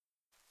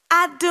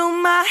I do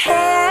my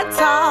hair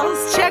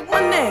toss, check my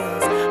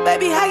nails.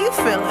 Baby, how you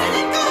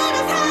feeling?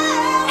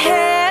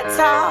 Hair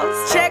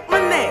toss, check my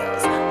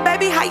nails.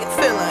 Baby, how you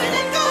feeling?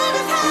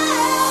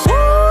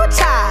 Woo,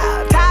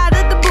 child, tired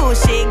of the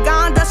bullshit.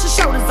 Gone, dust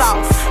your shoulders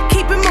off.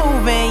 Keep it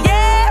moving,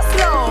 yes,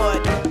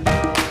 Lord.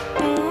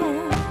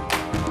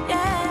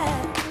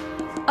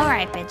 Yeah. All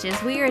right,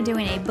 bitches, we are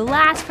doing a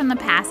blast from the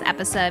past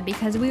episode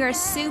because we are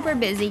super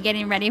busy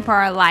getting ready for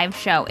our live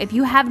show. If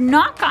you have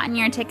not gotten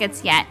your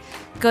tickets yet,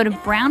 go to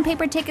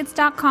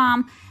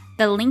brownpapertickets.com.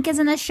 The link is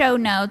in the show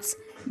notes.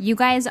 You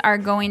guys are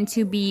going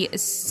to be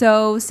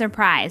so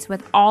surprised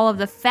with all of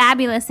the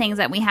fabulous things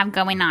that we have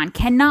going on.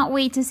 Cannot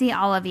wait to see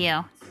all of you.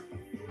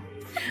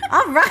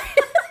 All right.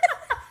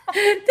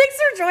 Thanks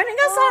for joining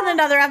us on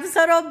another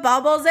episode of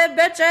Bubbles and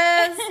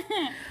Bitches.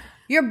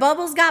 Your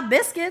bubbles got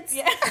biscuits.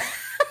 Yeah.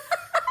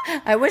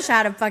 I wish I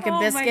had a fucking Oh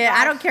my biscuit. gosh.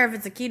 I don't care if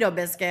it's a keto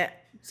biscuit.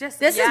 This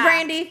is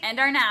Brandy. And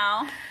are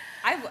now.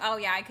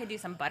 I could do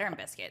some butter and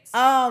biscuits.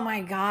 Oh my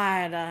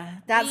God.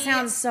 That We-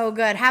 sounds so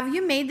good. Have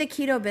you made the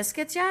keto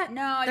biscuits yet?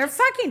 No, They're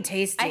fucking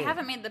tasty. I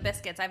haven't made the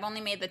biscuits. I've only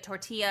made the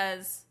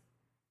tortillas.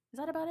 Is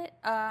that about it?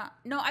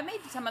 No, I made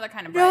some other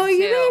kind of bread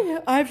too.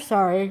 I'm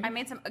sorry. I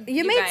made some. You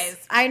You made.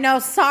 guys. I know.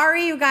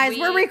 Sorry, you guys.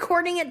 We're We-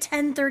 recording at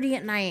 10:30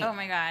 at night. Oh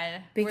my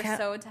God. We're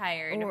so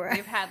tired.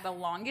 We've had the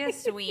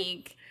longest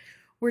week.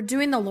 We're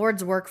doing the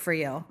Lord's work for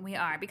you. We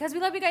are because we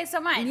love you guys so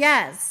much.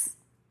 Yes.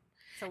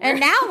 So And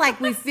now, like,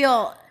 we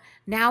feel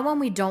now when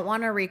we don't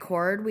want to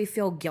record, we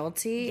feel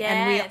guilty, Yes.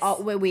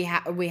 and we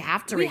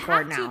have to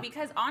record have to now.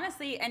 because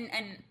honestly, and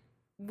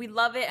we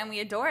love it and we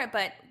adore it,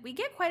 but we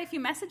get quite a few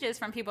messages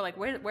from people like,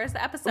 "Where's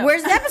the episode?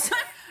 Where's the episode?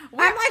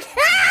 I'm like,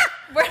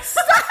 Where's?"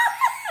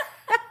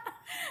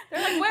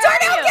 They're like, "Where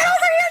Darnell, are you?" get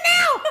over here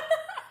now!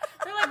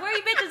 They're like, "Where are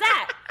you bitches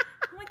at?"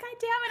 I'm like, "God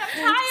damn it, I'm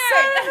Son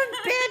tired." of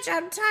a bitch,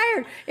 I'm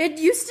tired. It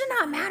used to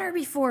not matter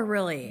before,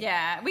 really.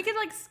 Yeah, we could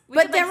like.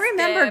 But then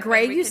remember, skip,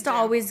 Greg and we used could to do-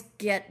 always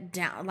get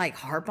down, like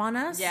harp on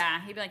us.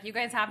 Yeah, he'd be like, "You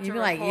guys have to." You'd be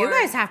like, record." you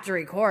guys have to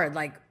record.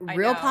 Like, I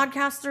real know.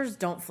 podcasters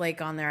don't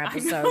flake on their I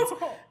episodes.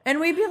 know. And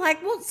we'd be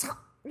like, well,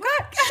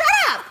 God, shut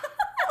up.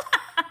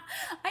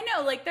 I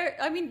know, like they're.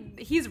 I mean,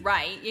 he's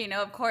right,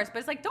 of course. But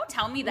it's like, don't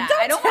tell me that. Don't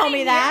I don't tell wanna me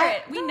hear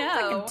that. It. We Don't know.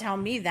 fucking tell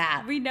me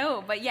that. We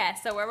know, but yeah.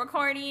 So we're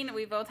recording.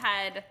 We both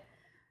had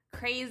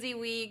crazy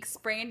weeks.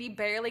 Brandy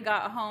barely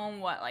got home.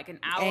 What, like an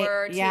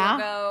hour or two yeah.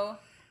 ago?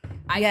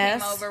 I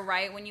Yes. came over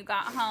right when you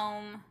got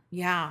home.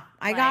 Yeah.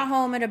 I Like- got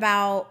home at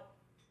about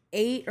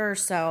 8 or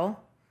so,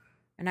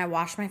 and I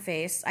washed my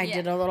face. I Yeah.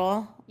 did a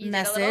little You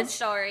message. did a little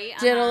story.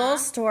 Did a uh-huh. little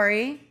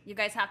story. You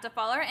guys have to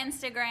follow our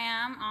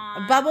Instagram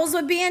on Bubbles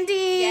with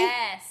B&D.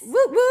 Yes. Woo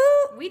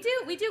woo. We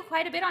do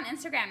quite a bit on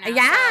Instagram now.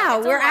 Yeah, so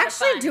it's a we're lot of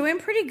actually fun. doing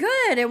pretty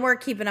good, and we're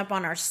keeping up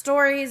on our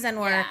stories, and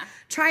we're Yeah.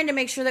 trying to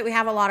make sure that we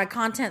have a lot of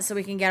content so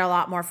we can get a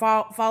lot more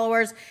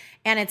followers.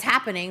 And it's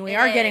happening. We It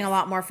are is. getting a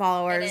lot more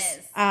followers. It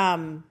is.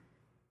 Um,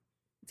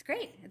 It's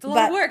great. It's a lot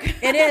but of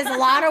work. it is a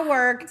lot of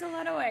work. It's a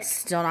lot of work.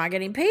 Still not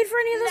getting paid for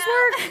any of this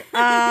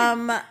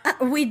No.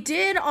 work. We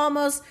did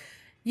almost.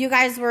 You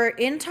guys were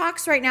in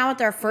talks right now with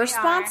our first We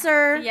are.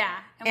 sponsor. Yeah.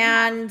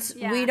 And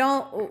yeah. we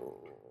don't.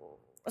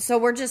 So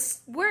we're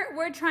just.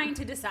 We're trying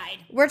to decide.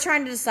 We're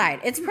trying to decide.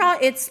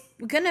 It's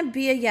gonna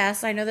be a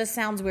yes. I know this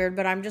sounds weird,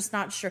 but I'm just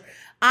not sure.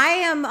 I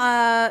am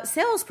a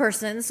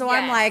salesperson, so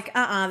I'm Yes. like,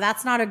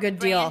 that's not a good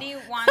deal. Brandy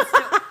wants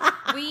to.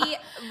 We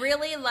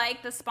really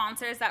like the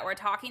sponsors that we're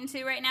talking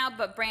to right now,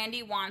 but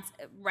Brandy wants,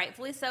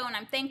 rightfully so, and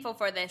I'm thankful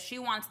for this. She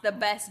wants the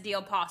best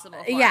deal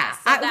possible. For Yeah. us.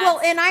 So Well,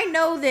 and I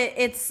know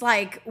that it's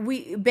like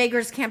we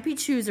beggars can't be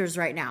choosers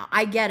right now.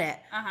 I get it.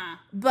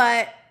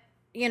 But,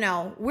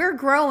 we're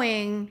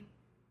growing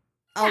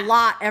a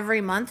lot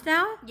every month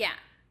now. yeah.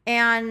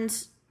 And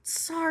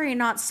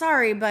not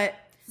sorry, but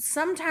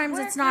sometimes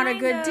We're it's not a kind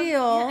good of-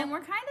 deal. yeah, and we're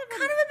kind of a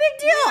big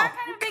deal. We are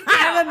kind of a big deal.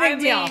 Kind of a big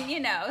deal. I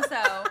mean,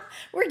 so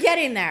We're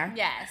getting there.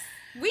 yes,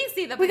 we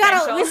see the We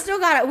potential.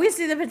 we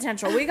see the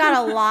potential. We got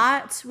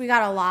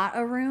a lot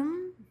of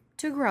room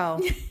to grow.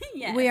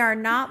 Yes. We are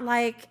not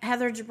like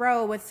Heather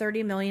Dubrow with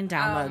 30 million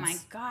downloads. Oh my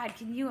God!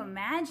 Can you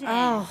imagine?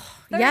 Oh,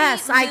 30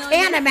 yes, I can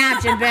million-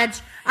 imagine,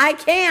 bitch. I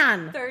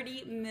can.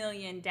 30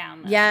 million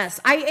downloads. Yes,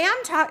 I am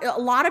talking. A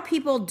lot of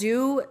people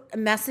do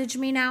message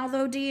me now,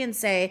 though, D, and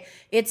say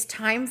it's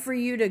time for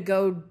you to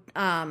go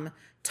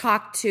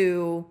talk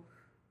to,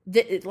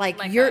 like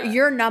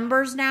your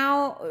numbers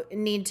now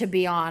need to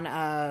be on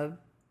a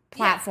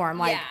platform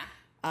like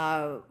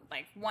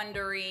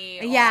Wondery.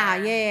 Yeah.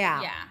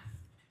 Yeah.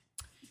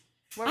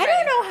 I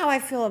don't know how I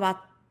feel about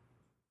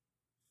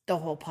the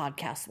whole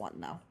podcast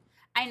one though,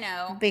 I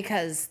know.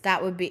 because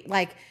that would be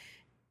like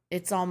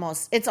it's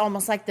almost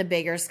like the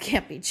beggars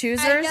can't be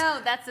choosers. I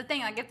know. That's the thing.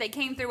 Like if they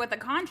came through with a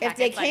contract, If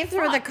they it's came like,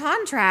 through with a fuck.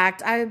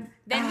 contract,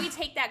 Then we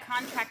take that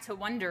contract to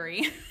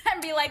Wondery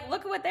and be like,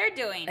 look at what they're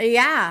doing.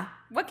 yeah.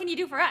 What can you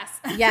do for us?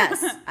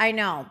 Yes, I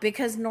know,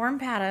 because Norm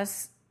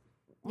Pattis.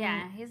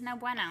 Yeah, he's no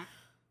bueno.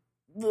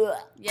 Blech.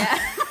 Yeah.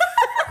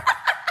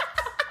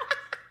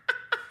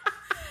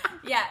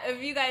 Yeah,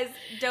 if you guys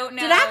don't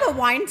know. Did I have a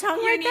wine tongue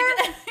you right need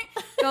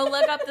there? to Go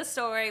look up the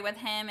story with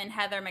him and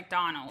Heather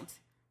McDonald.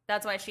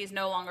 That's why she's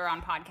no longer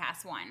on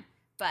Podcast One.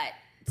 But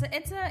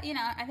it's a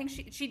I think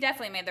she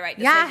definitely made the right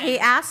decision. Yeah, he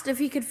asked if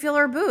he could feel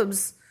her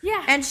boobs.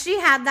 Yeah. And she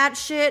had that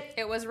shit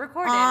It was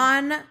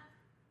recorded.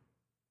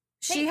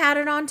 She had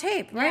it on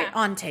tape, right? Yeah.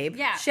 On tape.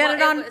 Yeah. She had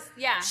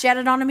She had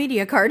it on a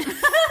media card.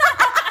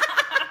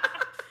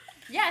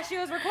 Yeah, she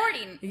was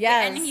recording.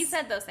 Yes. And he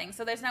said those things,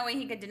 so there's no way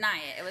he could deny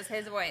it. It was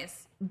his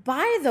voice.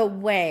 By the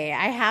way,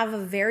 I have a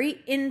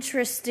very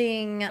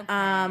interesting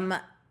Uh-oh.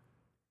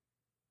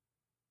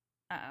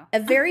 a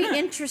very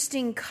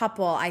interesting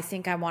couple I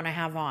think I want to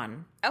have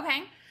on.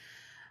 Okay.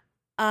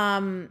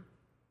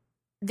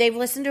 They've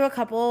listened to a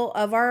couple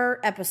of our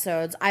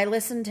episodes. I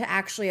listened to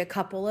actually a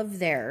couple of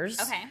theirs.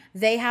 Okay.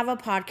 They have a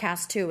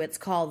podcast too. It's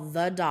called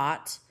The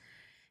Dot.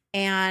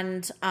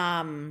 And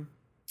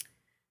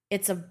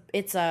it's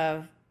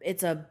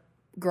a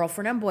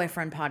girlfriend and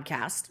boyfriend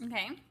podcast.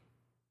 Okay.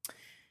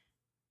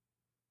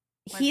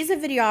 He's a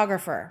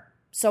videographer.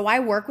 So I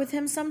work with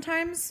him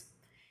sometimes.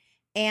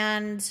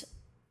 And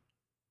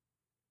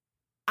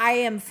I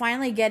am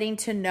finally getting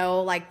to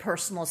know like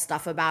personal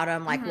stuff about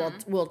him. Like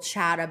we'll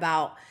chat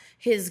about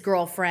his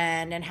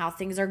girlfriend and how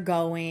things are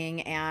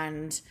going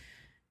and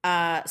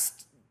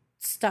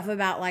stuff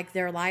about like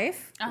their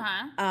life.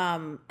 Uh-huh.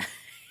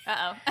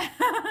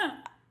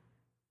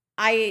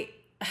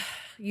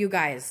 You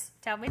guys,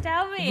 Tell me.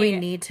 we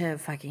need to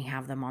fucking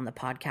have them on the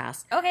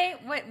podcast. Okay,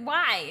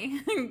 why?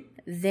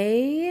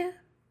 They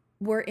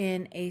were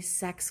in a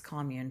sex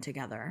commune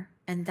together,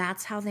 and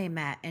that's how they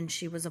met, and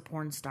she was a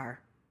porn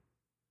star.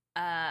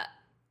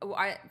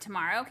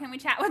 Tomorrow, can we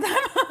chat with them?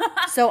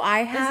 So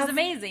this is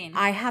amazing.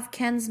 I have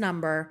Ken's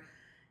number.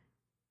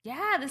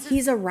 Yeah,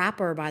 He's a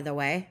rapper, by the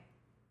way.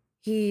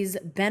 He's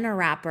been a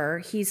rapper.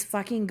 He's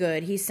fucking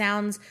good. He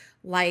sounds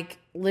like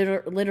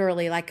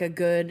literally like a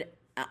good...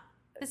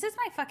 This is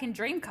my fucking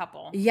dream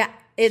couple. Yeah.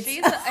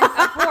 She's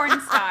a porn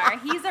star.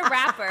 He's a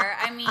rapper.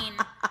 I mean,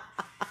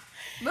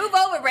 move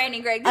over, Randy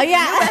Greg. Oh,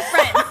 yeah. New best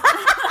friends.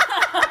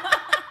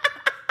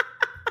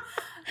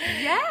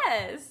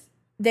 Yes.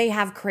 They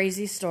have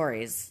crazy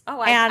stories.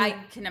 Oh, I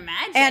can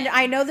imagine. And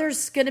I know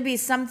there's going to be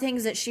some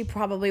things that she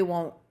probably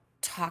won't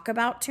talk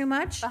about too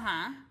much.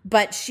 Uh-huh.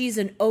 But she's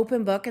an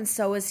open book, and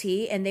so is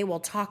he, and they will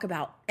talk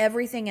about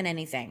everything and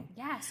anything.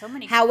 Yeah, so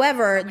many.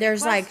 However,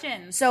 there's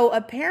questions. like, so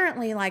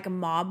apparently like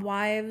Mob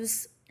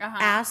Wives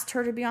asked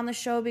her to be on the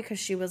show because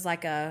she was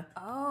like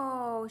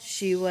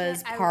she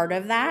was part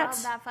of that. I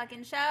love that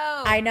fucking show.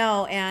 I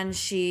know, and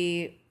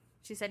she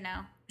said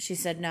no. She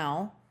said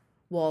no.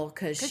 Well,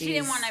 because she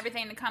didn't want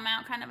everything to come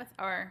out, kind of,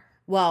 or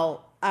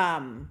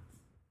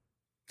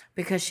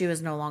because she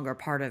was no longer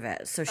part of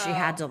it, so she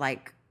had to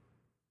like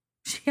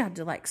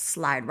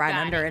slide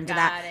right into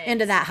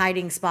that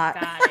hiding spot.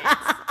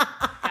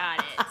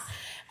 Got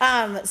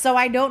it. So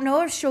I don't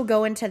know if she'll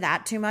go into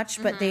that too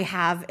much, but they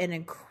have an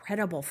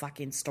incredible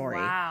fucking story.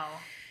 Wow.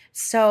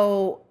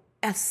 So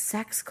a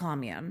sex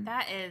commune.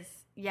 That is,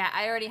 yeah.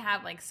 I already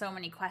have like so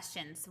many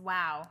questions.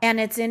 Wow. And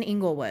it's in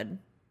Inglewood.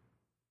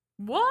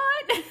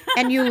 What?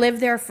 And you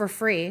live there for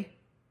free.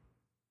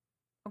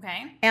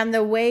 Okay. And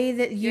the way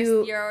that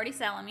you're already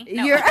selling me.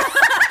 No.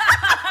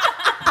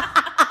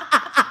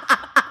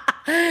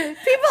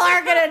 People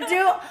are going to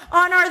do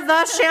on our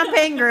The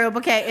Champagne group.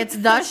 Okay, it's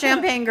The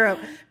Champagne group.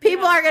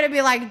 People are going to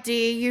be like,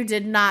 D, you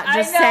did not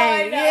just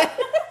say. I know.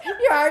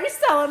 You're already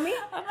selling me.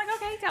 I'm like,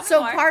 okay, tell me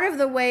so more. Part of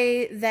the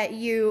way that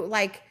you,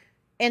 like,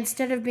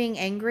 instead of being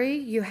angry,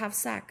 you have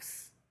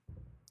sex.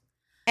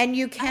 And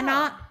you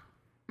cannot,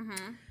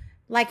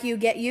 like,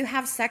 you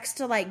have sex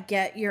to, like,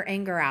 get your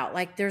anger out.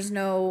 Like, there's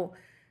no...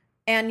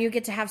 And you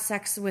get to have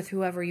sex with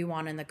whoever you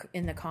want in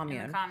the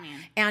commune.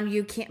 And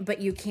you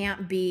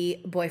can't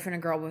be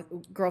boyfriend and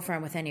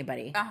girlfriend with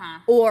anybody.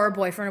 Or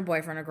boyfriend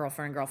or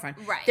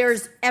girlfriend. Right.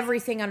 There's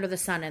everything under the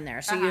sun in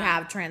there. So you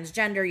have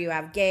transgender, you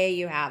have gay,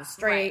 you have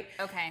straight.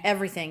 Right. Okay.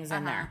 Everything's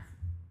in there.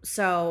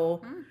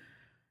 So,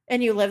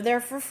 and you live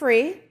there for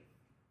free.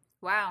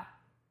 Wow.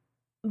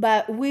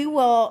 But we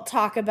will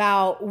talk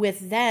about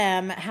with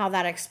them how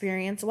that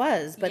experience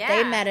was. But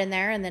they met in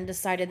there and then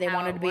decided they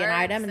wanted to be an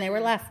item, and they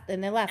left.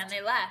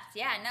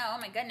 Yeah, no, oh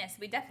my goodness.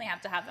 We definitely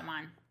have to have them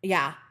on.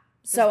 Yeah.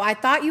 So I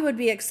thought you would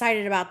be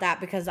excited about that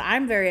because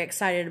I'm very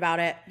excited about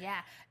it.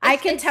 Yeah. I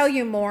can tell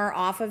you more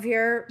off of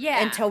here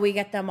until we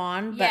get them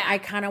on, but Yeah. I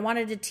kind of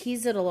wanted to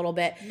tease it a little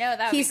bit. No,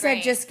 that would He be said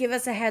great. just give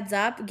us a heads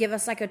up, give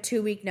us like a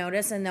 2-week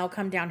notice, and they'll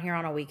come down here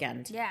on a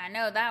weekend. Yeah,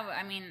 no,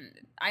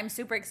 I'm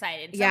super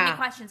excited. So Yeah. many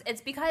questions. It's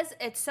because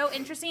it's so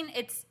interesting.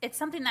 It's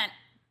something that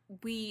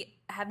we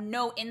have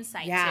no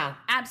insight to.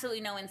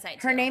 Absolutely no insight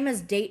to. Her name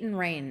is Dayton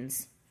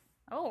Rains.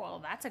 Oh, well,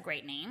 that's a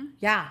great name.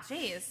 Yeah.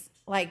 Jeez.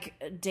 Like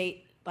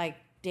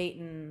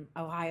Dayton,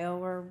 Ohio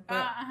or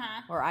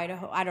Uh-huh. or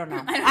Idaho. I don't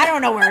know. I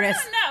don't know where it is.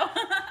 No.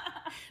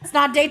 It's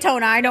not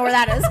Daytona. I know where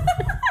that is.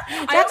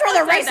 That's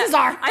where the races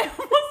are. I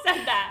almost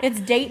said that.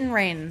 It's Dayton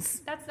Rains.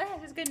 That's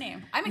a good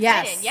name. I'm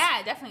excited. Yes.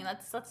 Yeah, definitely.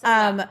 Let's set it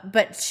up.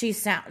 But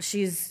she's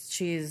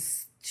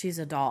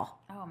a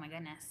doll. Oh my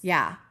goodness.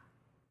 Yeah.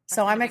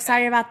 So I'm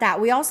excited about that.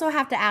 We also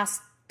have to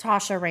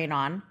Tasha Rain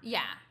on.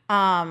 Yeah.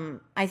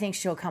 I think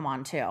she'll come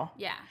on too.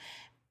 Yeah.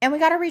 And we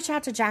got to reach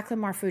out to Jacqueline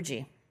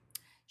Marfuji.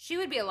 She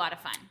would be a lot of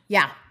fun.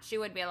 Yeah. She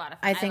would be a lot of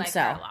fun. I think like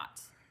so. her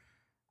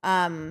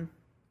a lot.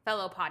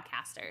 Fellow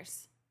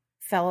podcasters.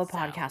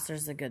 Podcasters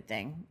is a good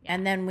thing. Yeah.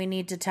 And then we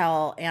need to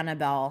tell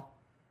Annabelle,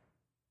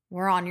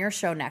 we're on your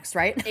show next,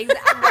 right?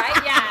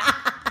 Right? Yeah.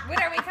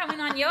 When are we coming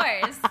on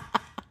yours?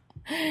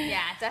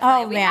 Yeah, definitely.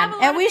 Oh, man.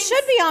 And we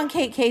should be on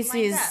Kate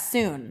Casey's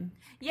soon.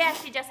 Yeah,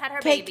 she just had her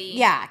baby.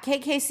 Yeah,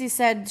 Kate Casey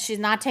said she's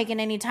not taking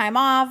any time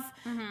off.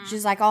 Mm-hmm.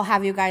 She's like, I'll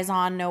have you guys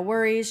on, no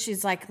worries.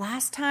 She's like,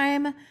 last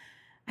time,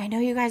 I know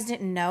you guys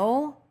didn't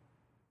know,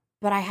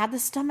 but I had the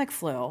stomach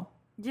flu.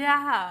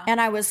 Yeah. And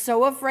I was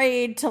so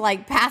afraid to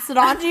like pass it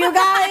on to you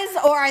guys.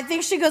 Or I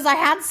think she goes, I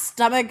had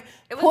stomach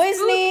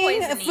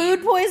poisoning.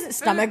 Food poisoning.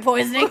 Stomach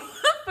poisoning.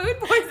 Food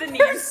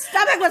poisoning. Her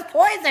stomach was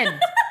poisoned.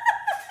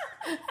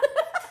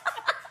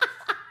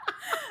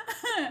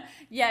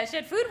 Yeah, she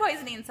had food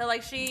poisoning, so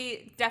like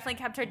she definitely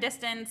kept her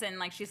distance, and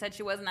like she said,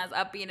 she wasn't as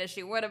upbeat as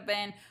she would have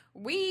been.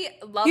 We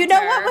loved her. You know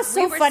what was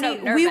so funny?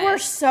 So we were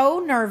so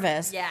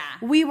nervous. Yeah,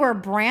 we were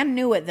brand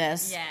new at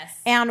this. Yes,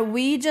 and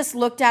we just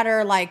looked at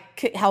her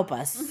like, "Help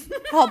us,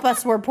 help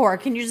us! We're poor.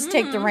 Can you just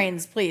take the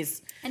reins,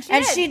 please?" And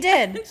she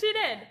did. She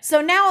did.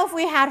 So now, if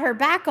we had her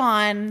back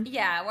on,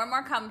 yeah, we're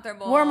more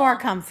comfortable. We're more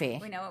comfy.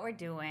 We know what we're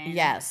doing.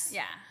 Yes.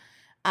 Yeah.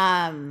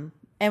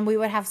 And we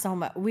would have so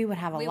much. We would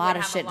have a lot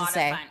of shit to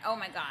say. Oh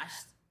my gosh!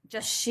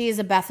 She's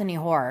a Bethany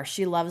whore.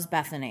 She loves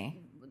Bethany.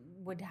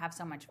 Would have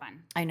so much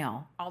fun. I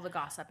know. All the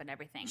gossip and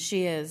everything.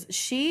 She is.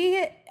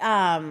 She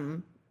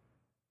has.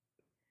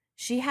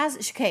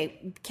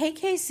 Okay, Kate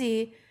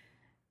Casey.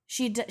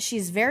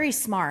 She's very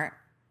smart,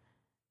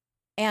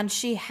 and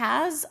she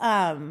has.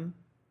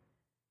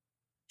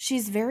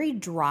 She's very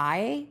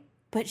dry,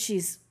 but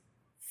she's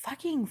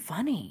fucking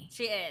funny.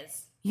 She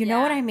is. You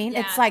know what I mean? Yeah.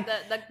 It's like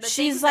the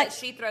she's like that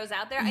she throws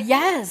out there.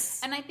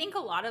 Yes, and I think a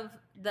lot of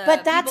the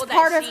but that's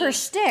part of her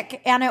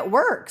shtick, and it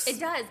works. It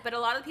does, but a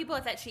lot of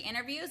people that she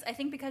interviews, I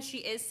think because she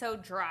is so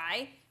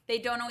dry, they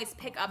don't always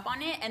pick up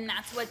on it, and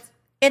that's what's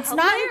but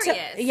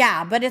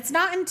it's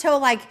not until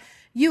like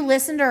you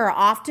listen to her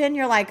often,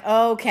 you're like,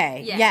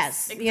 okay,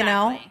 yes, exactly. You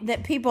know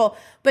that people.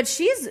 But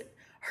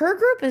her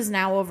group is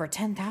now over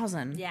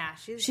 10,000. Yeah,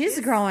 she's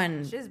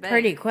growing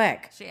pretty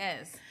quick. She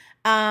is.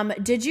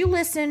 Did you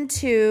listen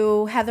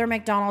to Heather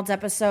McDonald's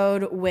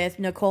episode with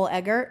Nicole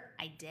Eggert?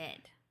 I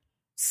did.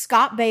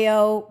 Scott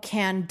Baio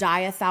can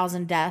die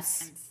 1,000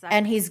 deaths,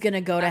 and he's going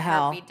to go to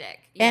hell.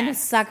 Dick. Yes. And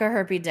suck a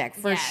herpy dick,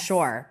 for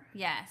sure.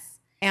 Yes.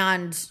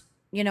 And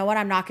you know what?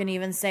 I'm not going to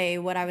even say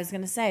what I was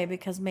going to say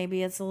because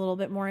maybe it's a little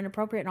bit more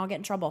inappropriate and I'll get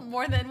in trouble.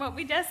 More than what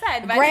we just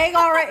said. But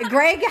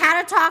Greg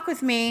had a talk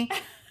with me.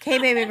 Okay,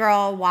 baby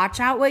girl, watch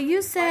out what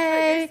you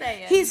say. Watch what you're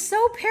saying. He's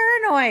so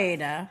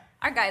paranoid.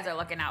 Our guys are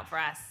looking out for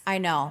us. I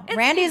know.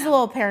 Randy's a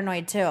little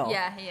paranoid too.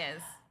 Yeah, he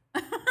is.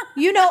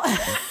 You know.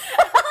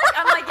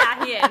 I'm like,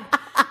 yeah, he is.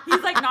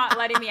 He's like not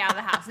letting me out of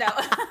the house. No.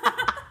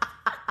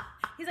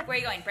 He's like, where are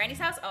you going? Brandy's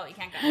house? Oh, you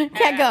can't go.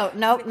 Can't go.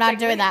 Nope, not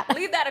doing that.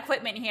 Leave that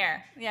equipment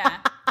here. Yeah.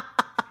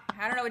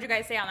 I don't know what you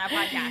guys say on that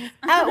podcast.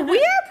 We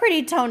are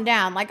pretty toned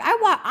down. Like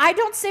I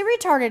don't say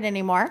retarded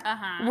anymore.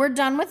 Uh-huh. We're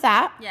done with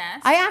that.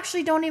 Yes. I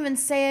actually don't even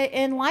say it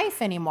in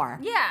life anymore.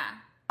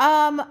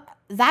 Yeah.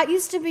 That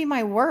used to be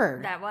my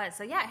word. That was.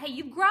 So yeah, hey,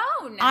 you've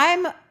grown.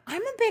 I'm a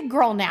big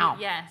girl now.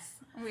 Yes.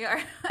 We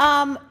are.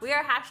 We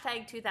are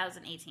hashtag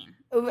 2018.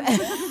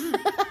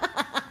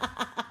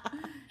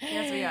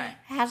 Yes, we are.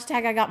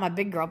 Hashtag I got my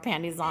big girl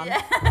panties on.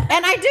 Yeah.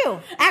 And I do.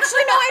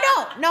 Actually, no, I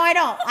don't. No, I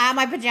don't. I have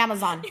my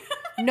pajamas on.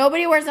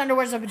 Nobody wears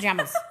underwear or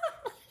pajamas.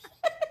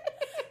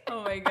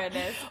 Oh my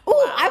goodness. Oh,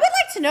 wow. I would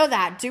like to know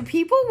that. Do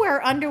people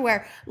wear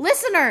underwear?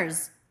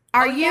 Listeners,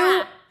 are you...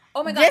 Yeah.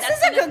 Oh my God. This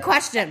is a good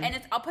question.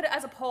 And I'll put it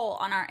as a poll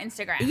on our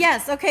Instagram.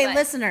 Yes. Okay,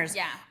 listeners.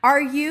 Yeah.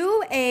 Are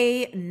you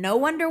a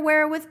no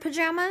underwear with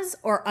pajamas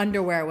or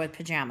underwear with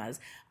pajamas?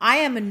 I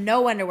am a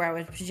no underwear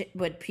with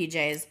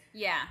PJs.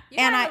 Yeah. You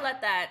gotta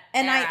let that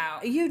air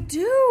out. You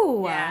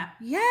do. Yeah.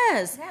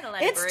 Yes. You gotta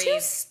let it breathe. It's too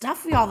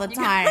stuffy all the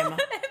time.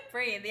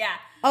 Breathe, yeah.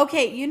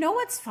 Okay, you know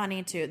what's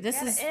funny too?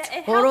 This is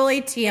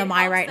totally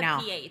TMI right now.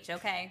 pH,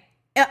 okay?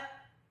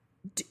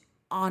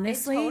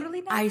 Honestly,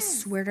 totally I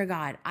swear to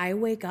God, I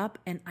wake up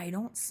and I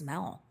don't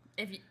smell.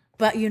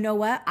 But you know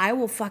what? I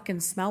will fucking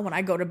smell when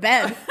I go to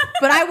bed.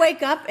 But I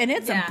wake up and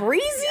it's a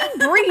breezy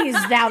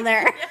breeze down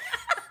there.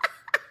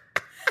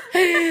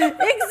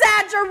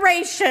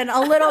 Exaggeration a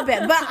little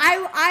bit. But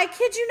I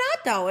kid you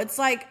not though. It's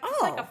like,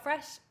 It's like a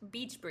fresh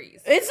beach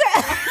breeze. It's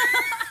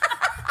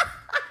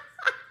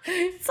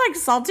like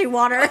salty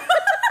water. It's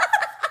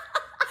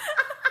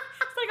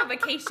like a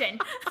vacation.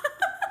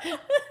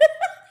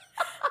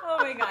 Oh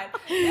my God.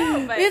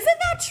 No, but isn't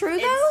that true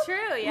though? It's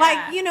true, yeah.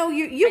 Like, you know,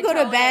 you go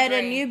to bed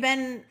and you've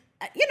been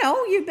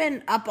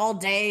up all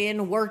day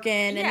and working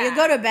and you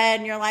go to bed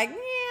and you're like,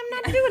 I'm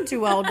not doing too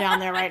well down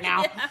there right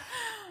now. Yeah.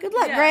 Good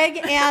luck,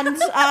 Greg.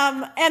 And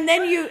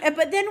then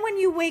but then when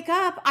you wake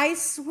up, I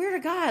swear to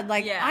God,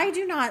 like I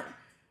do not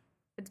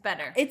It's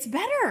better. It's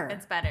better.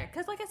 It's better.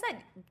 Because like I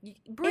said,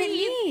 breathe.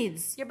 It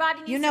needs. Your body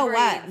needs to breathe. You know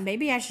what?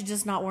 Maybe I should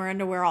just not wear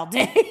underwear all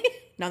day.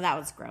 No, that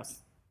was gross.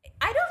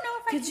 I don't know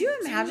if I Could you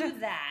imagine do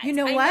that. You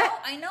know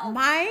what? I know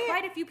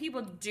quite a few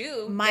people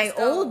do. My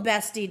old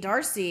bestie,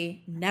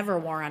 Darcy, never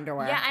wore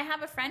underwear. Yeah, I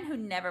have a friend who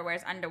never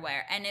wears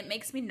underwear, and it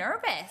makes me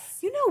nervous.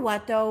 You know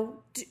what,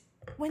 though?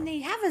 When they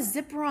have a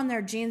zipper on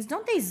their jeans,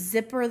 don't they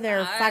zipper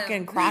their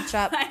fucking crotch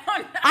up? I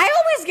don't know. I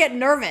always get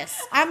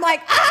nervous. I'm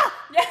like,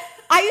 Yeah.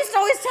 I used to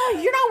always tell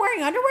her, you're not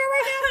wearing underwear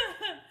right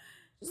now?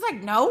 She's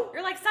like, no.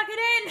 You're like, suck it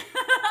in.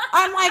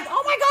 I'm like,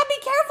 oh my God, be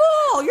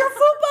careful. You're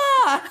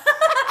fupa.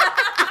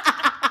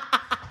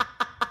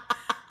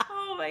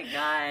 Oh my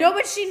God. No,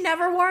 but she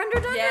never wore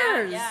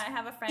underwear. Yeah, I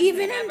have a friend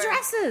Even who in never,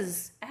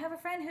 dresses. I have a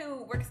friend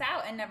who works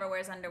out and never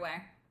wears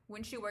underwear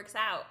when she works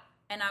out.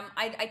 And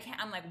I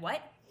can't, I'm like,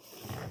 what?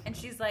 And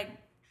she's like,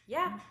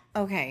 yeah.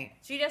 Okay.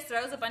 She just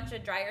throws a bunch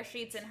of dryer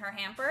sheets in her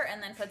hamper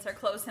and then puts her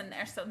clothes in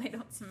there so they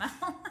don't smell.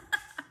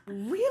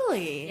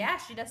 Really? Yeah,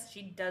 she does.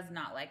 She does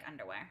not like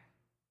underwear.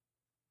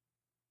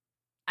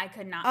 I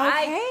could not.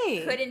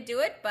 Okay. I couldn't do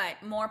it,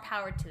 but more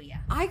power to you.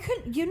 I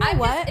could, you know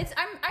what?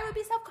 I would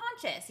be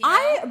self-conscious. You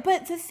know?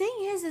 But the thing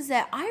is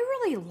that I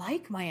really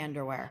like my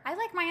underwear. I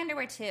like my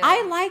underwear too.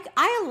 I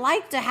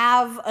like to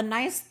have a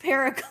nice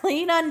pair of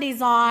clean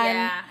undies on.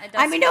 Yeah, it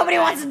does. I mean, nobody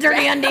wants a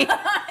dirty undie.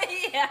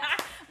 Yeah.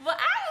 Well,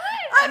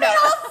 I mean,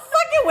 I'll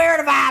fucking wear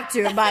it if I have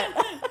to, but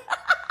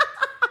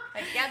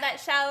like, get that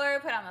shower,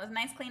 put on those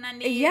nice clean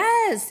undies.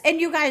 yes. And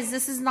you guys,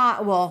 this is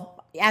not,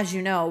 well, as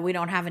you know, we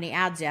don't have any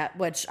ads yet,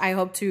 which I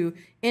hope to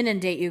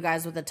inundate you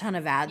guys with a ton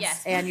of ads.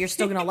 Yes. And you're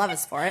still gonna love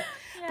us for it.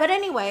 Yeah. But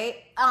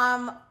anyway,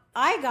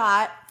 I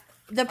got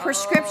the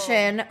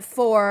prescription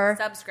for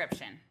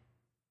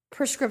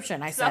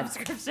prescription. I said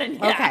subscription.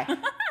 Yeah. Okay.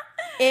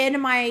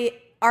 In my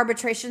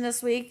arbitration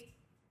this week,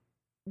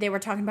 they were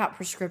talking about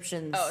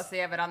prescriptions. Oh, so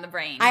you have it on the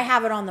brain. I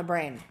have it on the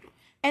brain.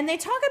 And they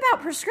talk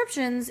about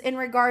prescriptions in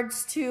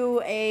regards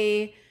to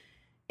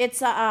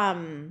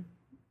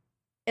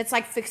it's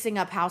like fixing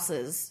up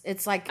houses.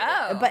 It's like,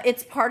 but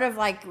it's part of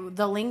like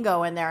the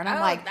lingo in there. And I'm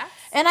like,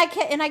 and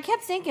I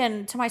kept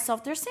thinking to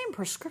myself, they're saying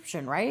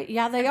prescription, right?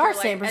 Yeah, they are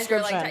saying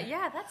prescription. Like,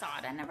 yeah, that's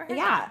odd. I never heard that.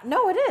 Yeah,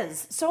 no, it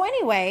is. So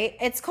anyway,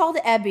 it's called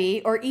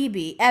Ebby or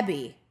Ebby.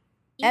 Ebby,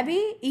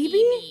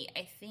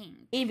 I think.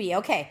 Ebby,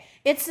 okay.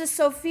 It's the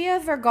Sofia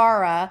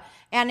Vergara,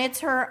 and it's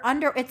her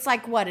it's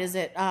like, what is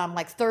it?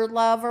 Like Third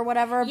Love or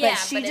whatever, yeah, but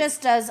she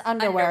just does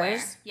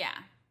underwears. Yeah.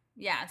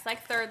 Yeah, it's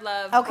like Third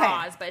Love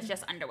bras, but it's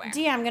just underwear.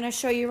 Dee, I'm going to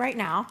show you right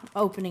now,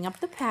 opening up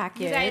the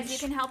package. You guys, you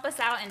can help us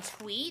out and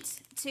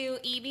tweet to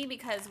Ebby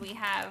because we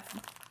have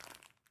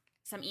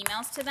some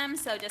emails to them,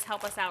 so just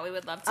help us out. We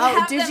would love to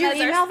have them as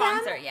our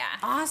sponsor. Yeah.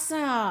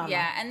 Awesome.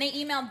 Yeah, and they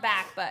emailed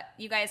back, but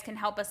you guys can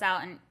help us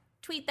out and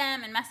tweet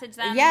them and message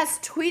them. Yes,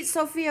 tweet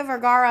Sofia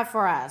Vergara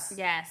for us.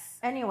 Yes.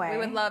 Anyway. We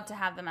would love to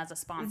have them as a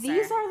sponsor.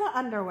 These are the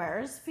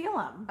underwears. Feel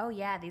them. Oh,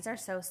 yeah. These are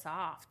so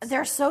soft.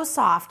 They're so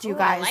soft, you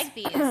guys. I like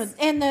these.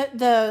 And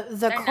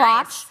the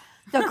crotch,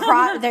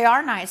 nice. They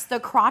are nice. The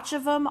crotch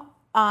of them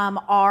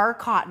are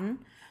cotton.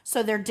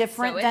 So they're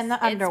different than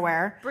the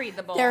underwear. It's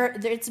breathable.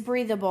 It's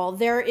breathable.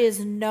 There is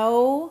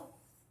no,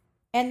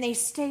 and they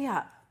stay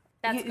up.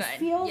 That's good.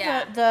 Feel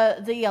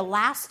the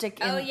elastic.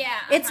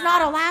 It's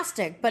not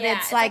elastic, but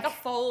it's like a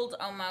fold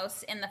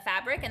almost in the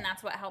fabric, and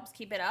that's what helps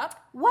keep it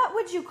up. What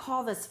would you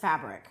call this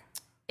fabric?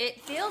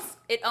 It feels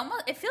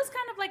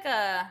kind of like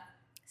a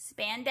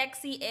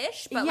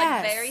spandexy-ish, but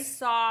like very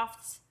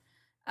soft.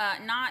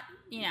 Not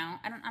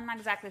I'm not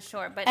exactly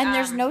sure, but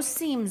there's no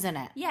seams in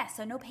it. Yeah,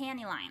 so no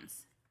panty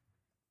lines.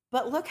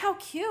 But look how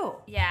cute.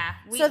 Yeah.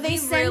 We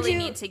really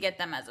need to get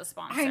them as a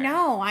sponsor.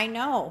 I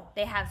know.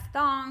 They have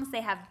thongs, they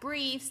have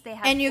briefs, they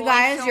have and you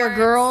guys,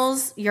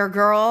 shorts. your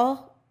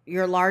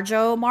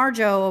Larjo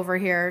Marjo over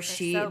here,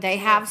 they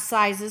have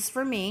sizes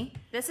for me.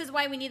 This is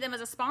why we need them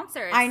as a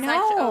sponsor. It's I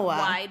know. Such a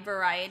wide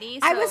variety.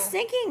 So I was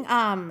thinking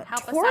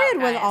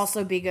Torrid would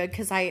also be good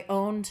because I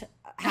owned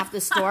half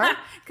the store.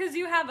 Because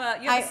you have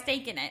a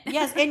stake in it.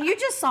 Yes, and you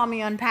just saw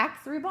me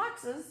unpack 3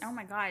 boxes. Oh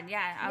my God,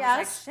 yeah. I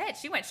was like, shit,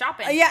 she went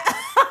shopping. Yeah.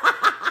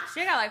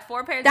 She got like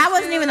 4 pairs that of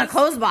wasn't shoes. even the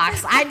clothes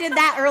box. I did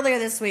that earlier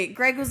this week.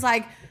 Greg was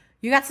like,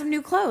 you got some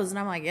new clothes? And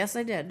I'm like, yes,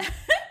 I did.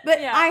 But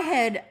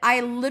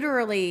I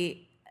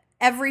literally,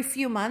 every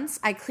few months,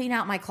 I clean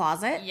out my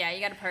closet. Yeah,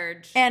 you got to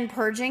purge. And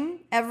purging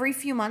every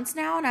few months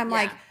now. And I'm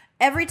like,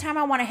 every time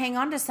I want to hang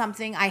on to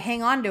something, I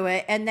hang on to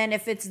it. And then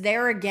if it's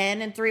there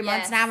again in 3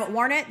 months and I haven't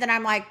worn it, then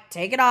I'm like,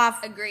 take it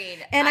off.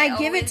 Agreed. And I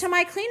give it to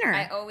my cleaner.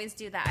 I always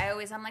do that.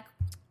 I'm like,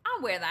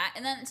 I'll wear that.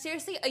 And then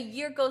seriously, a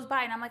year goes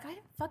by and I'm like, I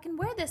didn't fucking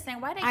wear this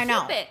thing. Why did I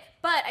keep it?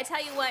 But I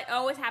tell you what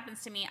always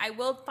happens to me. I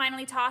will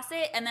finally toss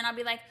it and then I'll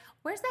be like,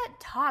 where's that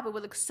top? It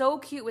would look so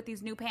cute with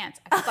these new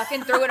pants. I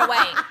fucking threw it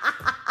away.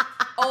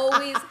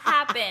 Always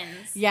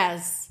happens.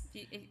 Yes.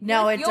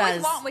 No, it you does.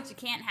 always want what you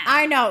can't have.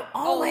 I know.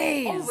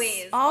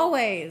 Always.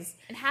 Always.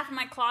 And half of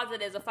my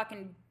closet is a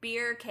fucking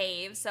beer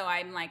cave, so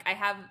I'm like, I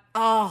have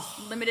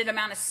limited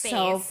amount of space.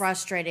 So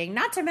frustrating.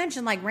 Not to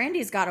mention, like,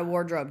 Randy's got a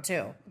wardrobe,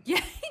 too. Yeah,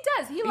 he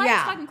does. He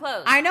likes fucking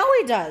clothes. I know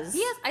he does.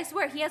 I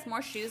swear, he has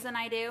more shoes than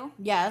I do.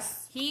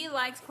 Yes. He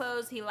likes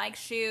clothes. He likes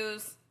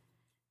shoes.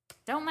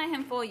 Don't let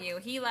him fool you.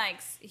 He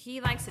likes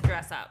to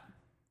dress up.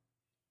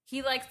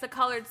 He likes the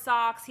colored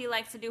socks. He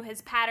likes to do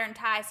his pattern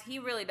ties. He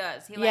really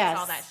does. He likes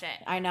all that shit.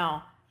 I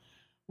know.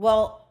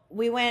 Well,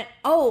 we went.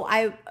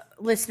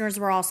 Listeners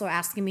were also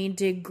asking me,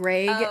 did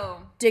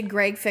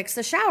Greg fix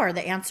the shower?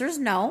 The answer is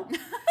no.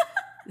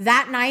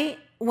 That night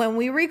when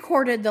we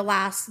recorded the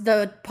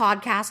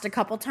podcast a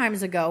couple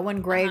times ago,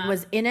 when Greg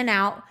was in and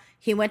out,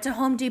 he went to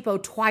Home Depot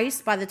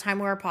twice by the time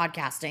we were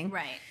podcasting.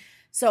 Right.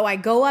 So I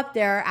go up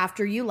there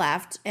after you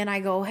left, and I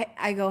go,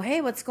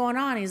 hey, what's going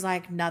on? He's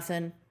like,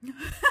 nothing.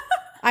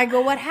 I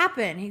go, what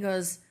happened? He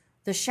goes,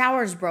 the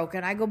shower's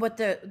broken. I go, but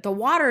the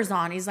water's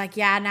on. He's like,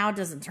 yeah, now it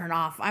doesn't turn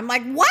off. I'm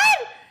like, what?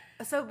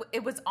 So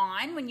it was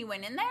on when you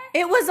went in there?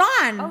 It was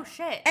on. Oh,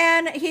 shit.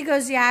 And he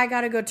goes, yeah, I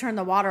got to go turn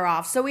the water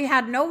off. So we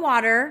had no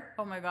water.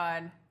 Oh, my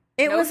God.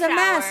 It was a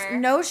mess.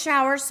 No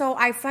shower. So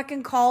I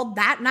fucking called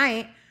that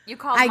night. You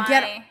called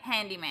my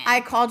handyman.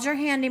 I called your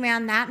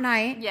handyman that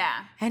night.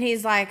 Yeah. And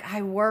he's like,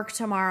 I work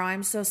tomorrow.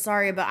 I'm so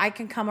sorry, but I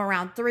can come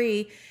around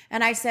 3.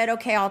 And I said,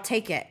 okay, I'll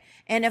take it.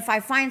 And if I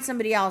find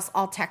somebody else,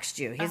 I'll text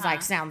you. He's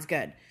like, sounds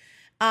good.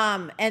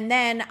 And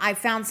then I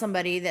found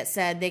somebody that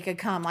said they could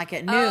come like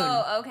at noon.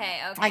 Oh, okay.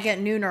 Like at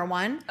noon or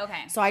 1.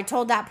 Okay. So I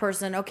told that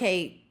person,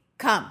 okay,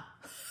 come.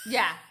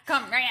 Yeah,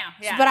 come right now.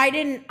 Yeah. But I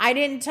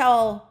didn't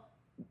tell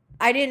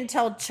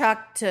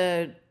Chuck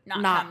to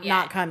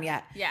not come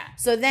yet. Yeah.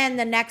 So then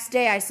the next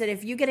day I said,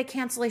 if you get a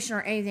cancellation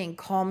or anything,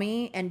 call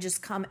me and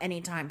just come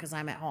anytime because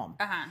I'm at home.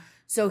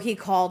 So he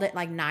called at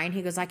like 9.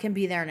 He goes, I can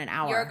be there in an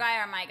hour. Your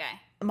guy or my guy?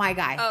 My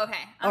guy. Oh,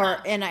 okay. Or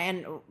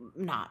and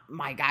not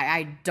my guy.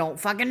 I don't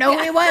fucking know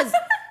who he was.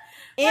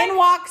 In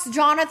walks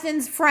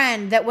Jonathan's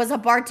friend that was a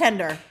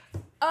bartender.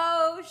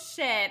 Oh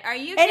shit! Are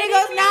you? And he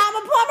goes, "Nah, I'm a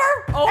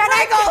plumber." Oh, and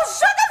I go,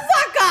 "Shut the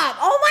fuck up!"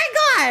 Oh my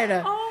god.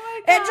 Oh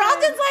my god. And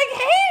Jonathan's like,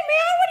 "Hey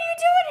man, what are you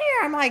doing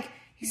here?" I'm like,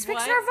 "He's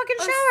fixing our fucking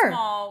shower."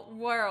 Small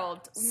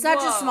world. Such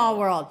a small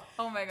world.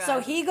 Oh my god. So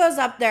he goes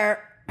up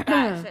there.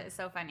 That shit is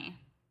so funny.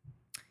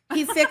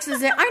 He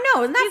fixes it. I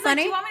know, isn't that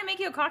funny? Like, do you want me to make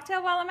you a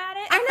cocktail while I'm at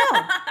it?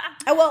 I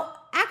know. Well,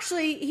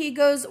 actually, he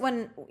goes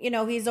when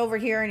he's over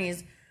here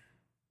and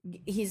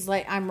he's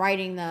like, I'm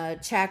writing the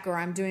check or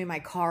I'm doing my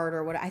card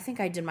or what. I think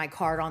I did my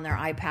card on their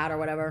iPad or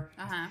whatever.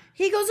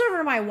 He goes over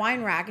to my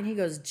wine rack and he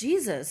goes,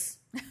 Jesus.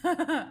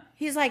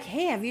 He's like,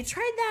 hey, have you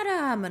tried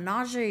that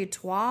Menage a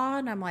Trois?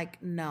 And I'm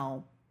like,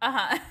 no.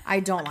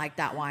 I don't like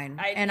that wine.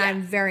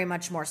 I'm very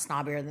much more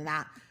snobbier than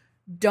that.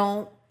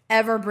 Don't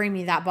ever bring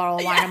me that bottle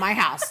of wine in my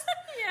house.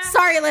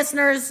 Sorry,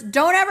 listeners.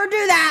 Don't ever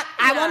do that.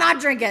 I will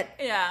not drink it.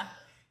 Yeah.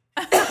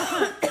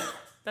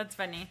 That's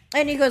funny.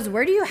 And he goes,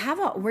 where do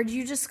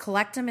you just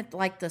collect them at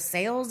like the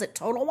sales at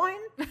Total Wine?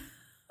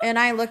 And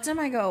I looked at him,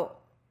 I go,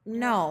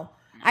 no.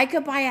 I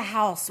could buy a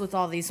house with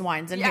all these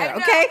wines in here,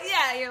 okay?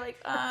 Yeah, you're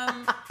like,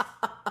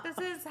 this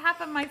is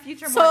half of my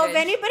future mortgage. So if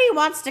anybody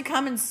wants to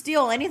come and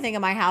steal anything in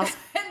my house,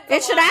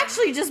 it should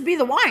actually just be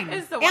the wine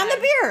and the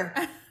beer.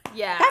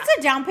 Yeah. That's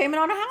a down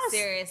payment on a house.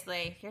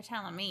 Seriously, you're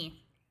telling me.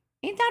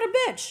 Ain't that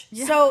a bitch?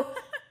 Yeah. So,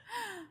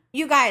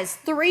 you guys,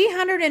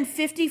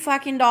 $350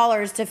 fucking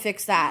to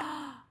fix that.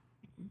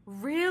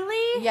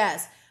 Really?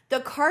 Yes. The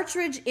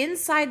cartridge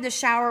inside the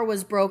shower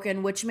was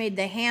broken, which made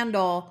the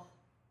handle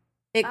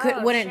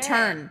wouldn't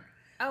turn.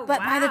 Oh,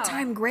 but by the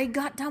time Greg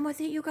got done with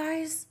it, you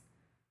guys,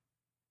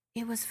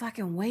 it was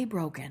fucking way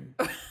broken.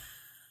 It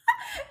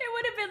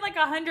would have been like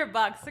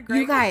 $100.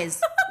 You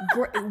guys,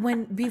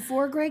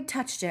 before Greg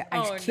touched it,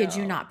 I kid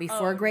you not,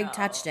 before Greg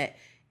touched it,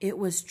 it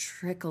was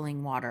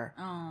trickling water.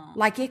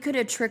 Like it could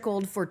have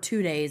trickled for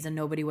 2 days and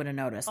nobody would have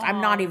noticed.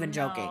 I'm not even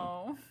joking.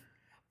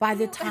 By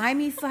the time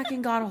he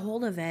fucking got a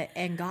hold of it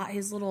and got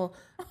his little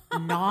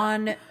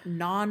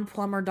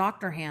non-plumber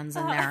doctor hands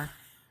in there,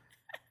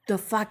 the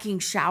fucking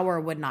shower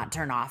would not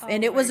turn off.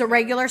 And it was a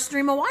regular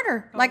stream of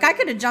water. Like I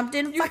could have jumped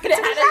in fucking to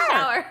the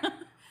shower.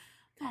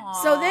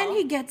 So then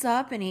he gets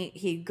up and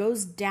he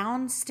goes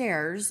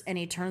downstairs and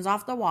he turns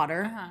off the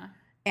water.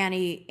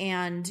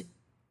 And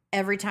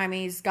every time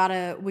we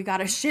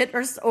gotta shit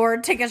or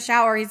take a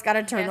shower, he's got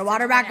to turn the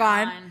water back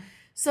on.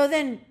 So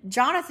then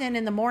Jonathan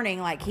in the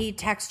morning, like he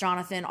texts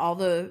Jonathan all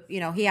the,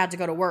 he had to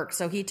go to work.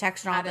 So he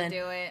texts Jonathan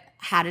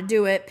how to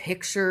do it,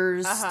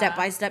 pictures,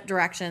 step-by-step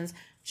directions.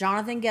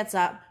 Jonathan gets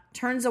up,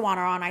 turns the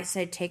water on. I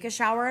say, take a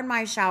shower in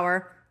my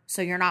shower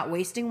so you're not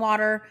wasting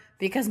water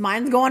because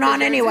mine's going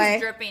on anyway.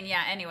 It's dripping,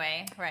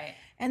 anyway, right.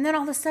 And then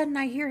all of a sudden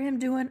I hear him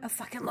doing a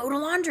fucking load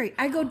of laundry.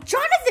 I go,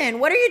 Jonathan,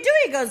 what are you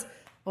doing? He goes,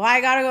 well,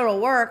 I gotta go to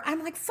work.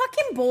 I'm like,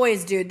 fucking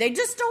boys, dude. They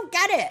just don't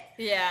get it.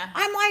 Yeah.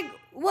 I'm like,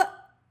 what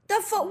the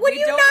fuck? What do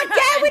you not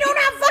get? We don't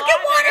have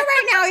fucking water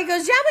right now. He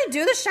goes, yeah, we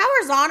do. The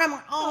shower's on. I'm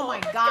like, oh my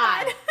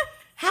God.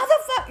 How the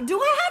fuck? Do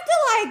I have to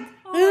like...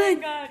 Oh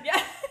my God,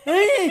 yeah.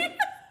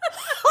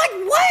 Like,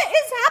 what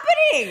is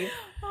happening?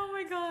 Oh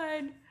my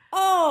God.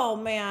 Oh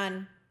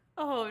man.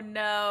 Oh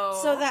no.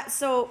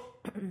 So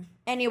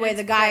anyway, It's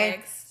the guy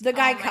fixed. the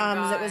guy Oh my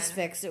comes, it God. was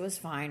fixed. It was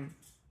fine.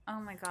 Oh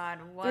my God.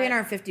 What?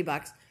 $350.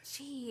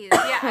 Jeez.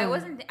 Yeah, I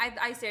wasn't.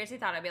 I seriously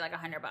thought it'd be like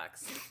 $100.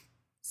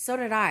 So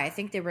did I. I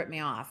think they ripped me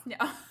off. No.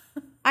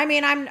 I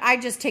mean, I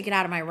just take it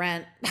out of my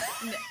rent.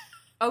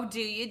 Oh, do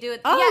you do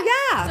it?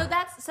 Oh,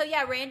 yeah. So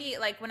yeah, Randy,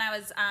 like when I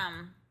was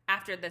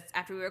after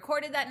we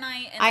recorded that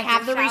night, and I like,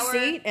 have the your shower-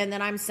 receipt, and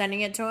then I'm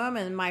sending it to him,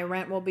 and my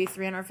rent will be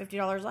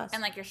 $350 less.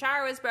 and like your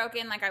shower was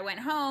broken. Like I went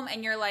home,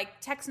 and you're like,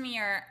 text me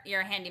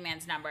your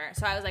handyman's number.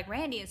 So I was like,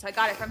 Randy. So I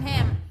got it from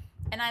him,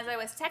 and as I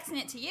was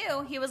texting it to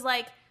you, he was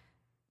like,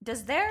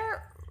 does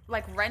their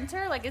like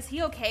renter, like, is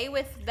he okay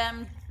with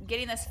them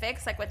getting this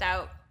fixed, like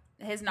without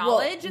his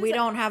knowledge? Well, And we so-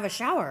 don't have a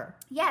shower.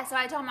 Yeah, so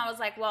I told him, I was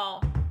like,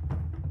 well,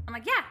 I'm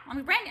like, yeah. I'm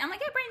like, Brandy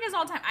does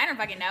all the time. I don't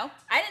fucking know.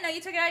 I didn't know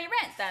you took it out of your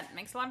rent. That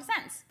makes a lot of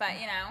sense. But,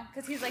 you know,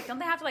 because he's like, don't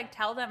they have to, like,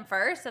 tell them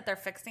first that they're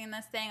fixing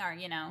this thing or,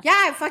 you know? Yeah,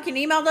 I fucking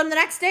emailed them the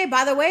next day.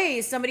 By the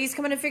way, somebody's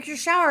coming to fix your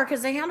shower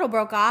because the handle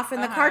broke off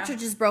and the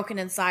cartridge is broken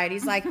inside.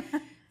 He's like,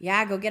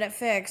 yeah, go get it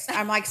fixed.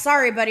 I'm like,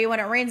 sorry, buddy. When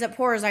it rains, it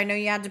pours. I know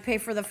you had to pay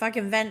for the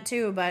fucking vent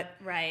too, but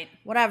Right.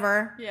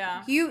 whatever.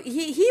 Yeah. He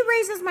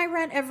raises my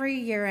rent every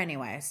year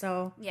anyway,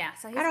 so Yeah,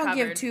 so he's I don't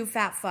give covered. two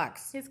fat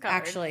fucks. He's covered.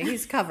 Actually,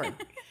 he's covered.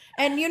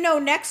 And you know,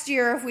 next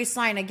year if we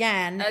sign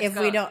again, It's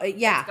we don't,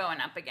 yeah. It's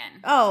going up again.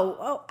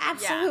 Oh,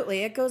 absolutely.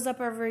 It goes up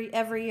every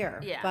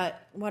year. Yeah.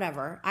 But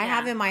whatever. I Yeah.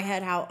 have in my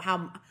head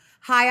how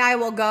high I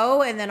will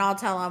go, and then I'll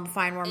tell him,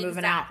 fine, we're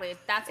moving out. Exactly.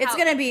 That's It's how-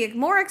 going to be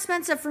more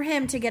expensive for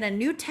him to get a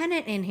new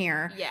tenant in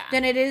here Yeah.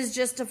 than it is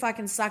just to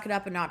fucking suck it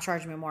up and not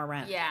charge me more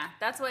rent. Yeah,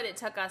 that's what it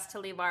took us to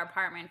leave our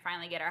apartment and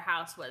finally get our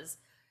house was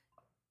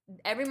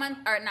every month,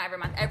 or not every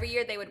month, every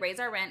year they would raise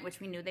our rent, which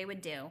we knew they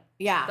would do.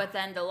 Yeah. But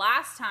then the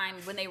last time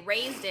when they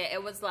raised it,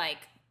 it was like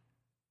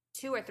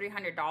 $200 or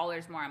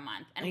 $300 more a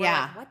month. And we're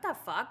Yeah. like, what the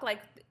fuck?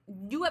 Like,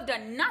 you have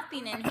done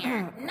nothing in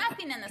here,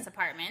 nothing in this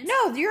apartment.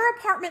 No, your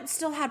apartment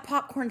still had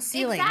popcorn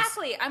ceilings.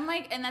 Exactly. I'm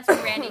like, and that's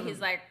when Randy, he's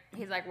like,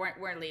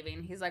 we're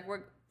leaving. He's like,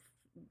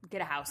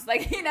 get a house.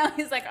 Like, you know,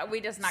 he's like,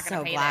 we just not going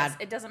So to pay glad. this.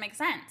 It doesn't make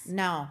sense.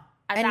 No.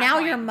 At And that now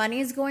point. your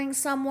money's going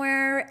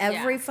somewhere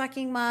every Yeah.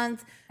 fucking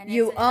month. And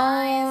You it's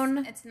own.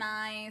 nice. It's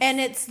nice. And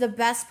it's the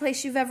best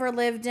place you've ever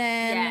lived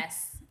in.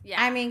 yes.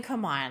 Yeah. I mean,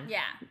 come on.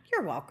 yeah.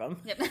 You're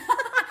welcome. Yep.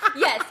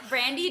 Yes,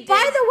 Brandy did. By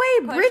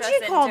the way, push us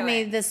Bridget called into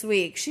me it. this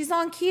week. She's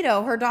on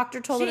keto. Her doctor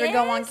told She her to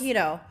go on is?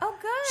 keto. Oh,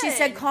 good. She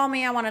said, call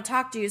me. I want to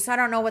talk to you. So I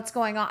don't know what's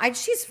going on.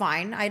 She's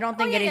fine. I don't Oh,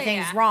 think yeah, yeah,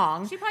 anything's yeah.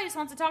 wong. She probably just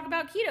wants to talk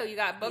about keto. You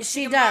got books.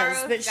 She you can does,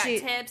 borrow, but you got she-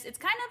 tips.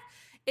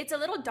 It's a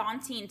little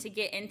daunting to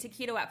get into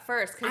keto at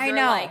first because I you're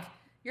know.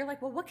 you're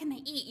like, well, what can they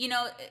eat? You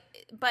know,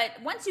 but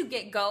once you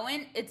get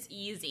going, it's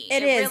easy.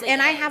 It is. really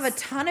And I is. have a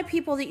ton of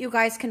people that you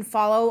guys can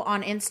follow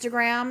on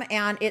Instagram,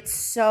 and it's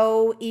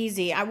so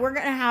easy. We're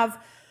going to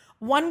have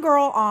one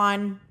girl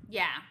on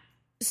Yeah.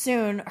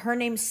 soon. Her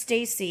name's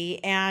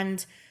Stacy,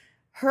 and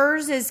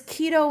hers is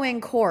Keto in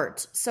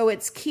Court. So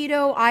it's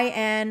Keto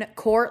IN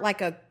Court,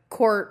 like a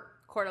court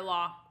Court of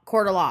law.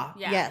 Court of law.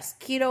 Yeah. Yes,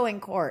 Keto in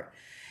Court.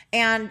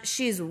 And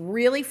she's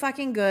really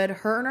fucking good.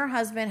 Her and her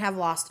husband have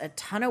lost a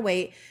ton of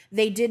weight.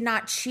 They did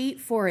not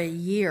cheat for a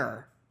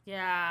year.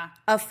 Yeah.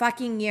 A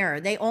fucking year.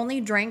 They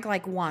only drank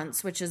like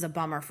once, which is a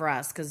bummer for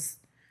us because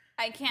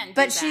I can't do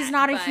but that, she's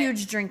not a but-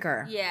 huge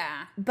drinker.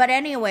 Yeah. But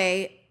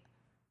anyway,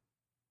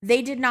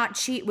 they did not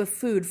cheat with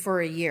food for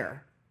a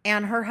year.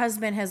 And her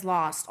husband has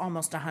lost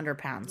almost 100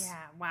 pounds. Yeah.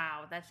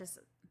 Wow. That's just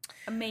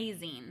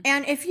amazing.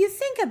 And if you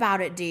think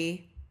about it,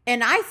 Dee,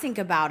 and I think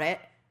about it,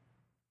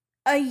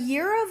 a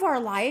year of our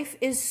life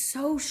is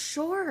so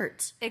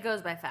short. It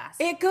goes by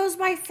fast. It goes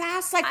by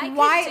fast. Like, I could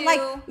why? do-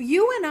 Like,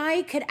 you and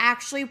I could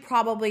actually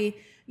probably,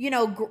 you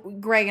know,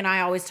 Greg and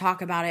I always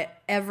talk about it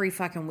every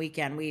fucking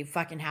weekend. We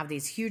fucking have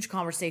these huge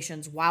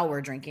conversations while we're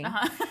drinking.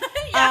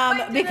 Yeah, we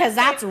do the because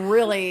that's same-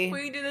 really.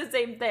 we do the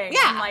same thing. Yeah,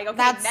 I'm like, okay,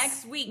 that's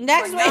next week we're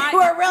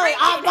not really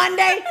on drinking.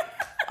 Monday.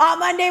 On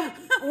Monday,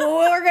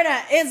 we're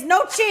gonna. It's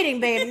no cheating,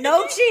 babe.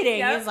 No cheating.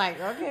 Yep. He's like,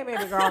 okay,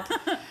 baby girl.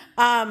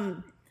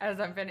 As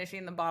I'm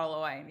finishing the bottle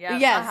of wine. Yep.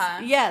 Yes,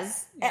 Uh-huh.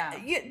 yes. Yeah.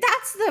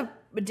 That's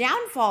the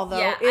downfall, though.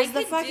 Yeah, is I the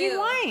could fucking do-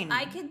 wine?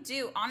 I could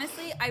do,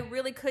 honestly, I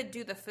really could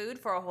do the food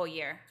for a whole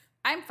year.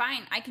 I'm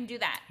fine. I can do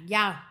that.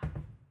 Yeah.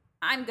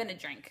 I'm going to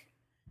drink.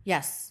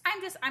 Yes.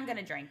 I'm going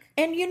to drink.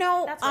 And you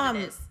know, That's what it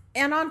is.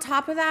 And on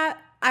top of that,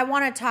 I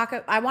want to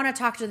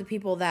talk to the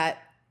people that,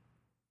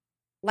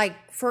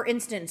 like, for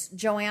instance,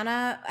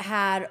 Joanna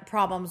had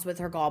problems with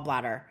her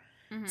gallbladder.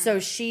 Mm-hmm. So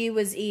she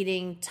was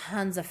eating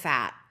tons of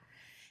fat.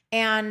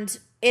 And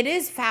it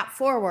is fat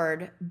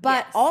forward,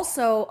 but Yes.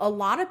 also a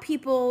lot of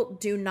people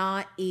do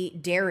not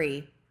eat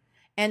dairy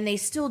and they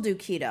still do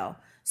keto.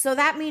 So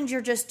that means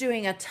you're just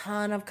doing a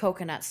ton of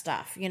coconut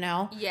stuff, you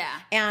know? Yeah.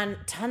 And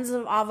tons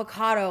of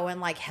avocado and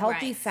like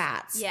healthy Right.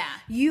 fats. Yeah.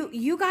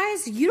 You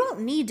guys, you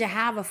don't need to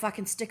have a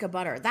fucking stick of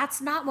butter.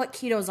 That's not what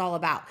keto's all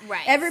about.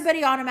 Right.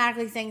 Everybody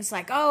automatically thinks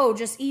like, oh,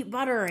 just eat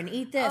butter and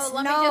eat this. Oh,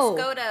 let me just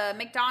go to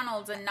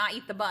McDonald's and not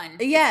eat the bun.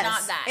 Yes.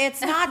 It's not that.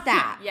 It's not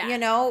that. Yeah. You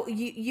know,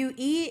 you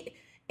eat,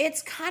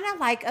 it's kind of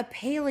like a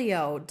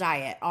paleo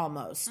diet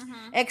almost.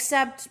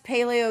 Except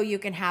paleo, you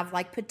can have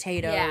like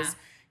potatoes. Yeah.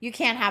 You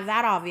can't have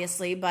that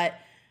obviously, but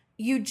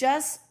you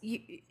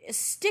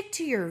stick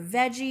to your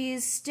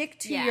veggies, stick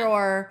to Yeah.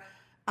 your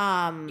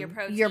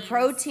Your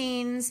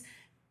proteins.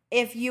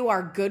 If you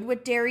are good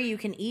with dairy, you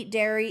can eat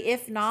dairy.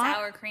 If not,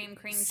 sour cream,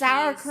 cream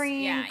sour cheese.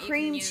 cream, Yeah, you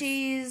cream can use-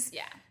 cheese.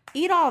 Yeah.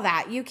 Eat all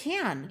that. You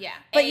can. Yeah.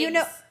 But you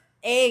know,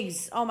 Eggs.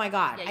 eggs. Oh my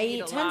God. Yeah, I you eat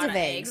eat a tons lot of of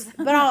eggs. eggs.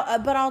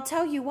 but I'll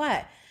tell you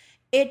what.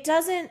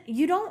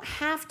 You don't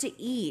have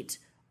to eat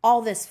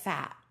all this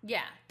fat.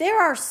 Yeah. There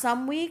are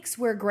some weeks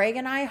where Greg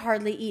and I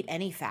hardly eat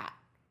any fat.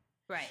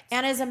 Right.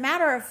 And as a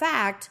matter of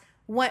fact,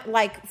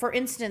 like for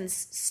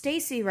instance,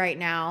 Stacy right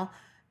now,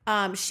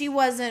 she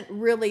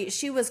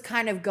was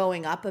kind of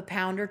going up a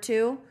pound or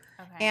two.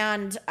 Okay.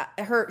 And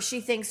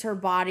she thinks her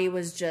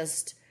body's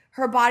just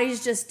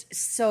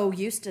so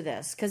used to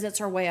this because it's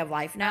her way of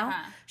life now.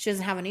 Uh-huh. She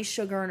doesn't have any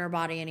sugar in her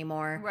body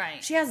anymore.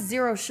 Right. She has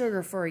 0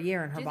 sugar for a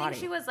year in her Do you body.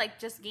 think she was like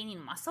just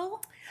gaining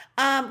muscle?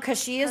 Because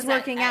she is 'Cause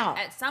working out.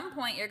 At some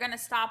point, you're going to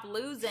stop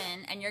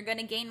losing and you're going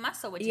to gain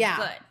muscle, which Yeah. is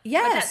good.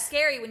 Yes. But that's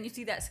scary when you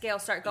see that scale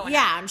start going up.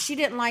 Yeah, and she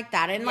didn't like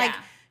that. And like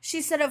Yeah.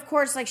 she said, of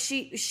course, like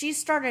she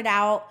started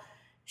out,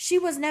 she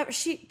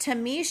to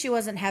me, she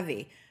wasn't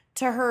heavy.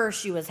 To her,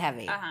 she was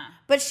heavy. Uh-huh.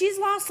 But she's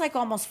lost like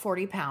almost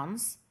 40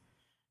 pounds.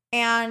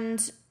 And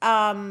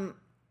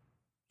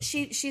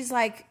she's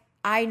like,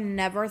 I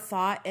never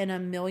thought in a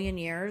million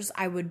years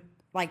I would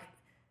like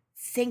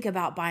think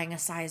about buying a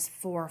size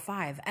 4 or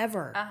 5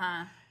 ever.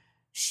 Uh-huh.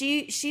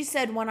 She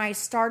said when I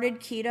started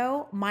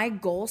keto, my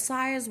goal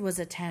size was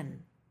a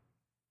 10.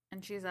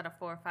 And she's at a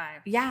 4 or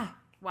 5. Yeah.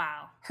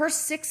 Wow. Her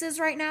 6s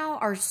right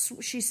now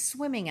she's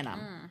swimming in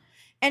them.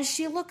 And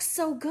she looks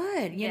so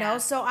good, you know?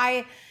 So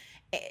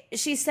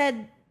she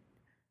said,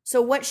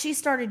 so what she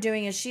started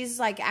doing is she's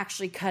like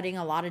actually cutting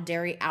a lot of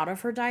dairy out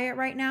of her diet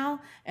right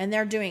now. And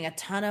they're doing a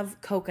ton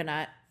of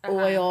coconut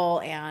oil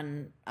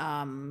and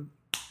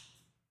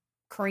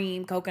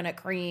coconut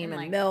cream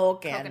and like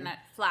milk coconut and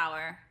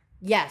flour.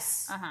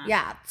 yes. Uh-huh.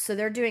 Yeah. So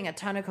they're doing a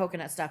ton of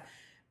coconut stuff,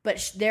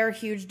 but they're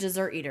huge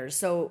dessert eaters.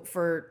 So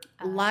for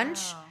lunch,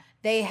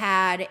 they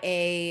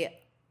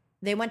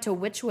went to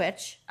Which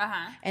Witch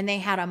Uh-huh. and they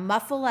had a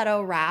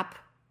muffaletto wrap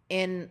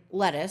in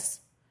lettuce.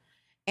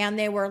 And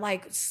they were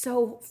like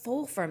so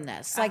full from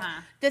this. Like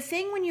the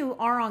thing when you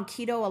are on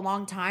keto a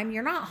long time,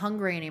 you're not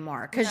hungry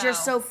anymore because you're No.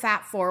 so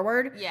fat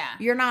forward. Yeah.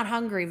 You're not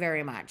hungry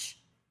very much.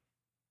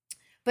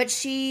 But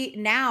she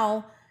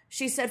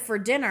said for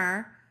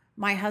dinner,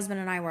 my husband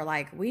and I were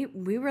like, we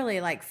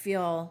really like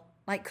feel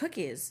like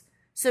cookies.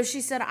 So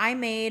she said, I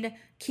made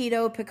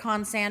keto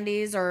pecan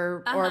sandies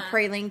or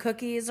praline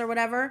cookies or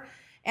whatever.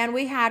 And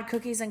we had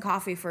cookies and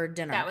coffee for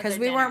dinner That was because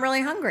their we dinner. weren't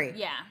really hungry.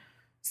 Yeah.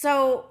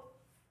 So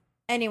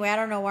anyway, I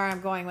don't know where I'm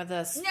going with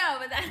this. No,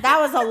 but That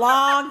was a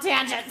long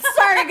tangent.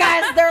 Sorry,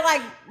 guys. They're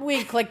like,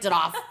 we clicked it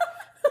off.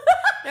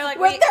 they're like,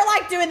 They're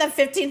like doing the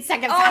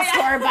 15-second fast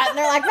forward button.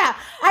 They're like,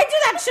 I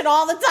do that shit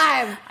all the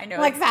time. I know.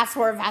 Like fast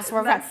forward, fast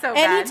forward. That's fast. so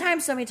bad. Anytime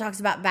somebody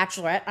talks about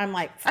Bachelorette, I'm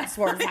like, fast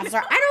forward, fast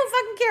forward. I don't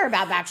fucking care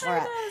about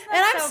Bachelorette. it's not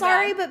And I'm so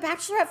sorry, bad. but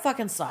Bachelorette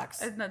fucking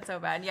sucks. It's not so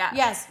bad. Yeah.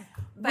 Yes.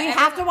 But We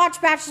have to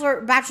watch Bachelor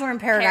in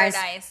Paradise.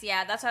 Paradise.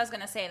 Yeah, that's what I was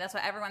gonna say. That's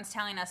what everyone's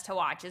telling us to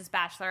watch is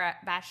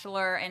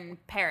Bachelor in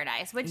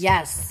Paradise, which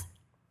Yes.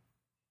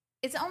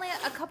 it's only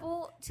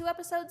 2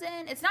 episodes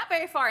in. It's not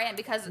very far in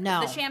because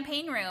No. the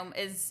Champagne Room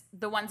is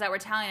the ones that were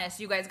telling us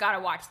you guys got to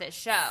watch this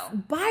show.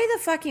 By the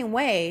fucking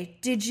way,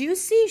 did you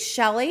see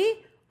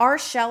our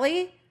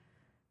Shelly,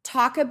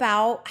 talk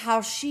about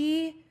how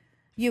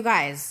you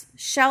guys,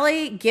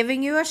 Shelly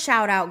giving you a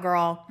shout out,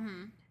 girl.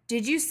 Mm-hmm.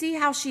 Did you see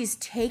how she's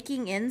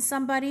taking in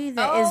somebody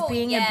that is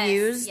being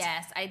abused?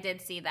 Yes, I did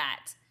see that.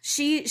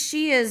 She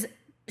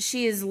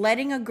is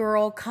letting a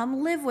girl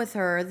come live with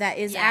her that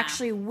is Yeah.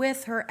 actually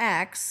with her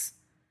ex.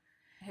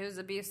 Who's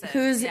abusive?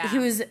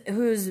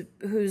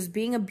 Who's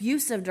being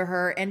abusive to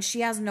her, and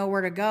she has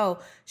nowhere to go.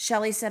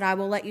 Shelly said, I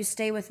will let you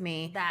stay with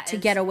me That to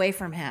is- get away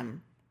from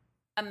him.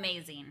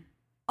 Amazing.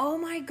 Oh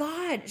my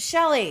God,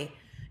 Shelly,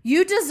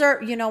 you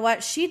deserve, you know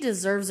what? She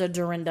deserves a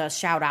Dorinda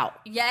shout out.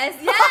 Yes.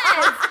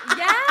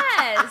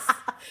 Yes.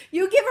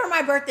 You give her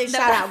my birthday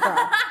shout out,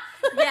 girl.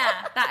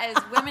 Yeah, that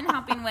is women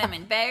helping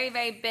women. Very,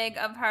 very big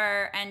of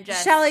her, and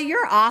just Shelly,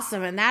 you're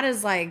awesome. And that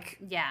is like,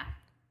 yeah.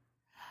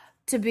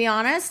 to be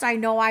honest, I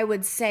know I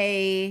would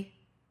say,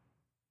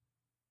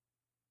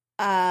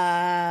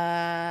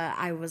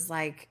 I was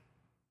like,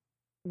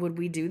 would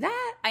we do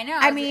that? I know.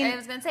 I mean- I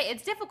was gonna say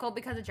it's difficult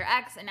because it's your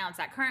ex, and now it's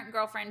that current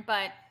girlfriend.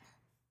 But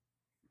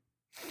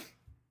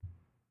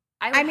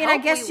I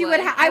guess you would.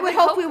 I would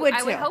hope we would too.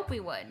 I would hope we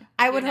would.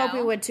 I would hope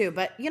we would too.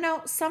 But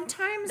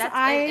sometimes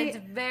it's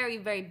very,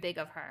 very big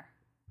of her.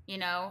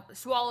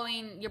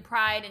 Swallowing your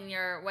pride and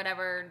your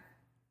whatever.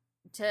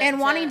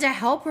 Wanting to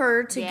help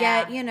her to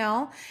get,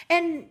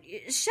 and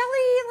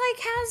Shelly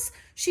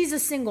she's a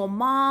single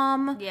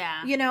mom.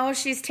 Yeah.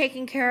 She's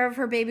taking care of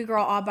her baby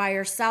girl all by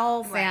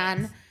herself. Right.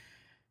 And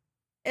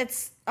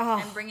it's,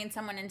 and bringing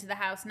someone into the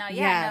house now.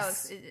 Yeah.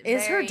 Yes. No,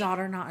 is her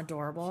daughter not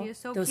adorable? She is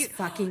so Those cute.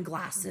 fucking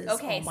glasses.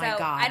 Okay. Oh my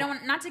God.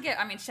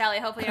 Shelly,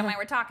 hopefully you don't mind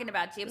we're talking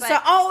about you. But we've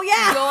been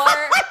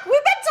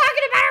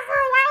talking about her for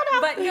a while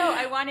now. But no,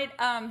 I wanted,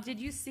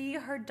 did you see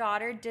her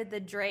daughter did the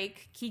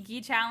Drake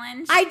Kiki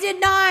challenge? I did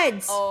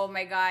not. Oh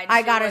my God.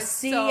 I gotta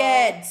see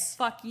it.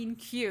 Fucking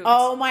cute.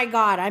 Oh my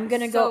God. I'm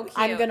gonna so go, cute.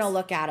 I'm gonna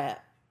look at it.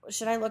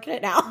 Should I look at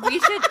it now? we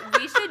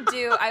should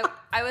do,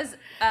 I was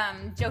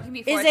joking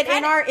before.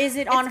 Is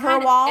it on her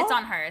wall? It's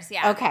on hers,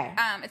 yeah. Okay.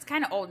 It's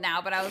kind of old now,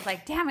 but I was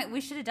like, damn it,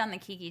 we should have done the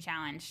Kiki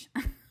challenge.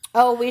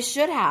 Oh, we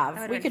should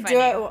have. We could do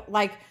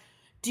it,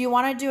 do you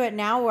want to do it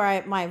now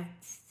where my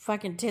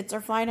fucking tits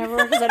are flying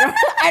everywhere because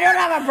I don't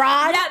have a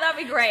bra? Yeah,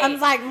 that'd be great. I'm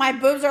like, my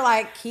boobs are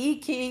like,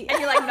 Kiki. And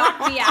you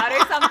knock me out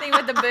or something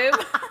with the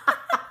boob.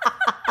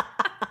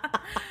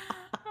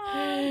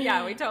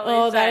 Yeah, we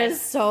totally should. That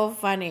is so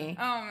funny.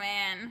 Oh,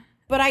 man.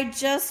 But I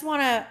just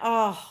want to,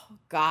 oh,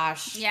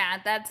 gosh. Yeah,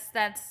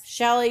 that's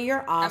Shelly,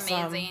 you're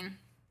awesome. Amazing.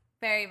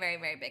 Very, very,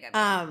 very big of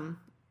you.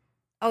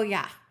 Oh,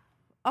 yeah.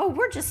 Oh,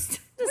 we're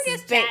just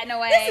chatting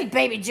away. This is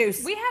baby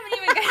juice. We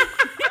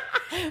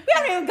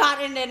haven't even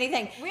gotten into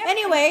anything.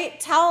 Anyway,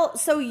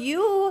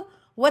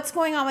 what's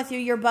going on with you?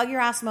 Your bug your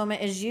ass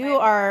moment is you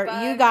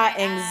got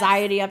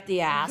anxiety up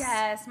the ass.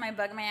 Yes, my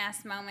bug my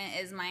ass moment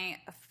is my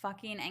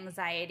fucking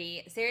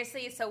anxiety.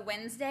 Seriously, so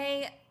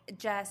Wednesday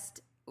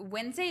just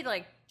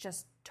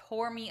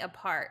tore me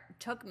apart,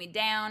 took me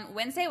down.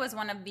 Wednesday was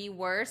one of the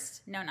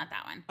worst. No, not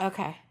that one.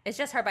 Okay. It's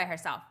just her by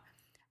herself.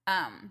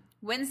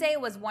 Wednesday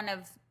was one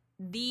of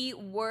the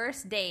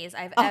worst days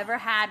I've ever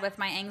had with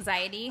my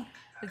anxiety.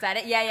 Is that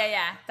it?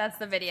 Yeah. That's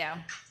the video.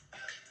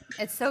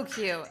 It's so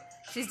cute.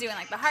 She's doing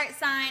the heart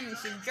sign and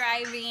she's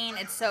driving.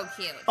 It's so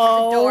cute. She's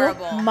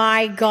adorable. Oh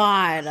my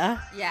God.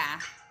 Yeah.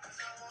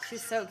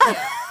 She's so cute.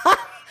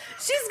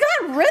 She's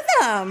got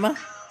rhythm.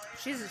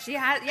 She's a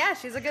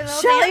good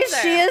little Shelly,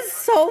 dancer. she is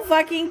so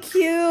fucking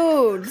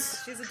cute.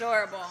 She's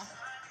adorable.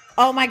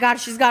 Oh my God,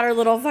 she's got her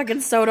little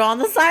fucking soda on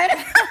the side.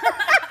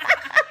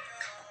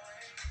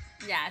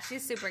 Yeah,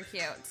 she's super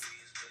cute.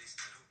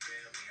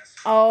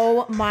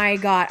 Oh my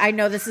God. I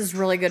know this is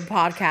really good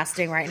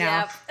podcasting right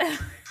now. Yep.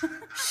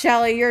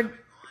 Shelly,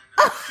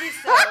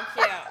 she's so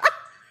cute.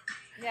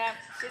 Yep,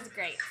 she's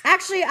great.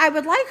 Actually, I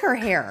would like her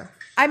hair.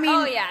 I mean,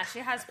 oh yeah, she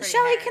has pretty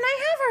Shelly, hair. can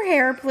I have her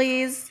hair,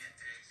 please?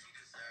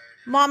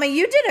 Mommy,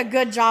 you did a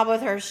good job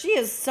with her. She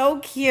is so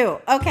cute.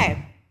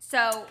 Okay.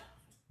 So,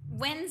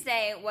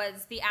 Wednesday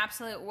was the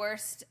absolute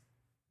worst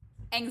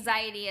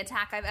anxiety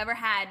attack I've ever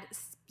had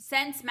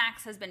since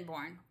Max has been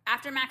born.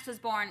 After Max was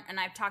born, and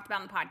I've talked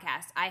about in the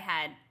podcast, I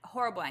had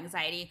horrible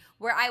anxiety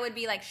where I would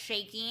be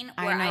shaking,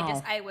 where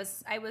I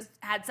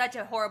had such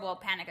a horrible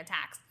panic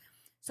attacks.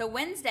 So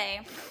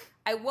Wednesday,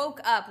 I woke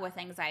up with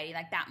anxiety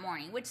that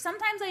morning, which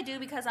sometimes I do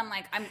because I'm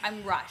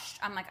rushed.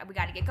 I'm we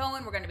got to get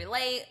going. We're going to be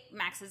late.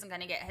 Max isn't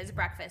going to get his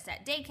breakfast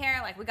at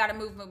daycare. We got to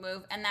move.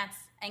 And that's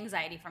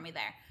anxiety for me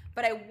there.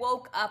 But I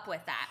woke up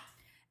with that.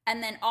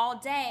 And then all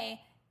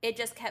day, it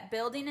just kept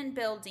building and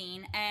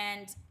building.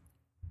 And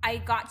I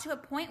got to a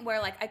point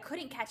where I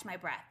couldn't catch my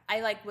breath.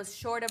 I was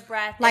short of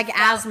breath.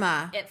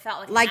 Asthma. It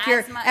felt like an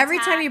asthma every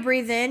attack. time you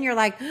breathe in, you're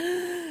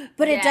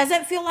but it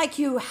doesn't feel like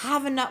you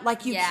have enough.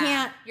 You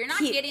can't. You're not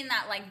getting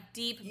that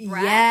deep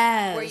breath.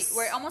 Yes.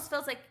 Where it almost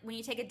feels like when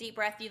you take a deep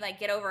breath, you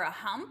get over a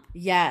hump.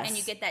 Yes. And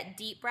you get that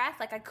deep breath.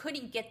 I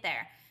couldn't get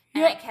there,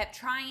 and I kept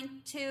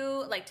trying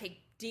to take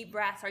deep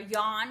breaths or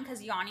yawn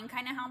because yawning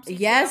kind of helps you.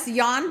 Yes, too.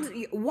 yawn.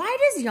 Why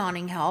does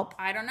yawning help?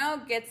 I don't know.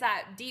 Gets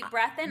that deep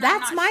breath in.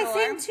 That's my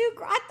thing too.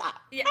 I thought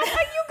you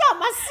got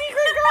my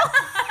secret, girl.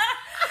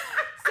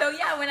 So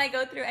yeah, when I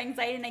go through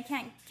anxiety and I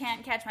can't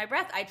catch my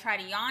breath, I try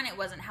to yawn. It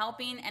wasn't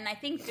helping, and I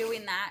think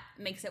doing that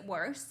makes it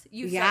worse.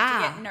 You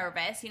start to get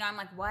nervous. I'm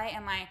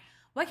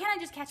why can't I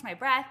just catch my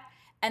breath?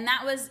 And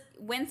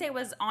Wednesday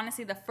was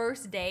honestly the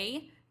first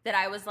day that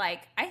I was I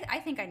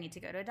think I need to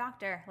go to a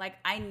doctor.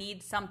 I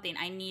need something.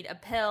 I need a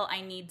pill.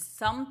 I need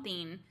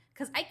something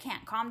because I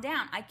can't calm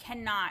down. I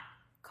cannot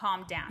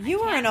calm down. You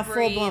were in a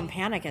full-blown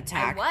panic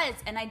attack. I was,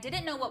 and I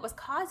didn't know what was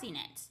causing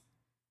it.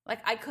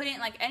 I couldn't,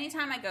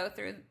 anytime I go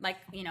through,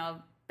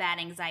 bad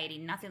anxiety,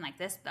 nothing like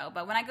this, though,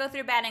 but when I go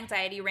through bad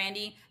anxiety,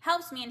 Randy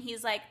helps me, and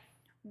he's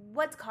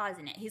what's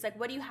causing it? He's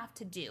what do you have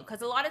to do?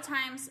 Because a lot of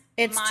times...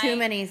 It's too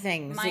many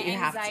things my that you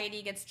have to...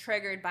 anxiety gets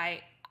triggered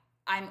by...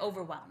 I'm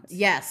overwhelmed.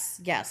 Yes.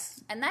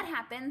 And that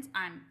happens.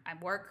 I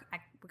work.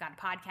 We got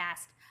a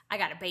podcast. I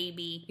got a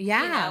baby.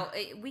 Yeah.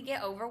 We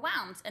get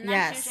overwhelmed. And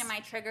that's usually my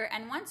trigger.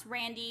 And once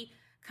Randy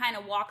kind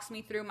of walks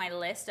me through my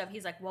list of,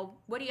 he's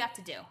well, what do you have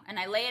to do? And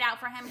I lay it out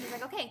for him.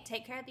 He's okay,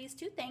 take care of these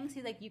two things.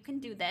 He's you can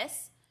do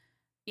this.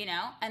 you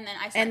know, and then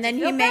I start and then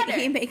to feel better.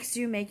 he makes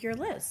you make your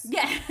list.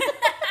 Yeah.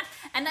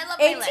 And I love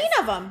my 18 list.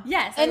 of them.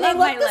 Yes, and I love they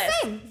look my the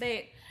list.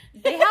 same.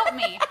 They help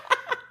me.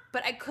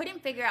 But I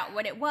couldn't figure out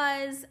what it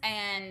was,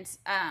 and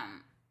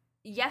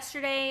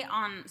yesterday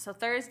so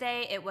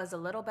Thursday it was a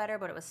little better,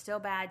 but it was still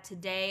bad.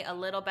 Today a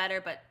little better,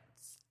 but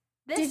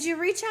Did you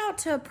reach out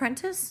to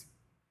Apprentice?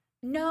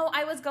 No,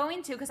 I was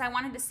going to because I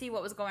wanted to see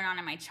what was going on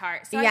in my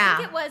chart. So Yeah. I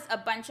think it was a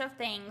bunch of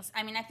things.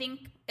 I mean, I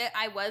think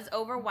I was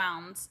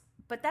overwhelmed,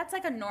 but that's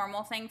like a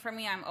normal thing for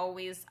me.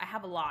 I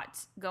have a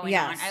lot going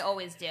on. I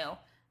always do,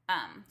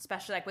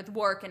 especially like with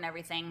work and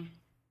everything.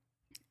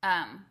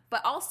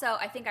 But also,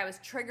 I think I was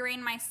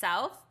triggering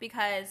myself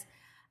because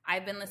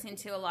I've been listening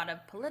to a lot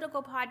of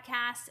political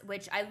podcasts,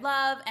 which I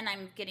love, and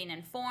I'm getting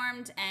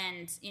informed,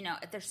 and you know,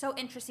 they're so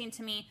interesting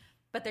to me,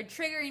 but they're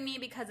triggering me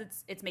because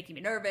it's making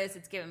me nervous,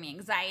 it's giving me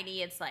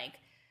anxiety, it's like,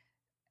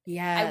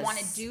 yes, I want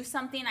to do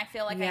something, I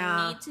feel like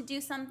I need to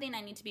do something,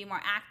 I need to be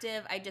more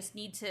active, I just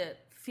need to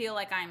feel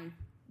like I'm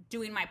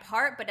doing my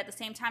part, but at the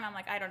same time, I'm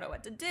like, I don't know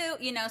what to do,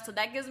 you know, so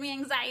that gives me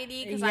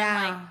anxiety, because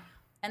I'm like,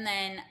 and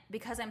then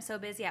because I'm so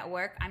busy at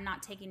work, I'm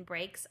not taking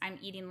breaks, I'm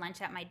eating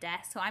lunch at my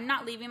desk, so I'm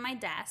not leaving my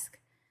desk.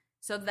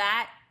 So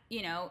that,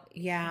 you know,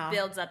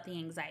 builds up the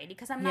anxiety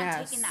because I'm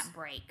not taking that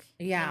break.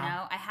 Yeah. You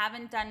know, I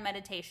haven't done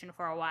meditation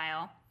for a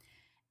while.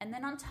 And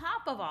then on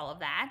top of all of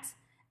that,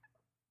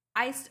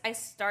 I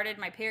started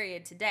my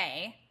period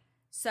today.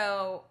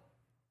 So,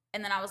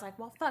 and then I was like,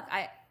 well, fuck,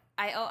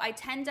 I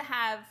tend to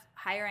have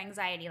higher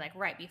anxiety like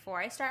right before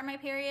I start my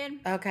period.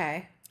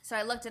 Okay. So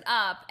I looked it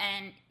up,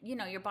 and, you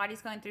know, your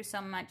body's going through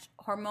so much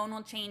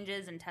hormonal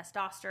changes and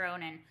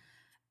testosterone and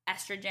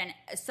estrogen,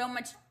 so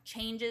much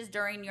changes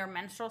during your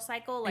menstrual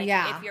cycle. Like,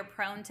 if you're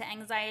prone to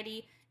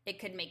anxiety, it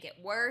could make it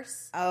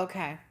worse.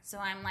 Okay. So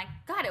I'm like,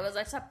 God, it was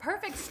like a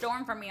perfect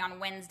storm for me on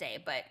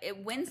Wednesday. But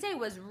Wednesday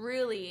was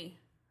really,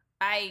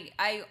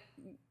 I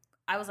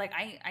was like,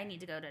 I need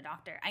to go to a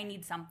doctor. I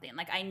need something.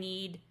 Like,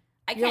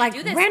 You're can't like,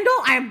 do this. Randall,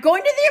 I'm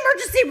going to the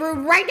emergency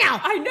room right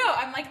now. I know.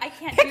 I'm like, I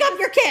can't pick up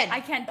your kid.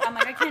 I'm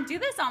like, I can't do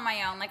this on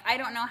my own. Like, I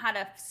don't know how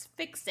to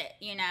fix it,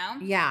 you know?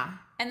 Yeah.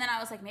 And then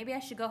I was like, maybe I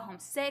should go home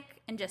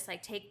sick and just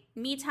like take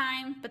me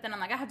time. But then I'm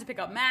like, I have to pick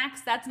up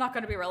Max. That's not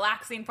going to be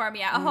relaxing for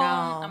me at home.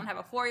 I'm going to have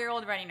a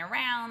 4-year-old running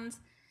around,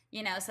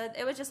 you know? So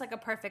it was just like a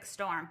perfect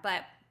storm.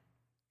 But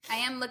I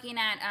am looking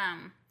at,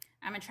 I'm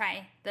going to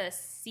try the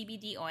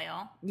CBD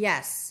oil.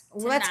 Yes.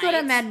 Tonight. Let's go to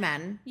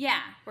MedMen.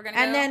 Yeah. We're going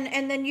to go.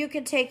 And then you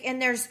could take,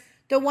 and there's,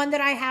 the one that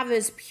I have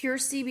is pure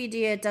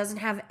CBD. It doesn't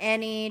have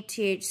any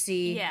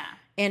THC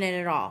in it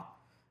at all.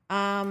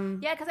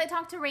 Yeah, because I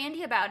talked to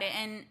Randy about it,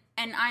 and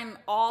I'm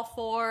all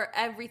for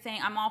everything.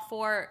 I'm all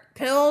for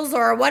pills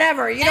or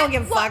whatever. You don't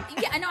give a fuck.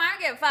 Yeah, no, I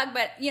don't give a fuck.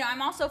 But you know,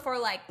 I'm also for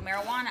like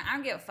marijuana. I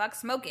don't give a fuck.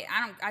 Smoke it.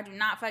 I do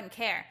not fucking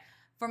care.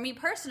 For me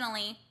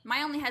personally,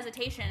 my only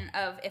hesitation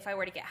of if I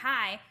were to get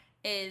high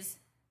is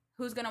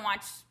who's gonna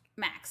watch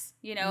Max.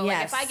 You know,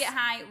 like if I get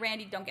high,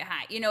 Randy don't get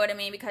high. You know what I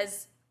mean?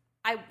 Because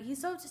he's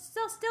still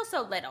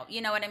so little.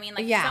 You know what I mean?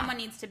 Like someone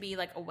needs to be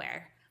like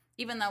aware.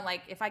 Even though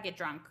like if I get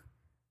drunk.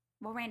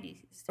 Well, Randy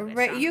still gets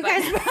drunk, you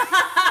guys.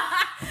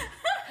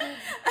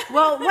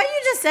 Well, what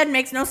you just said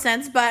makes no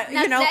sense, but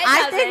you know,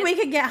 I think we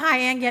could get high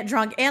and get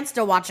drunk and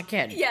still watch a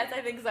kid. Yes,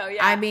 I think so.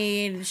 Yeah. I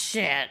mean,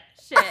 shit.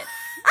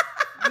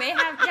 May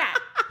have, yeah.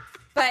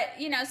 But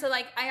you know, so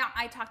like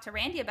I talked to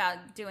Randy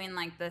about doing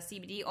like the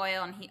CBD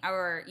oil and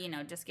or you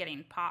know just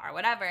getting pot or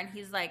whatever, and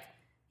he's like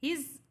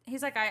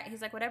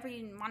whatever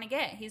you want to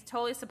get. He's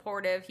totally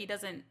supportive.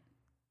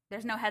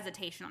 There's no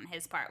hesitation on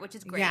his part, which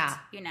is great. Yeah.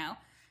 You know.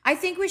 I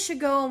think we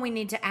should go and we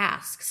need to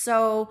ask.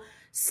 So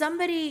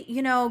somebody,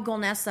 you know,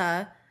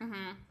 Golnessa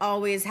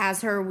always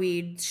has her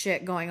weed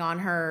shit going on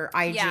her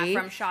IG. Yeah,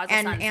 from Shaw's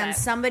Sunset. And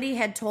somebody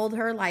had told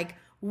her, like,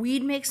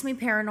 weed makes me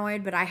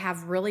paranoid, but I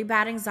have really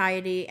bad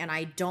anxiety and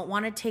I don't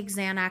want to take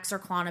Xanax or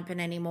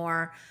Klonopin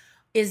anymore.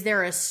 Is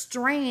there a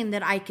strain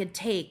that I could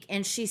take?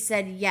 And she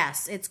said,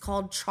 yes, it's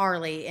called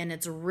Charlie, and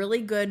it's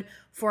really good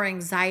for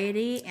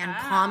anxiety and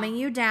calming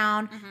you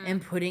down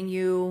and putting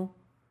you...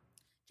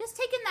 Just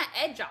taking that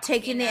edge off.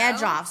 Taking the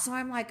edge off. So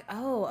I'm like,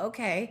 oh,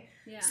 okay.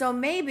 Yeah. So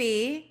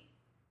maybe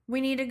we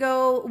need to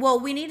go.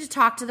 Well, we need to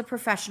talk to the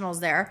professionals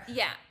there.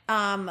 Yeah.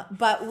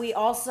 But we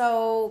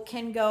also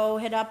can go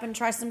hit up and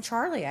try some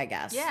Charlie, I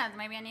guess. Yeah,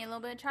 maybe I need a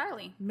little bit of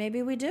Charlie.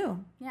 Maybe we do.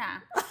 Yeah.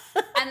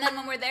 And then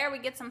when we're there, we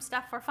get some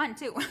stuff for fun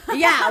too.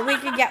 Yeah, we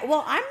could get.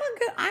 Well,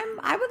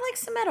 I would like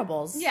some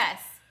edibles.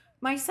 Yes.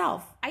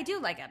 Myself. I do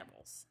like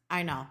edibles.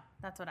 I know.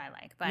 That's what I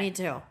like. But me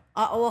too.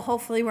 Well,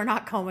 hopefully we're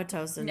not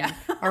comatose and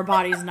our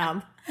body's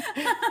numb.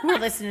 We're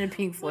listening to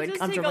Pink Floyd,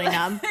 comfortably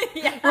numb.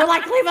 Yeah. We're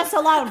like, leave us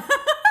alone.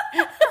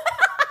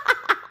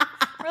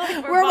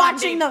 We're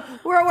watching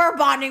we're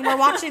bonding. We're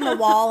watching The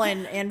Wall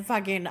and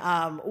fucking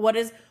what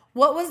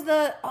was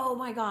the oh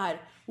my god,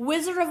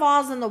 Wizard of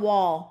Oz and The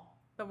Wall.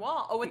 The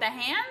Wall. Oh, with the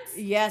hands?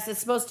 Yes, it's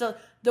supposed to.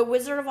 The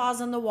Wizard of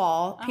Oz and The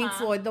Wall. Pink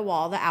Floyd, The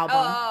Wall, the album.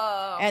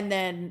 Oh. And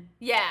then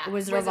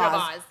Wizard of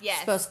Oz. Yes.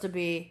 Supposed to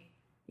be.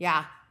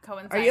 Yeah.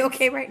 Coincides. Are you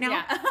okay right now?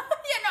 Yeah. Yeah,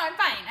 no, I'm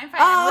fine. Oh,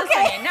 I'm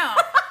listening. No.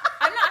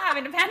 I'm not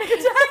having a panic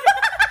attack.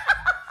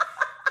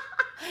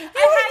 You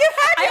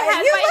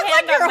look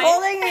like you're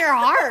holding your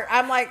heart.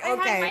 I'm like, I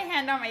okay. had my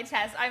hand on my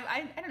chest.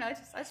 I don't know.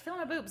 I was feeling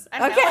my boobs. I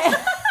don't Okay. know.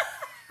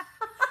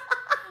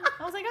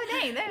 I was like, oh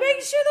dang,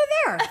 Make sure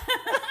they're there.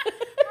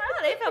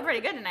 well, they feel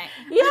pretty good tonight.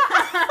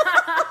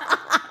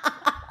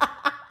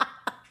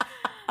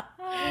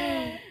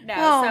 No,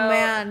 Oh, so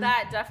man.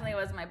 that definitely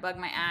was my bug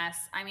my ass.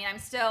 I mean,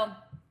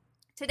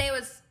 today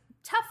was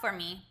tough for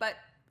me, but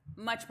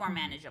much more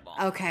manageable.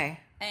 Okay.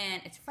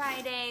 And it's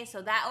Friday,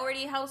 so that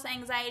already helps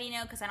anxiety,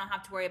 because I don't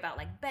have to worry about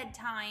like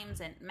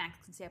bedtimes and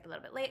Max can stay up a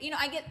little bit late.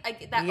 I get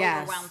that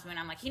overwhelms me when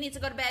I'm like, he needs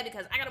to go to bed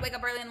because I gotta wake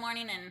up early in the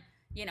morning and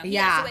he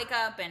has to wake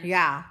up and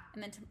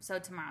and then so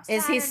tomorrow.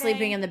 Is he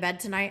sleeping in the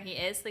bed tonight? He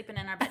is sleeping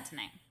in our bed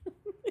tonight.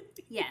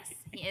 Yes,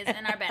 he is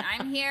in our bed.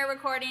 I'm here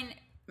recording.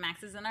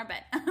 Max is in our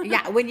bed.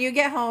 Yeah, when you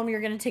get home,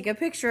 you're gonna take a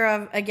picture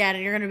of again,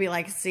 and you're gonna be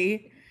like,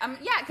 "See,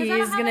 because I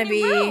don't have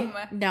any room."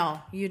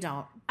 No, you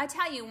don't. I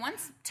tell you, I'm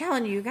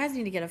telling you guys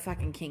need to get a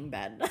fucking king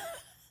bed.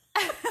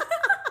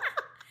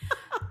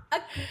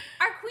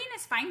 Our queen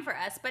is fine for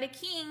us, but a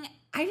king,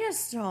 I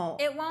just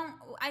don't. it won't.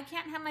 I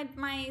can't have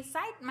my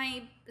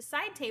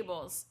side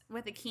tables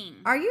with a king.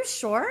 Are you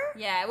sure?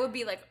 Yeah, it would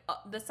be like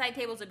the side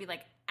tables would be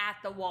like at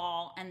the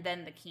wall and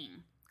then the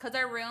king, because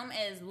our room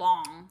is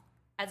long.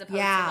 As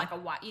opposed to like a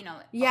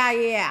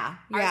Yeah.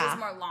 Ours is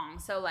more long.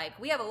 So like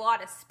we have a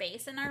lot of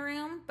space in our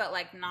room, but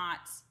like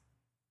not.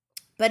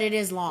 But it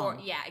is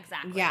long. Yeah,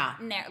 exactly. Yeah.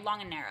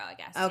 Long and narrow, I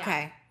guess.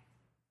 Okay. Yeah.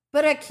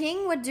 But a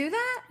king would do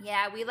that?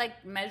 Yeah, we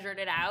like measured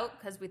it out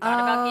because we thought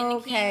about getting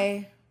a king.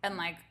 Okay. And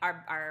like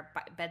our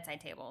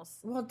bedside tables.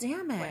 Well,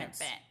 damn it. Wouldn't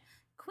fit.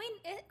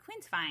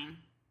 Queen's fine.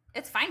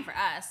 It's fine for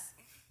us.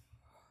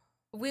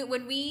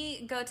 When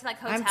we go to like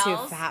hotels, I'm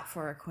too fat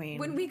for a queen.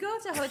 When we go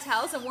to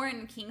hotels and we're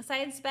in king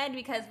size bed,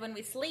 because when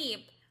we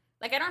sleep,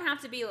 like I don't have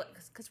to be,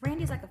 because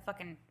Randy's like a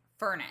fucking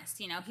furnace,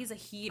 he's a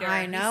heater.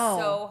 I know.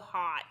 He's so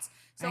hot.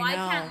 So I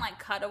can't like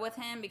cuddle with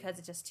him because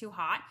it's just too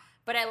hot.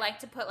 But I like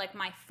to put like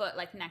my foot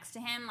like next to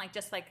him, like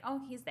just like,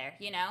 oh, he's there,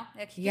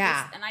 Like,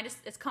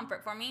 it's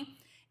comfort for me.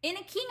 In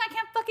a king, I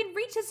can't fucking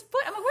reach his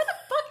foot. I'm like, where the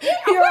fuck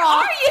are you? Where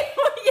are you?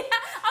 Yeah,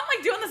 I'm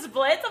like doing the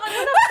splits. I'm like,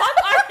 where the fuck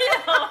are you?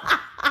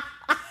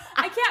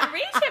 I can't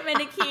reach him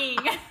in a king.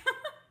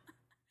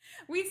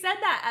 We said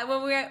that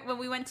when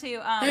we went to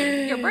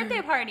your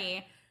birthday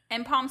party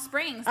in Palm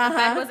Springs. The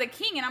bed was a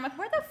king, and I'm like,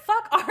 where the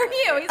fuck are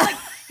you? He's like,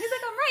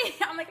 I'm right.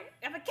 I'm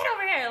like, get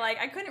over here. Like,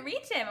 I couldn't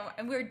reach him,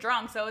 and we were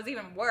drunk, so it was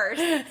even worse.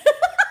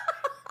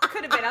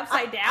 Could have been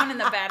upside down in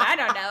the bed. I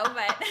don't know,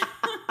 but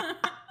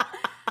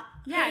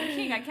yeah,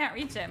 king, I can't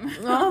reach him.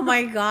 Oh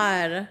my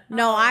god,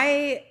 no,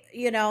 I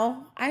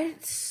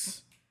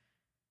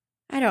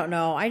don't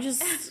know.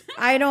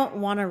 I don't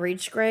want to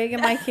reach Greg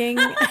and my king.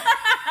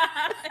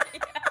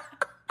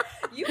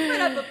 You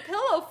put up a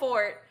pillow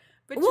fort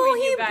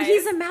between you guys.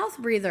 He's a mouth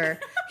breather.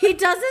 He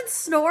doesn't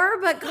snore,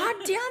 but god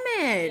damn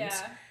it.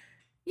 Yeah.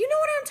 You know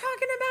what I'm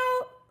talking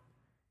about?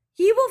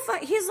 He will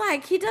he's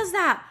like, he does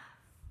that.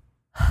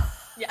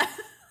 Yeah.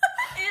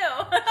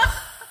 Ew.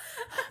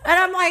 And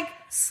I'm like,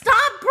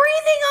 stop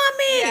breathing on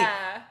me.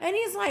 Yeah. And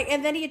he's like,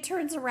 and then he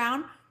turns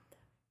around.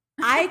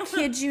 I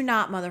kid you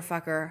not,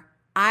 motherfucker.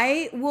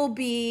 I will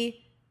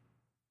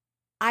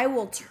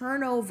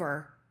turn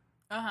over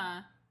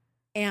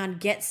and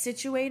get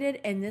situated,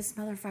 and this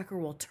motherfucker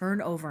will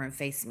turn over and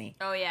face me.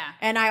 Oh, yeah.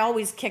 And I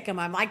always kick him.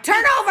 I'm like,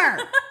 turn over.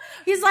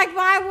 He's like,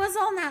 well, I was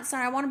on that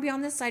side. I want to be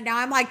on this side now.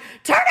 I'm like,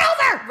 turn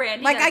over.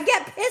 Randy like, I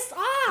get pissed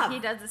off. He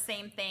does the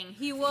same thing.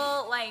 He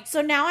will, like...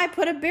 So now I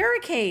put a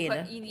barricade.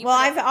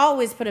 I've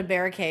always put a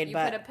barricade, you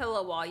put a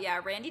pillow wall. Yeah,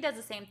 Randy does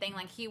the same thing.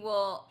 Like, I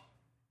will,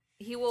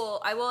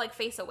 like,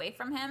 face away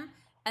from him.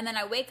 And then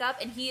I wake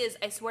up, and he is,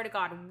 I swear to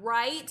God,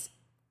 right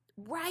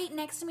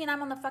next to me, and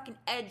I'm on the fucking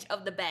edge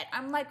of the bed.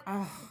 I'm like,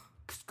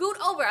 scoot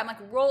over. I'm like,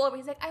 roll over.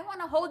 He's like, I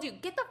want to hold you.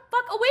 Get the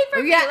fuck away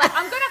from me. Like,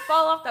 I'm going to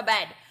fall off the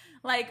bed.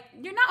 Like,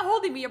 you're not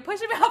holding me. You're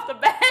pushing me off the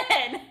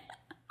bed.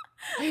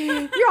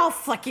 You're all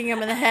flicking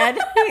him in the head.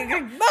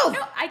 Move.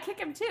 No, I kick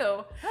him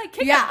too. I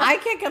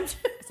kick him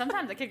too.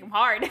 Sometimes I kick him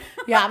hard.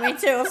 Yeah, me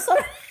too.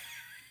 Sometimes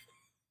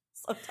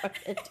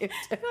I do too.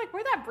 You're like,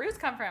 where'd that bruise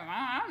come from?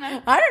 I don't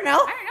know. I don't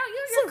know.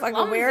 You're fucking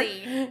clumsy. weird.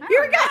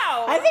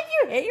 I think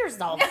you hit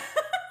yourself.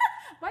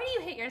 Why do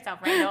you hit yourself,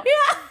 Randall?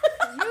 Yeah.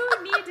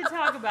 You need to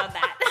talk about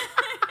that.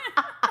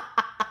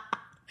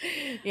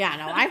 Yeah,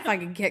 no, I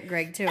fucking kick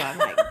Greg too. I'm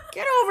like,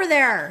 get over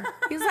there.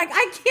 He's like,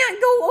 I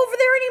can't go over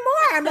there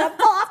anymore. I'm gonna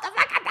fall off the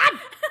fucking bed.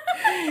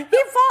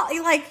 He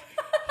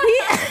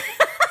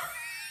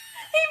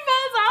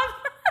falls off.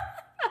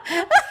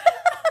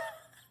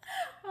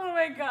 Oh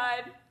my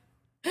god.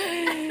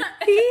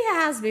 He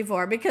has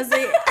before because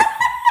they.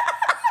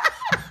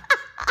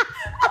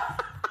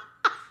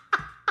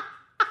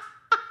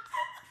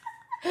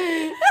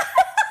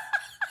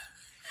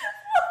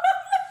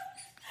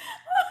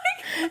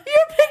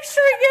 You're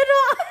picturing it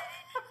all.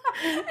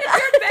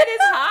 Your bed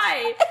is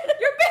high.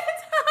 Your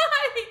bed's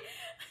high.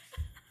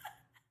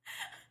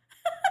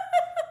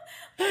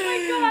 Oh my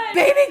god.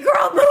 Baby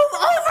girl, move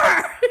over.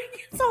 He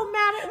gets so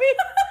mad at me.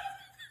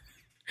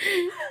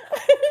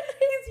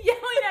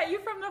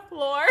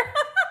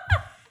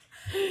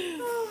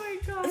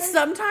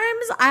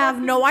 sometimes I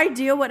have no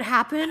idea what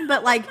happened,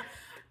 but like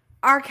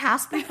our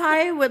Casper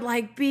pie would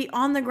like be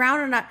on the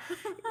ground and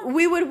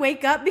we would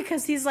wake up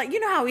because he's like, you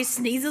know how he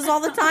sneezes all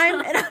the time?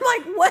 And I'm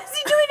like, what is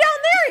he doing down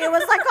there? It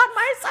was like on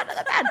my side of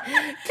the bed.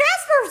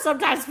 Casper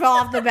sometimes fell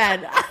off the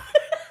bed.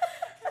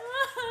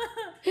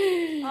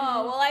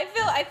 Oh, well,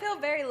 I feel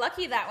very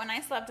lucky that when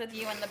I slept with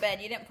you in the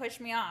bed, you didn't push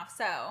me off.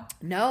 So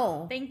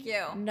no. Thank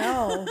you.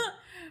 No.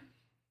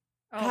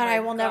 God, I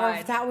will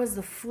never. That was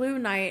the flu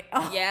night.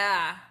 Oh,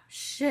 yeah.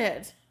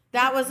 Shit.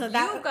 That was You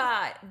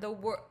got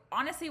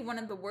honestly one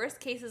of the worst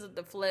cases of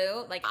the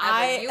flu. Like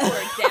ever. You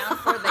were down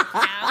for the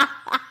count.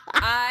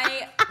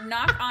 I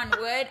knock on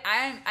wood.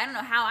 I don't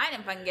know how I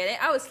didn't fucking get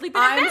it. I was sleeping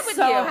in bed with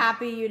you. I'm so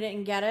happy you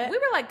didn't get it. We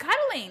were like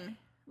cuddling.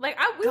 Like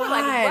we were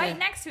like right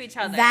next to each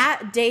other.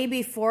 That day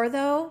before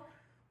though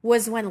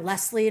was when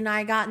Leslie and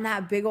I got in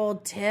that big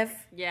old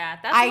tiff. Yeah,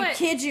 I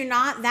kid you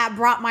not, that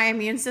brought my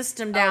immune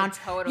system down. Oh,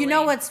 totally. You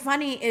know what's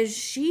funny is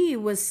she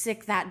was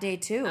sick that day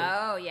too.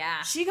 Oh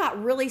yeah. She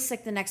got really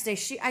sick the next day.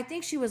 I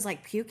think she was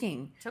like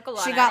puking. Took a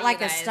lot. She got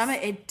like a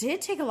stomach. It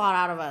did take a lot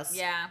out of us.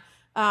 Yeah.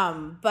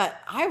 But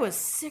I was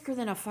sicker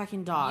than a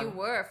fucking dog. You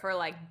were for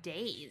like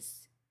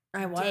days.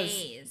 I was.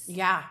 Days.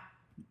 Yeah.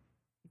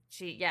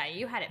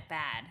 You had it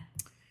bad.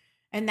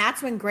 And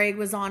that's when Greg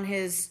was on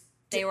his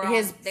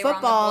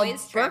football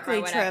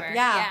Berkeley trip.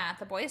 Yeah,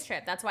 the boys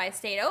trip. That's why I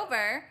stayed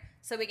over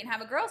so we can have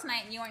a girls'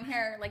 night, and you weren't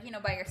here, like,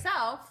 by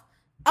yourself.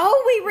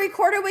 Oh, we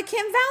recorded with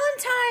Kim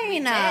Valentine. We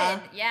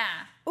did, yeah.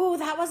 Oh,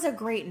 that was a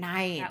great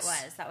night. That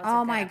was.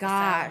 Oh my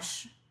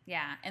gosh.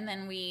 Yeah, and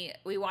then we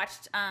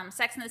watched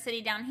Sex and the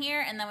City down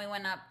here, and then we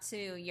went up to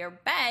your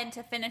bed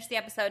to finish the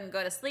episode and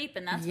go to sleep,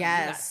 and that's when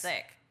you got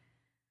sick.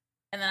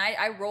 And then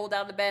I rolled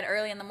out of the bed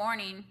early in the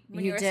morning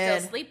when you were still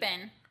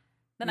sleeping.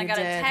 Then I got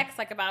a text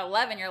like about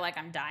 11. You're like,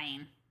 I'm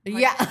dying.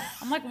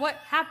 I'm like, what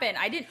happened?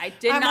 I did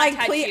not like,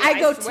 touch please, you. I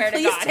go, swear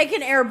please to God. take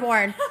an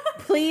airborne.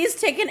 Please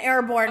take an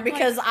airborne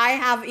because I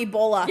have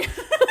Ebola. Yeah.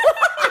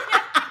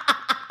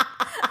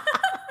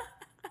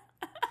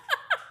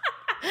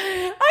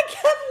 I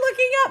kept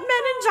looking up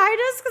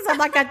meningitis because I'm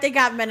like, I think I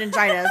have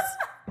meningitis.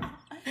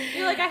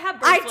 You're like, I have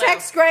bird flu.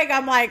 Text Greg,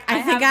 I'm like,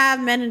 I think I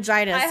have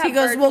meningitis. He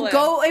goes, well,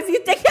 go, if you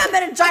think you have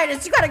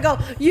meningitis, you got to go.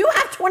 You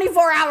have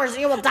 24 hours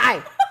and you will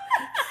die.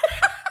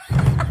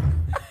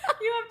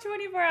 You have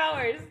 24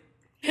 hours.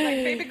 You're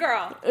like, baby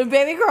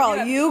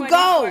girl, you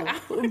go.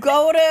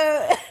 Go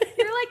to.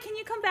 You're like, can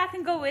you come back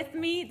and go with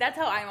me? That's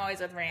how I'm always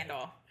with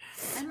Randall.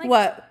 I'm like,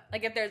 what?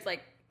 Like, if there's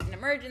like an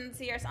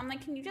emergency or something, I'm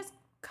like, can you just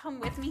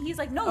come with me? He's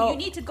like, no, you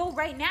need to go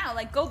right now.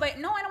 Like, go by.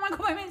 No, I don't want to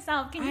go by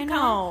myself. Can you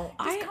come?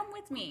 Just come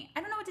with me.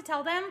 I don't know what to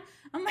tell them.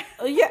 I'm like,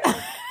 yeah.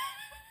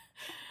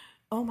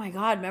 Oh my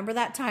God. Remember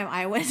that time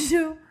I went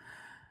to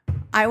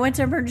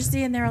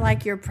emergency and they were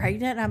like, you're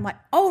pregnant? And I'm like,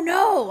 oh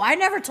no, I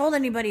never told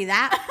anybody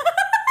that.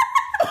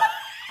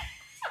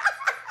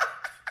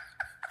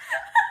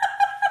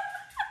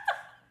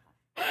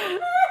 Can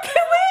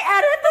we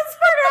edit this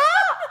part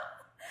out?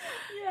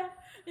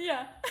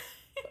 Yeah.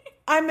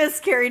 I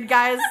miscarried,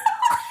 guys.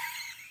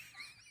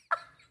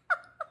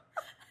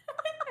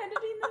 I'm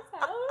editing this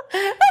out.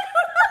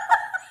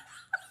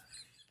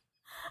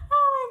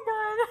 Oh my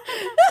God.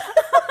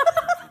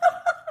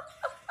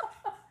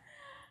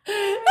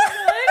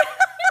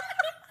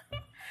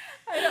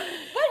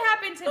 What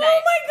happened tonight?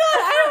 Oh my God,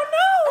 I don't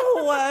know.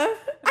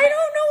 I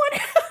don't know what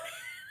happened.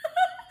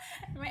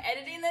 Am I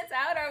editing this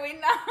out or are we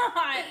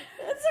not?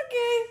 It's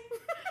okay.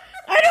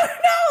 I don't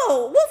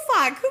know. Well,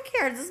 fuck. Who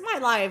cares? It's my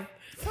life.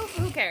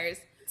 Who cares?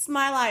 It's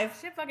my life.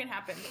 Shit fucking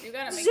happens. You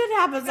gotta make. Shit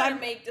happens. You gotta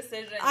make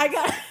decisions.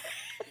 I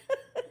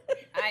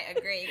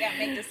agree. You gotta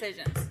make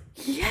decisions.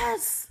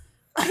 Yes.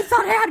 I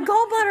thought I had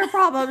gallbladder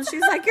problems.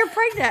 She's like, you're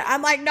pregnant.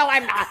 I'm like, no,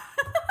 I'm not.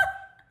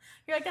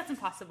 You're like, that's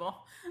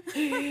impossible.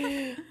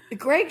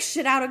 Greg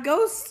shit out a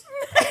ghost.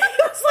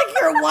 I was like,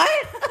 you're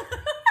what?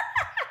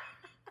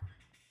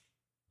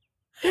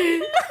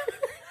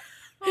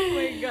 Oh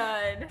my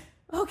God.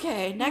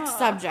 Okay, next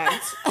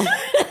subject.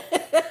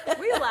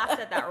 We laughed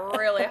at that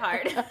really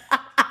hard.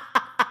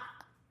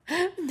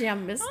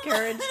 Damn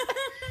miscarriage.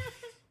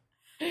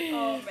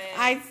 Oh man.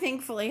 I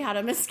thankfully had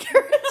a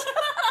miscarriage.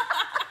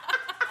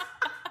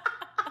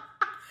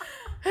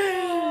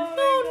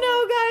 Oh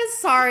no, guys.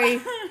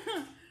 Sorry.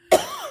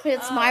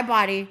 It's my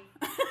body.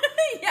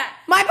 Yeah.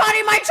 My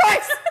body, my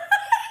choice.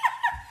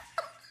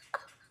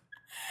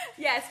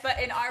 Yes, but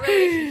in our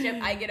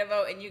relationship, I get a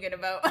vote and you get a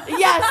vote.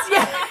 Yes.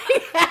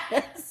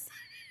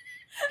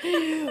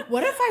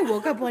 What if I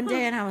woke up one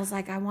day and I was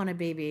like, I want a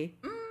baby?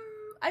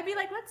 I'd be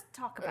like, let's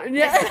talk about this.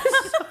 Yes.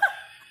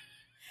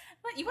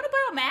 What, you want to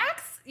borrow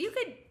Max? You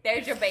could.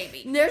 There's your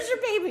baby. There's your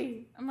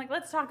baby. I'm like,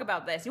 let's talk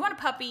about this. You want a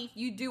puppy?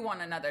 You do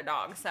want another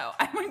dog, so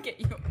I would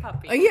get you a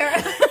puppy. You're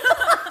like,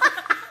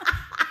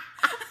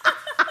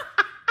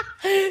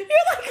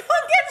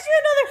 I'll get you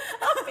another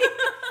puppy.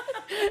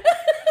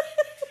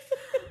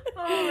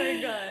 Oh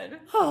my God.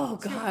 Oh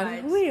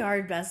God. We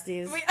are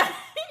besties.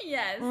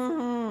 Yes.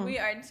 Mm-hmm. We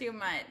are too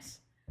much.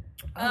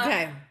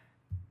 Okay.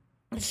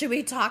 Should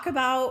we talk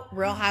about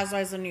Real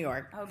Housewives of New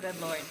York? Oh, good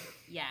Lord.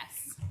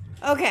 Yes.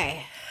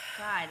 Okay.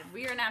 God,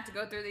 we're going to have to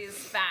go through these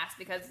fast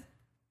because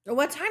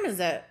What time is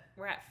it?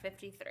 we're at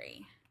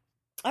 53.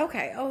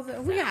 Okay. Oh,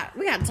 we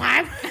got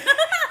time.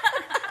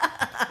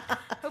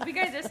 Hope you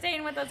guys are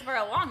staying with us for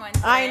a long one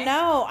today.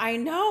 I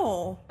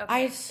know.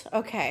 Okay.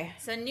 Okay.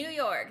 So New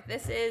York,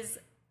 this is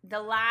the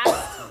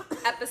last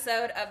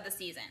episode of the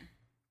season.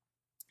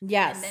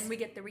 Yes. And then we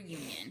get the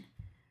reunion.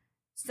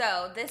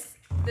 So this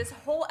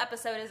whole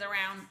episode is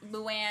around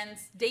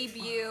Luann's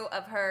debut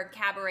of her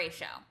cabaret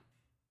show.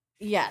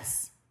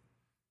 Yes.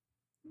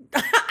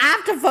 I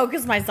have to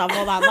focus myself.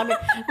 Hold on. Let me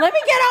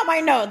get out my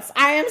notes.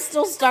 I am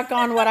still stuck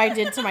on what I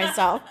did to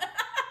myself.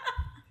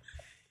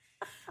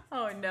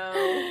 Oh no.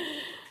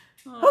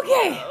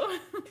 Okay. No.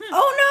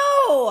 Oh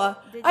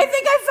no. I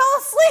think I fell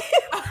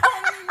asleep.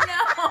 Oh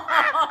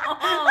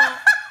no.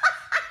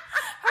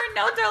 Her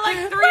notes are like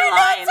 3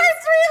 My lines. notes are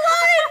 3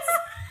 lines.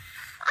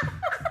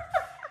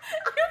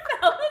 You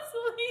fell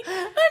asleep.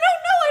 I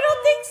don't know. I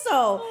don't think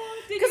so.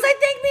 Did Because you- I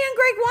think me and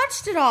Greg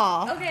watched it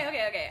all.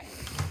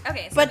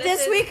 Okay, so But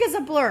this week is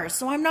a blur,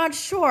 so I'm not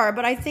sure,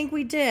 but I think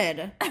we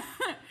did.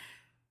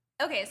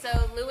 Okay, so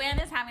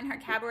Luann is having her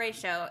cabaret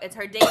show. It's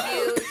her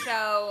debut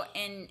show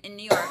in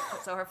New York,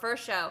 so her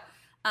first show.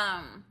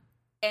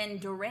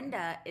 And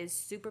Dorinda is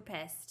super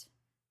pissed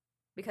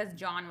because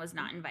John was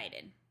not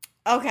invited.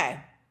 Okay.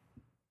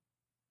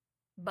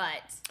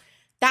 But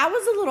That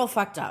was a little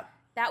fucked up.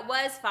 that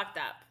was fucked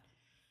up.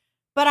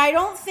 But I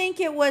don't think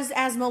it was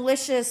as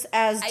malicious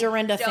as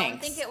Dorinda thinks. I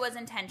don't think it was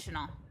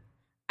intentional.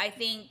 I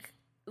think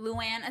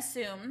Luann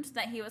assumed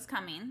that he was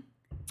coming.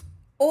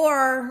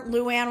 Or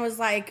Luann was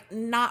like,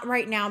 not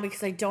right now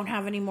because I don't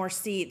have any more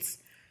seats.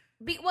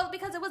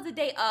 Because it was the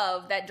day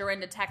of that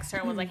Dorinda texted her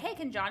and was like, hey,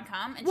 can John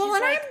come? And Well, she's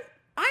and like,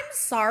 I'm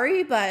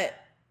sorry, but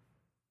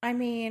I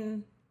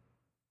mean,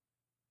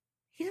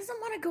 he doesn't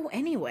want to go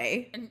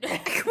anyway.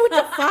 What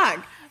the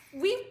fuck?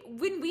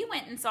 When we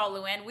went and saw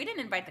Luann, we didn't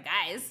invite the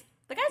guys.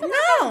 The guys don't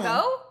No. want to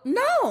go.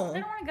 No. They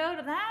don't want to go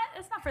to that.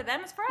 It's not for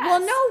them. It's for us.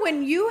 Well, no,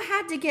 when you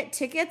had to get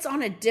tickets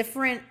on a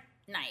different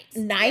night,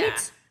 night, Yeah.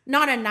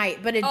 not a night,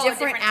 but a Oh,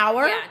 different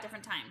hour, Yeah,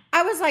 different time.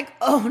 I was like,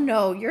 oh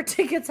no, your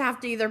tickets have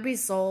to either be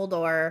sold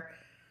or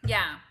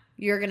Yeah.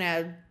 you're going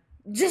to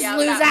just Yeah,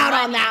 lose that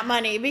out on money. that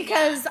money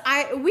because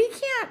I'm not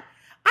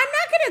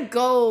going to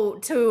go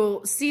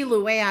to see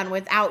Luann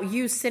without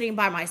you sitting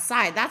by my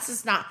side. That's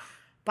just not,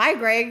 bye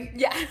Greg.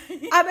 Yeah.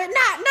 I mean,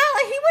 not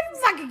like he wouldn't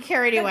fucking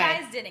care The anyway.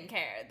 guys didn't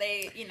care.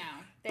 They.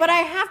 But I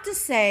have to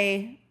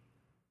say,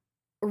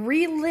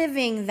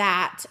 reliving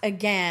that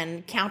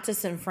again,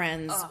 Countess and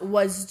Friends,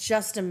 was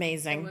just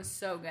amazing. It was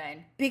so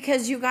good.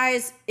 Because you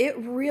guys, it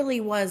really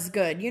was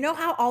good. You know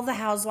how all the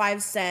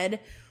housewives said,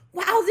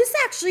 wow, this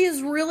actually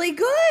is really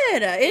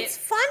good. It's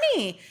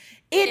funny.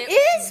 It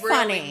is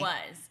really funny.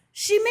 Was.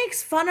 She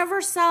makes fun of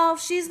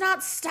herself. She's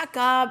not stuck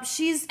up.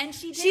 She's having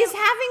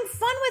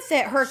fun with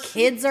it. Her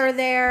kids are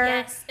there.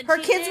 Yes, and her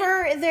she kids did-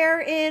 were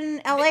there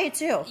in LA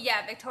too.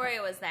 Yeah,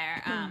 Victoria was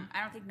there.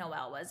 I don't think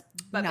Noelle was,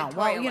 but No,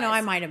 Victoria well, was.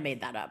 I might have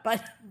made that up,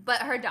 but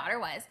But her daughter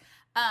was.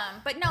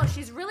 But no,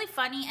 she's really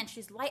funny and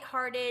she's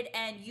lighthearted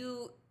and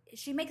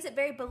she makes it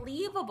very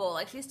believable.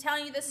 Like she's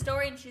telling you this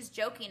story and she's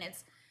joking.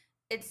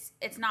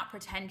 It's not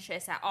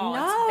pretentious at all.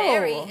 No.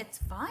 It's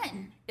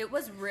fun. It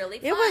was really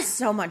fun. it was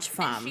so much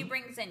fun. And she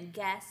brings in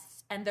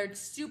guests and they're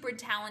super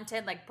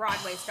talented, like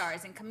Broadway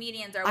stars and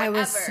comedians or I whatever.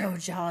 was so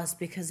jealous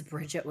because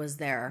Bridget was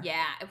there.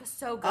 Yeah, it was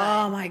so good.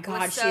 Oh my It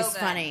God, was so she's good.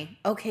 funny.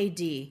 Okay,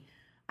 D,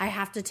 I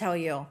have to tell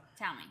you,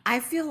 Tell me. I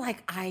feel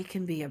like I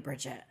can be a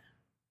Bridget.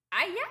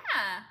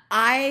 Yeah.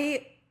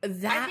 I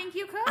think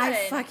you could.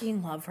 I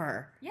fucking love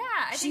her. Yeah,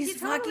 I think She's you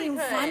totally fucking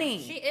could.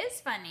 funny. She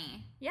is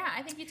funny. Yeah,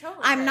 I think you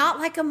totally I'm could. not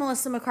like a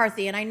Melissa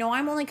McCarthy, and I know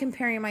I'm only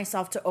comparing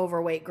myself to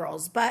overweight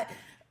girls, but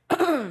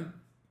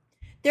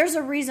there's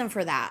a reason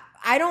for that.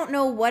 I don't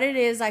know what it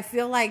is. I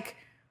feel like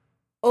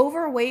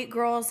overweight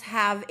girls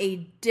have a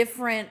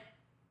different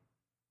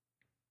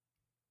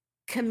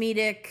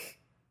comedic.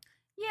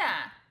 Yeah.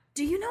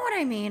 Do you know what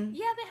I mean?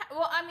 Yeah,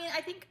 well, I mean,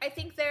 I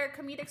think their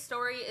comedic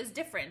story is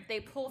different. They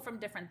pull from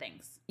different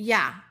things,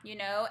 Yeah.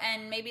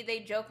 and maybe they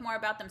joke more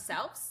about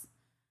themselves,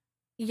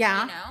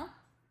 Yeah.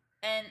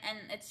 and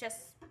it's just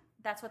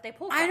that's what they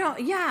pull from.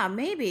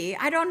 Maybe.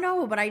 I don't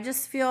know, but I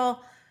just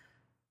feel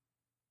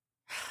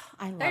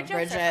I Their love jokes are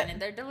Bridget. funny.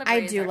 Their I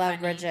deliveries do are love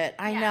funny. Bridget.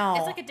 I Yeah, know.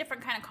 it's like a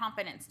different kind of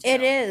confidence too.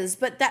 It is,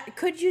 but that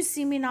could you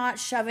see me not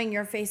shoving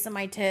your face in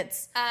my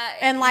tits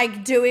and Yeah,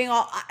 like doing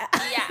all?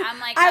 I'm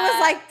like I was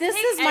like, this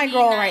pick is my any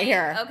girl night. right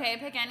here. Okay,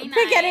 pick any night.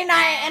 Pick any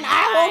night, and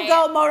I will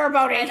go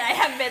motorboating. And I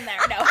have been there.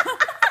 No.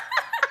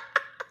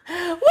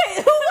 Wait,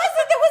 who was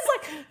it that was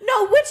like?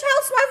 No, which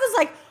housewife was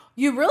like?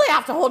 You really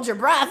have to hold your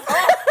breath.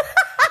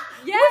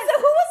 Yes.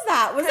 Who was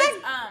that?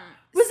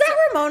 Was that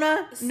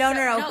Ramona? No.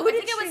 No, Who I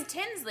did think it was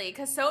Tinsley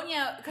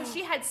because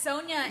she had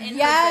Sonia in her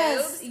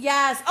Yes, boobs.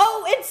 yes.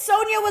 Oh, and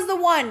Sonia was the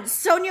one.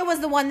 Sonia was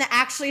the one that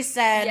actually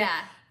said,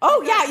 Yeah.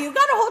 "Oh yeah, you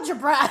gotta hold your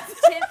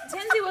breath."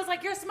 Tinsley was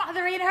like, "You're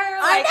smothering her, I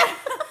like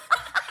know.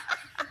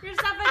 you're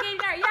suffocating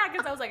her." Yeah,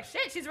 because I was like,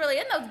 "Shit, she's really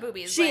in those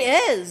boobies." She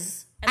like,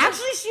 is.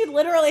 Actually, she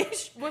literally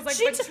was like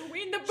she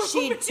between the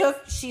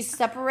boobs. She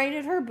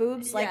separated her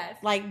boobs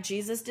like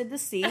Jesus did the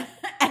sea,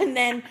 and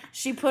then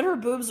she put her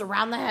boobs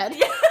around the head.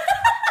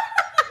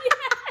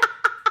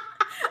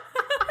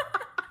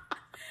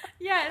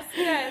 Yes.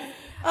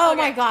 Oh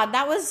my God,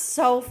 that was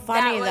so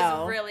funny though. That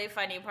was a really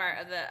funny part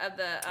of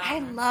the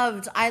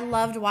I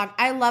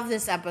love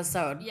this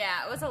episode.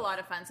 Yeah, it was a lot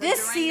of fun. So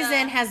this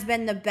season has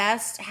been the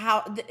best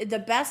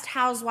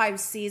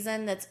Housewives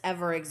season that's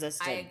ever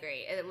existed. I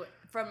agree.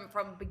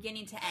 From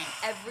beginning to end,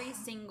 every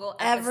single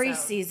episode. Every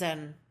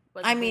season.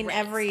 Great.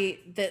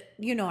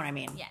 You know what I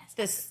mean.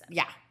 Yes.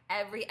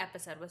 Every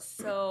episode was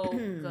so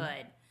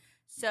good.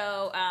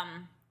 So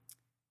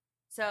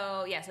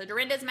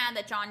Dorinda's mad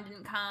that John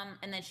didn't come,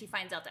 and then she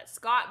finds out that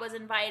Scott was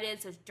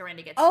invited, so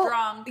Dorinda gets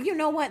drunk. You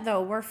know what,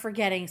 though? We're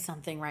forgetting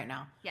something right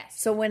now.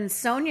 Yes. So when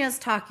Sonya's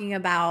talking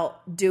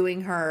about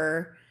doing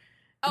her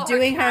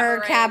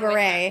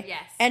cabaret,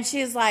 yes. And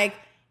she's like,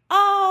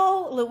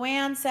 oh,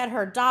 Luann said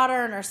her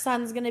daughter and her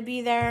son's going to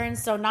be there, and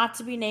so not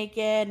to be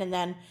naked, and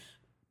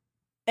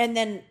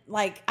then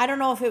like, I don't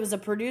know if it was a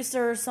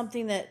producer or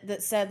something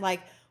that said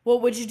like,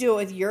 well, would you do it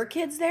with your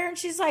kids there? And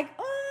she's like,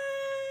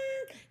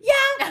 yeah,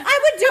 I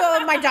would do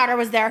it if my daughter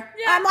was there.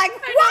 Yeah, I'm like,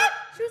 what?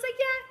 She was like,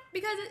 yeah,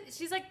 because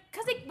she's like,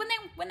 because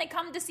when they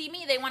come to see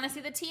me, they want to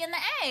see the T and the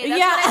A. That's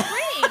what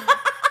I bring.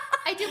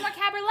 I do more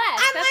cab or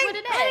less. That's like, what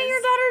it is. Honey, your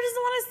daughter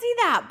doesn't want to see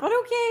that, but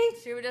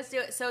okay. She would just do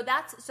it.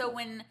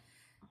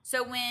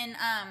 So when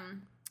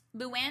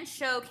Luann's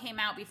show came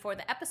out before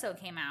the episode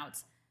came out,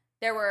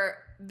 there were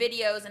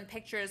videos and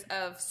pictures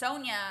of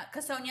Sonia,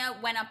 because Sonia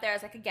went up there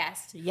as like a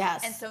guest.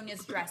 Yes. And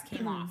Sonia's dress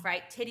came off,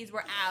 right? Titties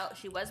were out.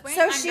 She was wearing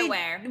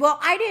underwear.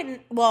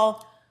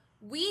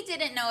 We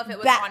didn't know if it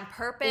was on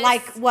purpose.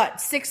 Like, what,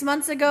 6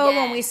 months ago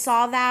when we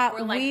saw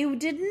that, we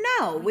didn't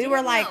know. We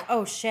were like,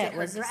 oh, shit. Did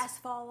her dress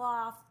fall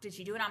off? Did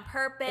she do it on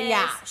purpose?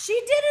 Yeah, she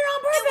did it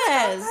on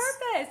purpose. It was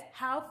on purpose.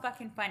 How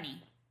fucking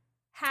funny.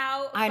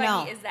 How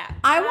funny is that?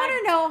 I want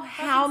to know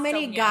how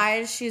many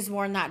guys she's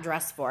worn that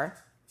dress for.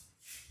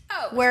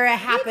 Oh, where it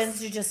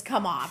happens to just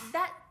come off.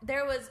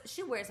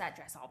 She wears that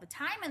dress all the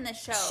time in this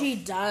show. She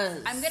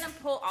does. I'll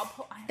pull.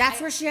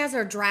 That's where she has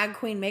her drag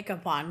queen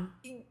makeup on.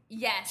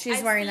 Yes.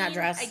 She's wearing that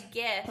dress. A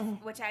GIF,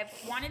 which I've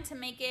wanted to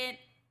make it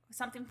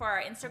something for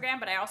our Instagram,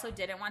 but I also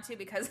didn't want to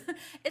because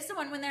it's the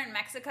one when they're in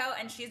Mexico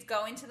and she's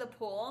going to the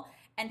pool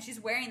and she's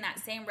wearing that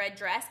same red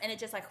dress and it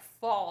just like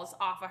falls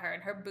off of her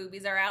and her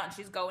boobies are out and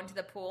she's going to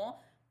the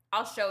pool.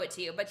 I'll show it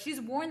to you, but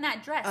she's worn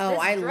that dress. Oh,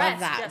 I love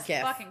that just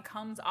GIF. Fucking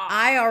comes off.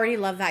 I already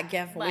love that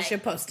GIF. Like, we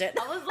should post it.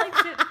 I was like,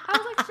 should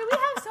we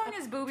have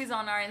Sonia's boobies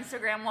on our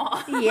Instagram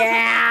wall?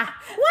 Yeah,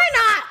 why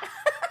not?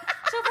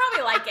 She'll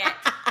probably like it.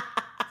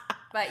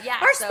 But yeah,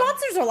 our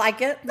sponsors will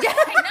like it. Yeah,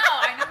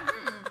 I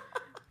know.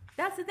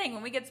 That's the thing.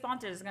 When we get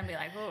sponsors, it's gonna be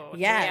like, oh,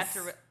 yes.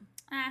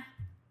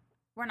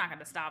 We're not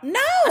gonna stop.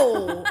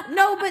 No,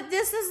 but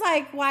this is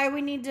like why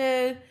we need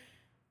to.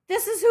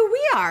 This is who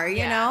we are,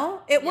 you know?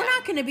 We're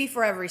not going to be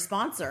for every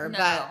sponsor,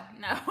 no.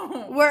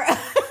 We're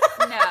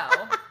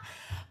no.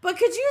 But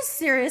could you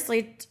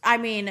seriously,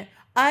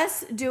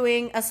 us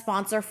doing a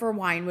sponsor for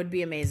wine would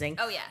be amazing.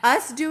 Oh, yeah.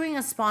 Us doing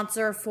a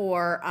sponsor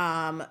for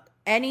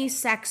any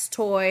sex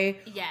toy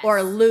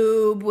or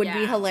lube would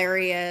be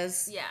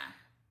hilarious. Yeah.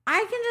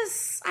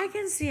 I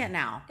can see it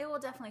now. It will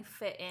definitely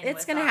fit in.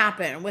 It's going to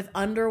happen with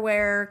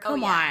underwear.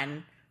 Come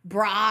on.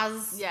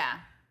 Bras. Yeah.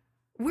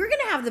 We're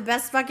going to have the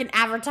best fucking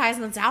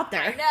advertisements out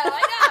there. I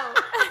know.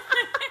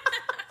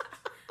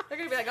 They're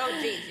going to be like, oh,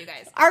 geez, you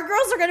guys. Our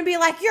girls are going to be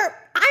like,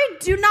 I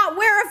do not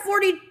wear a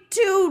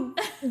 42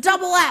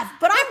 double F,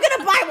 but I'm going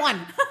to buy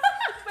one.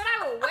 But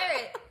I will wear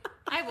it.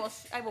 I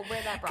will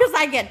wear that bra. Because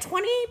I get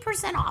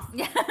 20% off.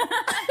 Yeah.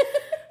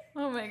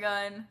 Oh, my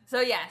God.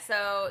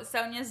 So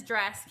Sonia's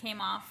dress came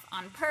off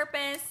on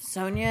purpose.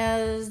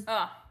 Sonia's.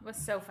 Oh, it was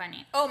so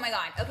funny. Oh, my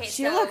God. Okay,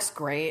 she looks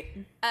great.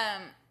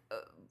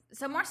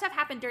 So more stuff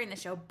happened during the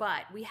show,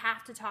 but we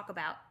have to talk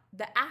about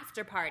the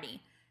after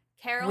party.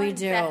 Carol and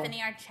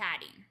Bethany are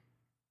chatting.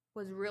 It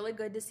was really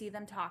good to see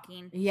them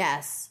talking.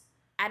 Yes.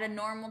 At a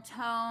normal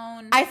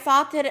tone. I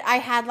thought that I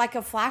had like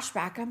a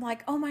flashback. I'm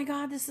like, oh my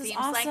God, this is Seems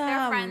awesome. Like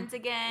they're friends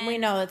again. We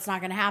know it's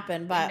not going to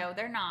happen, but. No,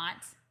 they're not.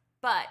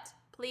 But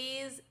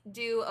please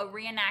do a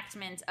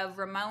reenactment of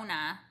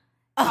Ramona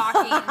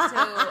talking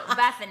to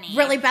Bethany.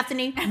 Really,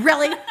 Bethany?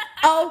 Really?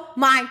 Oh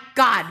my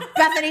God,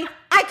 Bethany!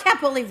 I can't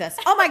believe this.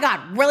 Oh my God,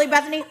 really,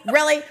 Bethany?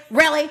 Really?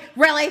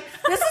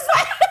 This is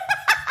why.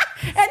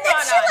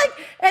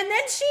 And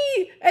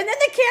then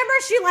the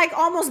camera, she like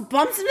almost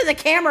bumps into the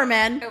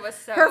cameraman. It was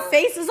so. Her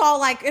face is all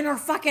like, and her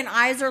fucking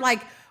eyes are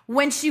like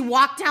when she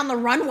walked down the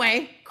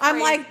runway. I'm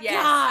like,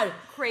 God,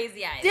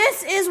 crazy eyes.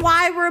 This is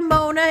why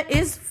Ramona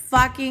is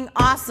fucking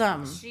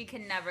awesome. She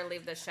can never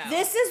leave the show.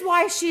 This is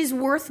why she's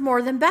worth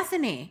more than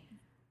Bethany.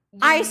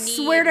 I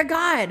swear to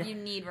God. You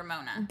need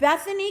Ramona.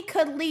 Bethany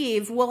could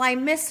leave. Will I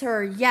miss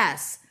her?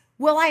 Yes.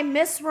 Will I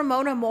miss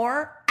Ramona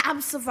more?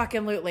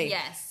 Absolutely.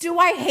 Yes. Do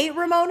I hate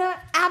Ramona?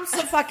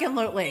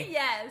 Absolutely.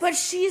 Yes. But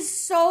she's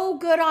so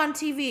good on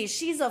TV.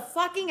 She's a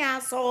fucking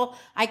asshole.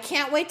 I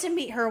can't wait to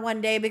meet her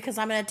one day because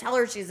I'm going to tell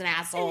her she's an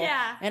asshole.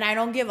 Yeah. And I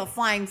don't give a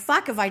flying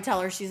fuck if I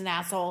tell her she's an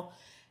asshole.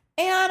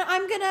 And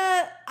I'm going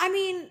to, I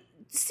mean,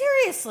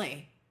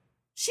 seriously,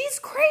 she's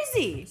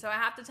crazy. So I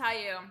have to tell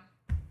you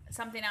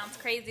something else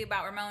crazy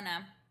about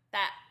Ramona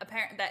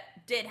that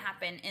did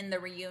happen in the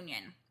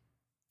reunion.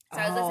 So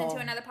I was listening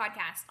to another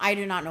podcast. I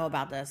do not know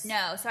about this.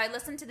 No, so I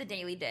listened to the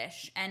Daily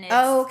Dish, and it's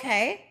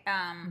okay.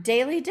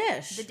 Daily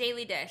Dish. The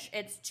Daily Dish.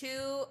 It's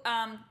two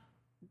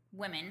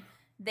women.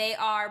 They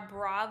are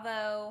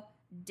Bravo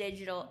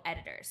digital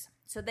editors.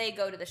 So they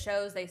go to the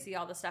shows, they see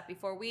all the stuff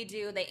before we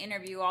do, they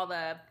interview all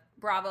the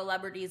Bravo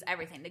celebrities,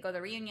 everything. They go to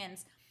the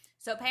reunions.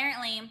 So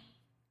apparently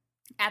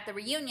at the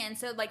reunion,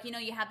 so like, you know,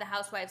 you have the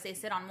housewives, they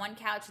sit on one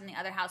couch and the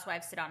other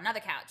housewives sit on another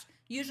couch.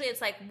 Usually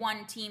it's like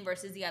one team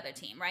versus the other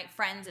team, right?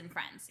 Friends and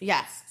friends.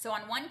 Yes. So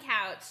on one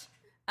couch,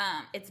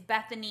 it's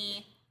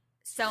Bethany,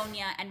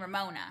 Sonia, and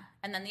Ramona.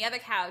 And then the other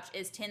couch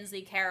is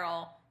Tinsley,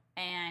 Carol,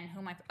 and who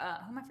am I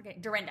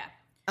forgetting? Dorinda.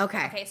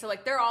 Okay. Okay, so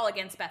like they're all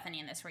against Bethany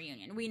in this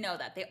reunion. We know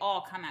that. They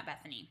all come at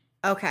Bethany.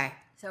 Okay.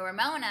 So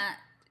Ramona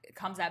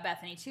comes at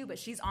Bethany too, but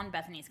she's on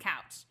Bethany's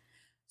couch.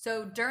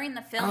 So during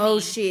the filming... Oh,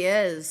 she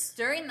is.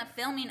 During the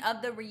filming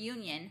of the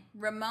reunion,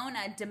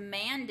 Ramona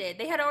demanded...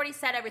 They had already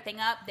set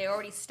everything up. They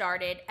already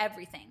started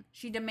everything.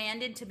 She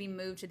demanded to be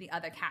moved to the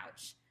other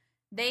couch.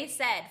 They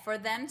said for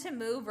them to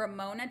move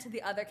Ramona to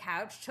the other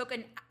couch took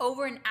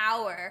over an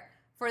hour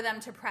for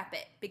them to prep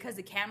it because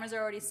the cameras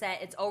are already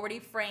set. It's already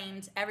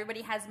framed.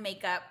 Everybody has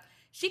makeup.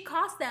 She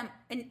cost them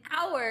an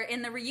hour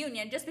in the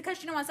reunion just because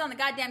she didn't want to sit on the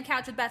goddamn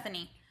couch with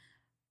Bethany.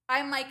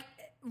 I'm like,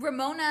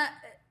 Ramona...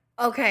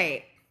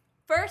 Okay.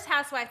 First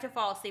housewife to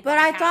fall asleep But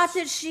on the I couch. thought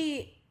that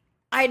she...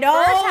 I know.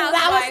 First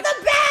That was housewife-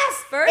 the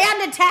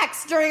best. And a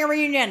text during a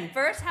reunion.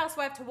 First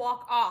housewife to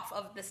walk off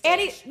of the stage.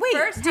 Annie, wait,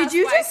 First did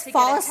you housewife just to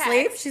fall get a text.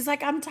 asleep? She's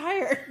like, I'm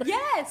tired.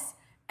 Yes.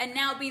 And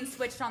now being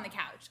switched on the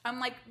couch. I'm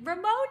like,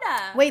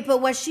 Ramona. Wait,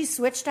 but was she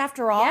switched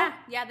after all?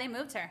 Yeah, they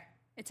moved her.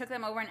 It took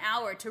them over an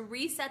hour to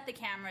reset the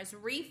cameras,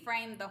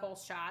 reframe the whole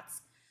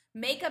shots.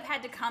 Makeup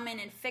had to come in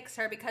and fix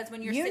her because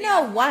when you're sitting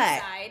on one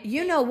side...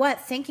 You know what?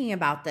 Thinking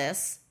about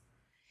this...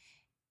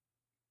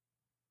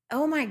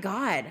 Oh my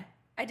God.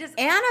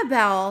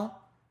 Annabelle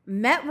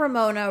met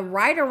Ramona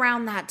right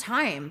around that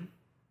time.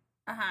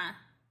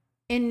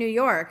 In New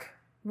York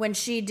when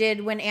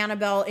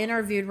Annabelle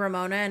interviewed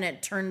Ramona and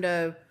it turned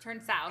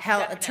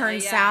south.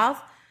 Turned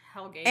south.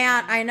 Hellgate.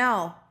 And I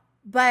know.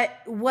 But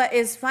what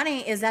is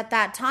funny is at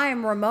that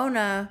time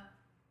Ramona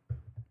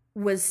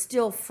was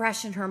still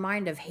fresh in her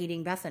mind of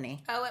hating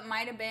Bethany. Oh, it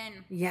might have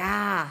been.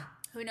 Yeah.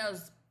 Who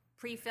knows,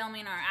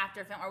 pre-filming or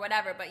after film or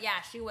whatever. But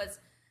yeah, she was...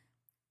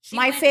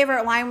 My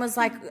favorite line was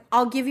like,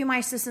 I'll give you my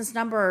assistant's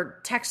number,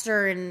 text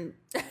her, and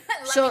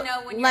she'll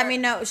let me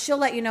know. She'll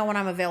let you know when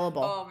I'm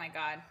available. Oh my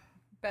God.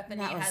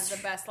 Bethany has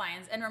the best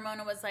lines. And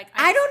Ramona was like,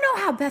 I don't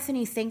know how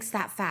Bethany thinks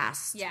that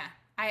fast. Yeah.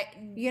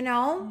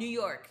 New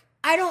York.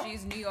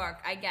 She's New York,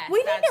 I guess.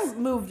 We need to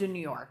move to New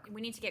York.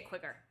 We need to get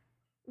quicker.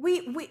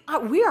 We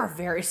are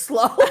very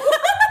slow.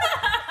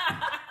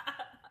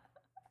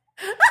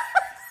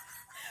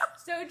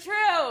 So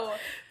true.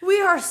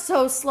 We are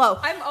so slow.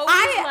 I'm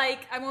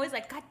always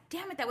like, God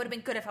damn it, that would have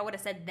been good if I would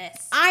have said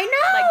this.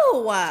 I know.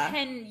 Like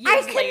 10 years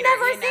I can later,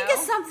 never think of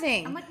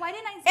something. I'm like, why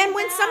didn't I say And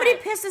when that? somebody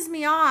pisses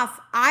me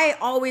off, I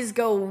always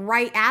go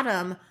right at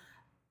them.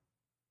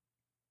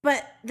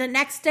 But the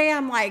next day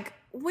I'm like,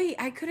 wait,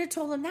 I could have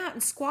told him that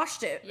and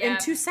squashed it in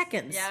 2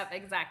 seconds. Yep,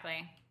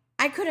 exactly.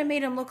 I could have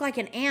made him look like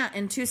an ant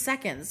in 2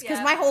 seconds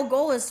because my whole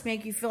goal is to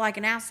make you feel like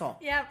an asshole.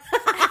 Yep.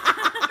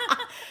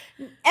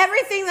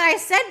 Everything that I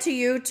said to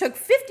you took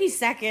 50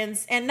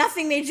 seconds and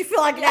nothing made you feel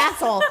like an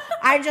asshole.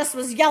 I just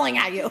was yelling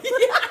at you.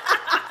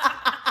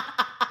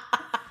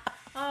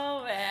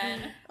 Oh,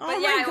 man. Oh, but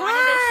my I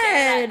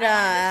wanted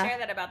to share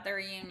that about the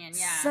reunion.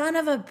 Yeah. Son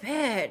of a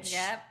bitch.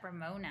 Yep,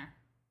 Ramona.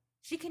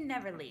 She can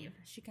never leave.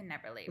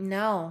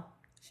 No.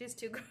 She's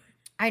too good.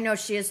 I know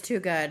she is too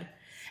good.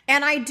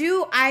 And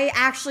I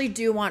actually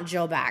do want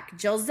Jill back.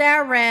 Jill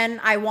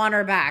Zarin, I want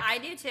her back. I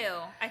do too.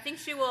 I think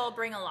she will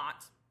bring a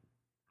lot.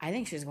 I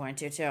think she's going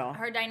to too.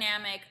 Her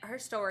dynamic, her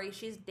story,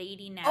 she's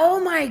dating now. Oh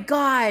my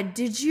God.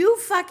 Did you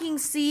fucking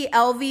see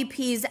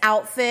LVP's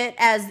outfit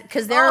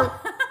because they're...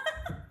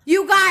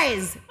 You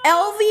guys,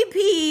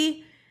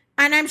 LVP,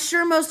 and I'm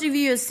sure most of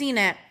you have seen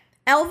it.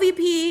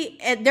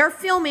 LVP, they're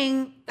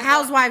filming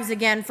Housewives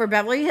again for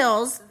Beverly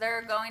Hills.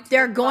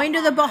 They're going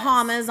to the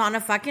Bahamas on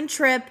a fucking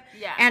trip.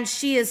 Yeah. And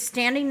she is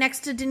standing next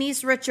to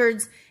Denise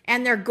Richards,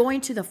 and they're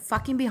going to the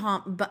fucking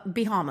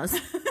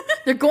Bahamas.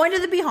 They're going to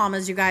the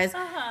Bahamas, you guys.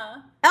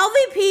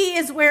 LVP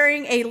is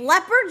wearing a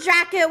leopard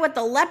jacket with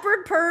a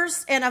leopard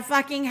purse and a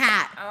fucking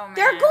hat. Oh, man.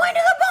 They're going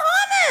to the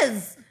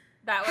Bahamas.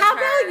 How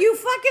about you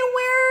fucking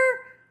wear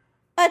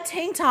a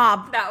tank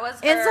top? That was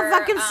her. And some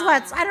fucking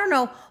sweats. I don't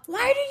know.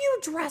 Why do you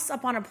dress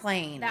up on a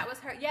plane? That was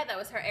her. Yeah, that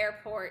was her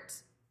airport.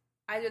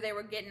 Either they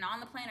were getting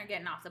on the plane or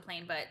getting off the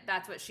plane, but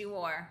that's what she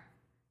wore.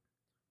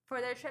 for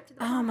their trip to the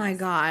Bahamas. Oh my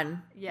God.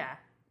 Yeah.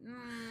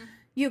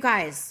 You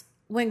guys,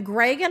 when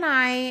Greg and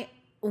I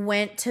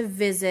went to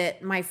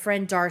visit my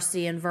friend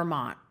Darcy in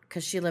Vermont,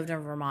 because she lived in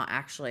Vermont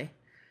actually,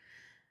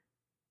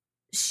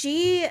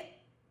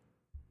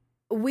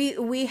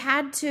 we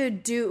had to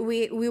do,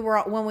 we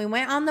were, when we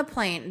went on the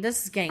plane,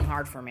 this is getting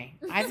hard for me.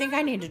 I think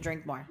I need to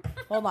drink more.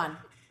 Hold on.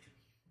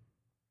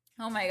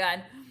 Oh my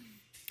God.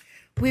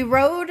 We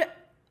rode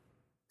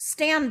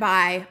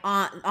standby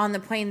on the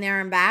plane there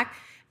and back,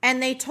 and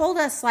they told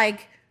us,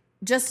 like,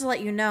 just to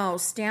let you know,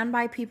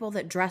 standby people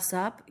that dress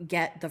up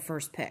get the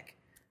first pick.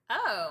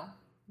 Oh,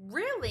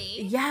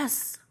 really?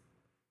 Yes.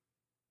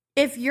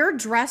 If you're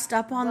dressed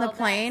up on the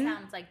plane, that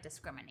sounds like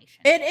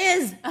discrimination. it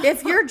is.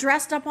 If you're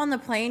dressed up on the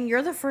plane,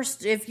 you're the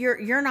first. If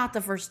you're not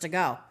the first to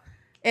go.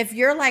 If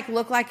you're like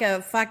look like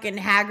a fucking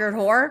haggard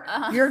whore,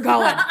 you're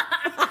going.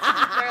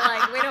 They're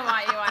like, we don't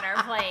want you on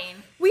our plane.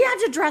 We had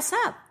to dress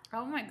up.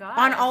 Oh my God.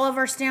 On all of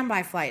our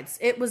standby flights.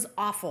 It was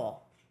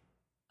awful.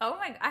 Oh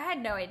my, I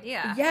had no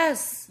idea.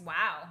 Yes.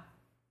 Wow.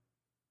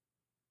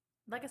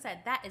 Like I said,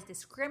 that is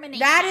discrimination.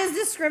 That is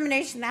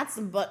discrimination. That's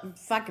some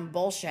fucking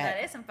bullshit.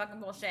 That is some fucking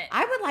bullshit.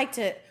 I would like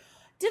to.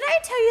 Did I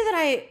tell you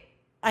that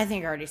I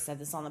think I already said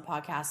this on the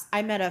podcast.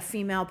 I met a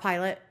female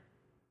pilot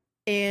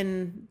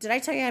in. Did I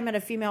tell you I met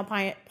a female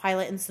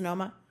pilot in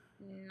Sonoma?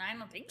 I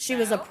don't think so. She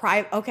was a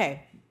private.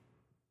 Okay.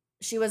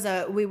 She was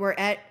a. We were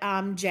at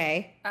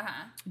Jay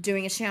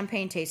doing a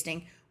champagne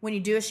tasting. When you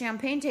do a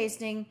champagne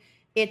tasting,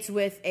 it's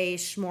with a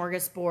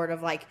smorgasbord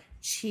of like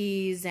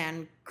cheese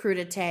and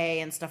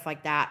crudité and stuff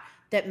like that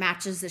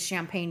matches the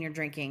champagne you're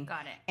drinking.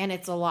 Got it. And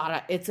it's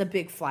a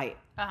big flight.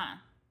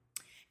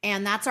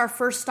 And that's our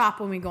first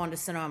stop when we go into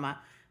Sonoma.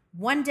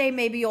 One day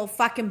maybe you'll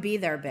fucking be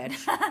there, bitch.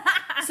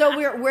 So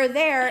we're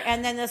there,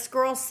 and then this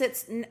girl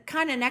sits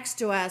kind of next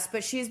to us,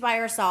 but she's by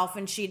herself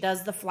and she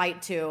does the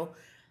flight too.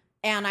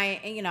 And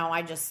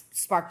I just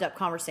sparked up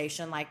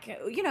conversation like,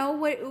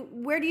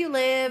 where do you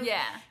live?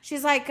 Yeah.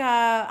 She's like,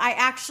 I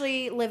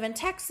actually live in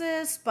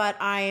Texas, but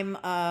I'm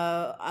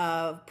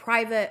a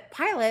private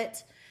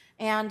pilot,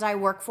 and I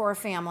work for a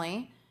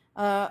family,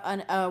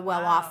 a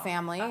well-off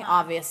family,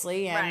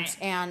 obviously.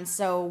 And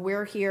so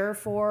we're here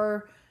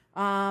for,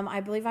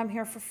 I believe I'm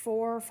here for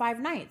 4 or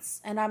 5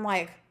 nights. And I'm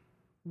like,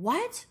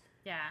 what?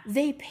 Yeah.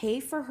 They pay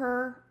for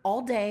her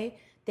all day.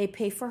 They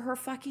pay for her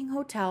fucking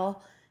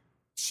hotel.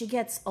 She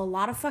gets a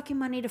lot of fucking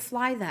money to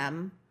fly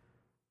them.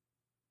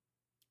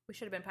 We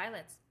should have been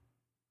pilots.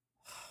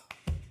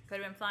 Could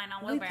have been flying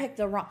all over. We picked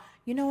the wrong.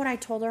 You know what I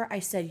told her? I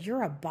said,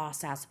 "You're a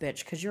boss ass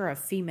bitch because you're a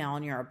female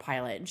and you're a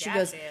pilot." And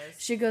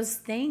she goes,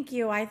 "Thank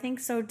you. I think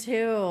so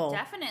too."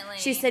 Definitely.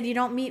 She said, "You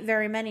don't meet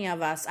very many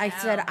of us." I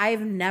said,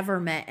 "I've never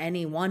met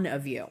any one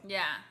of you."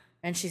 Yeah.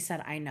 And she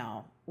said, "I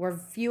know. We're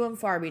few and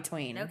far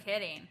between." No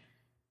kidding.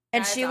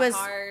 And she was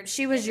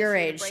your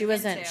age. She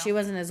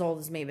wasn't as old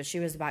as me, but she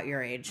was about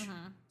your age.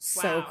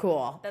 So wow.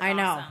 cool. That's I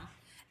know. Awesome.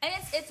 And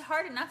it's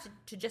hard enough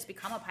to just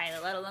become a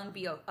pilot, let alone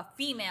be a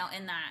female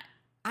in that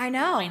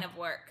line of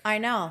work. I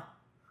know.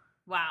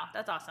 Wow,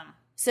 that's awesome.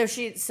 So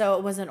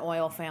it was an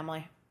oil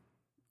family.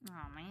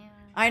 Oh man.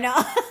 I know.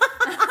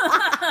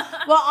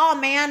 Well, oh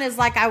man is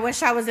like, I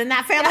wish I was in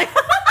that family.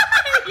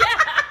 Yeah.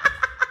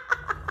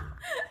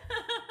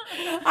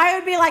 I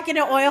would be like in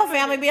an oil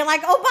family being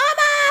like, Obama.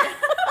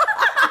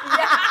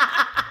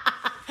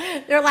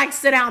 They're like,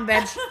 sit down,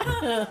 bitch.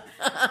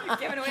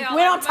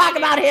 We don't talk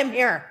about him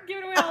here.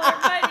 Giving away all our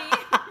money.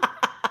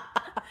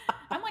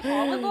 I'm like,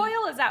 olive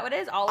oil? Is that what it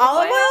is? Olive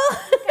oil?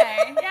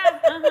 Okay, yeah,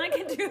 I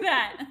can do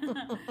that.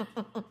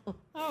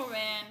 Oh,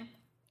 man.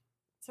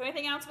 So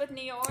anything else with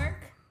New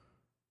York?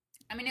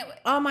 I mean,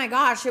 oh my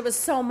gosh, it was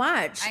so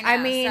much. I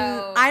mean,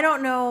 I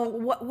don't know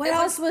what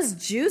else was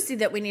juicy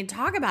that we need to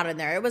talk about in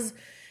there. It was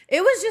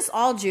just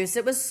all juice.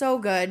 It was so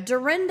good.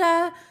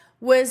 Dorinda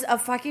was a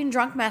fucking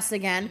drunk mess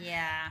again.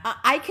 Yeah.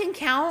 I can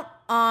count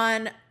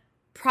on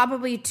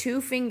probably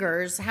 2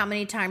 fingers how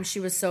many times she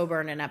was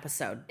sober in an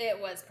episode. It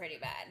was pretty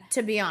bad.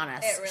 To be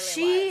honest. It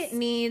really she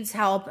needs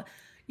help.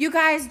 You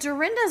guys,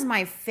 Dorinda's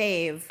my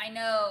fave. I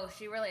know.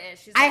 She really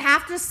is. I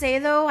have to say,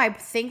 though, I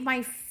think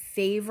my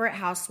favorite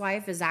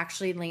housewife is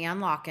actually Leanne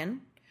Locken.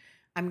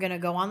 I'm going to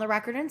go on the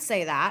record and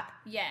say that.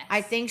 Yes.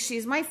 I think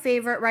she's my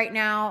favorite right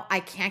now.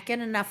 I can't get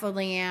enough of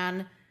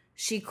Leanne.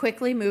 She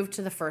quickly moved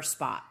to the first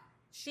spot.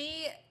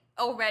 She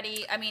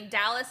already, I mean,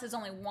 Dallas is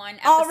only 1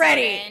 episode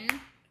in.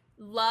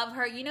 Love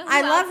her. You know who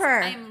I love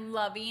her. I'm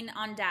loving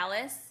on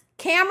Dallas?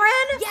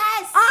 Cameron?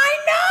 Yes. I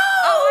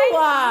know. Oh,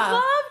 I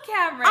love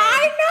Cameron.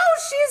 I know.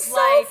 She's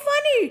so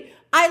funny.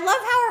 I love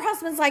how her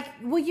husband's like,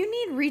 well, you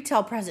need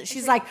retail presence.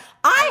 She's like,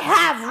 I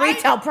have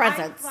retail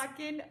presence. I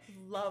fucking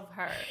love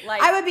her.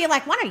 Like, I would be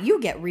like, why don't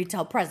you get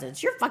retail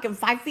presence? You're fucking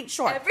 5 feet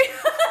short.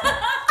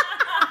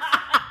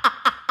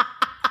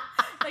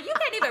 No, you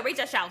can't even reach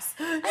a shelves.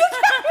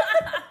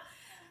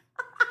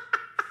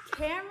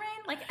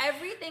 Cameron, like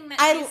everything that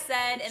she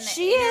said in the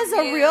she is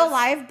a real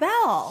live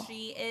belle.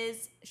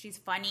 She She's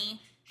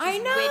funny. I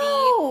She's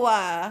know.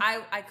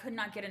 witty. I could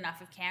not get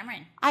enough of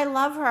Cameron. I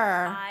love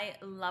her. I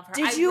love her.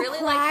 Did I you really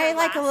cry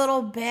like a last-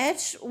 little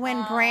bitch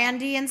when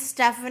Brandy and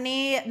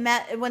Stephanie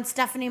met? When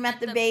Stephanie met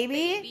the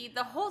baby?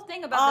 The whole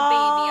thing about the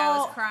baby, I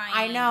was crying.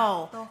 I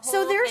know. The whole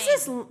So there's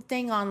thing. this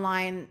thing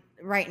online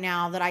right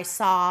now that I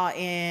saw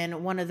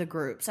in one of the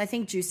groups. I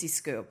think Juicy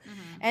Scoop,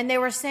 and they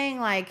were saying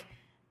like,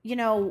 you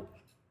know,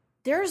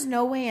 there's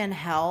no way in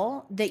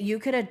hell that you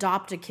could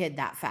adopt a kid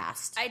that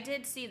fast. I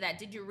did see that.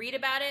 Did you read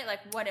about it?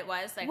 Like what it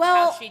was? Like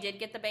Well, how she did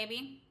get the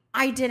baby?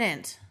 I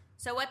didn't.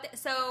 So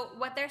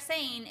what they're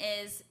saying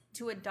is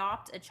to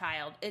adopt a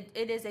child.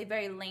 It is a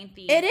very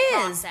lengthy It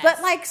is, process.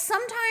 but like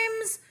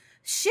sometimes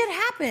shit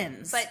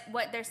happens. But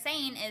what they're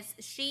saying is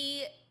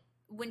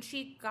when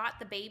she got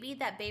the baby,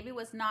 that baby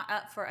was not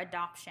up for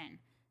adoption.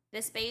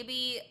 This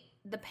baby,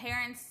 the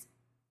parents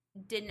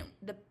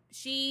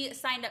she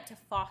signed up to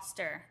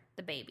foster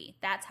the baby.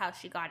 That's how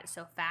she got it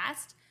so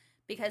fast,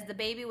 because the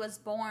baby was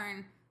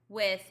born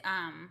with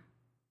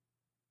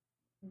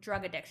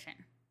drug addiction.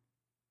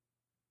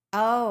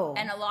 Oh.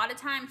 And a lot of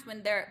times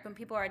when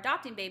people are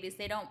adopting babies,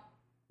 they don't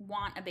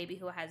want a baby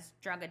who has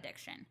drug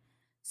addiction.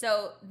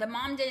 So the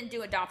mom didn't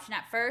do adoption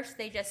at first.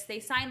 They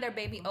signed their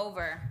baby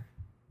over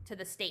to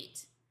the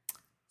state.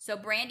 So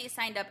Brandy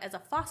signed up as a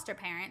foster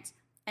parent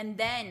and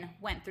then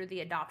went through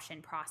the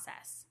adoption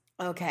process.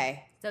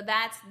 Okay. So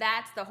that's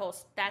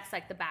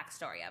like the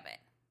backstory of it.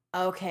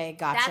 Okay,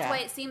 gotcha. That's why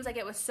it seems like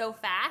it was so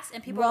fast,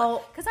 and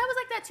people because I was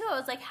like that too. I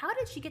was like, how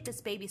did she get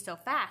this baby so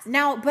fast?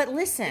 Now, but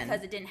listen,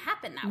 Because it didn't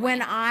happen that when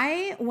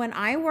way. when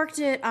I worked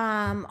at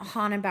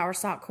Hahn and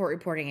Bowersock Court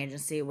Reporting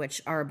Agency,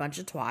 which are a bunch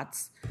of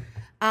twats,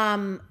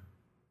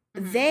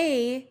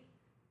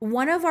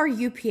 one of our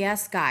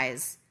UPS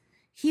guys,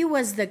 he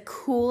was the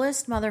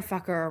coolest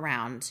motherfucker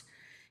around.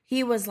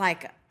 He was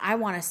like, I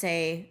want to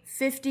say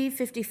 50,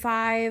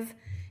 55,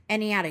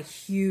 and he had a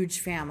huge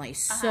family,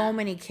 so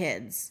many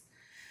kids.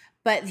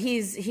 But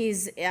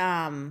they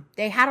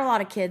had a lot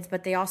of kids,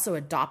 but they also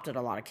adopted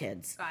a lot of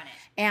kids. Got it.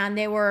 And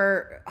they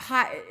were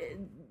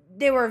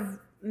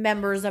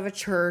members of a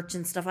church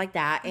and stuff like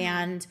that.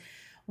 And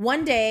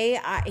one day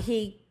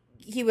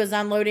he was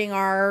unloading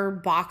our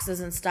boxes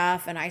and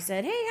stuff, and I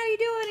said, "Hey, how you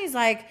doing?" He's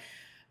like,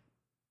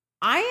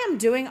 "I am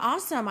doing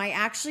awesome. I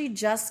actually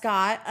just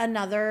got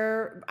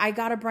I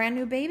got a brand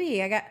new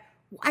baby.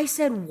 I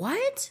said,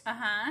 "What?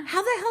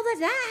 How the hell did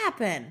that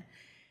happen?"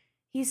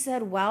 He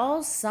said,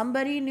 "Well,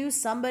 somebody knew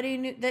somebody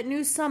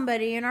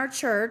in our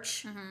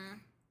church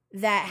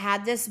that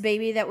had this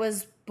baby that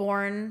was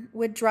born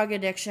with drug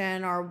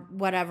addiction or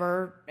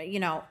whatever." You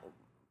know,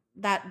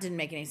 that didn't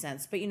make any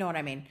sense, but you know what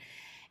I mean.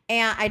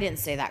 And I didn't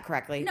say that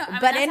correctly. No,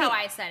 that's how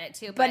I said it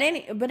too. But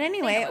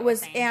anyway, it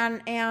was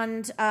and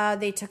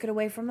they took it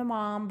away from the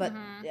mom. But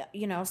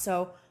you know,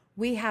 so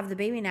we have the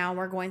baby now.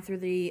 We're going through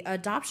the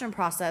adoption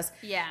process.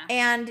 Yeah,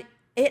 and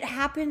it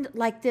happened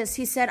like this.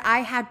 He said, I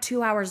had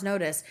 2 hours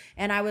notice,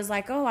 and I was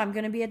like, oh, I'm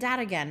going to be a dad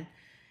again.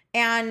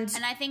 And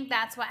I think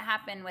that's what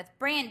happened with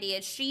Brandy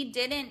is she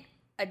didn't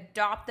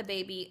adopt the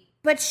baby.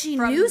 But she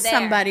knew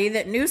somebody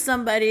that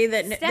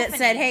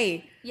said,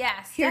 hey,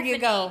 here you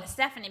go.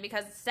 Stephanie,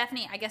 because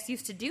Stephanie, I guess,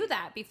 used to do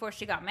that before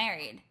she got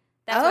married.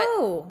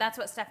 That's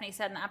what Stephanie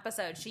said in the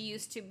episode. She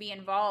used to be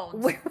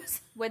involved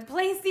with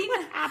placing.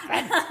 What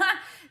happened?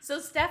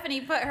 So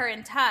Stephanie put her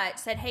in touch,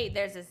 said, hey,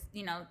 there's this,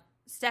 you know,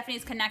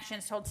 Stephanie's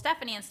connections told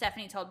Stephanie, and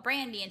Stephanie told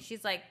Brandy, and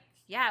she's like,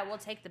 yeah, we'll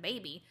take the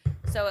baby.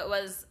 So it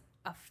was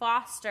a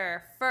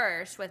foster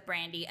first with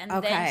Brandy, and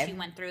then she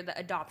went through the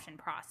adoption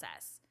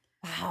process.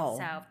 Wow.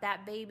 So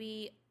that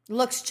baby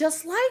looks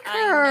just like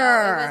her.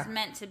 I know, it was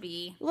meant to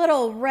be.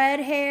 Little red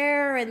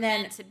hair, and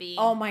then meant to be.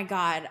 Oh my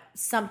God,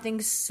 something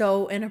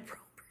so inappropriate.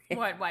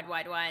 What?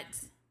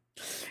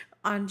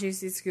 On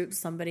Juicy Scoop,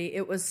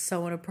 it was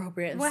so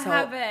inappropriate. What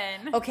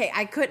happened? Okay,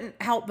 I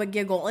couldn't help but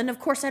giggle. And of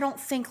course, I don't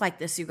think like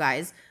this, you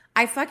guys.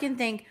 I fucking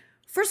think,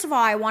 first of all,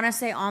 I want to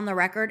say on the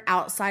record,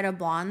 outside of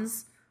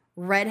blondes,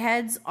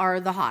 redheads are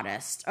the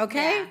hottest,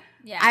 okay?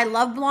 Yeah. I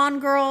love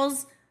blonde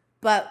girls,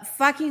 but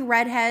fucking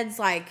redheads,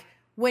 like,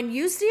 when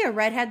you see a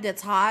redhead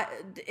that's hot,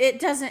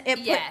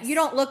 you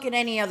don't look at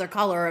any other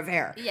color of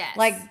hair. Yes.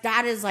 Like,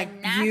 that is, like,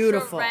 natural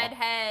beautiful.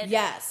 redhead.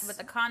 Yes. With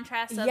the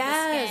contrast of the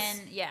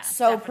skin. Yeah.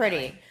 So definitely.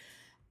 pretty.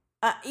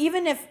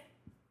 Even if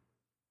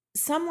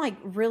some, like,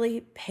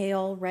 really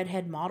pale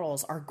redhead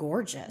models are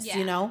gorgeous,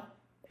 you know?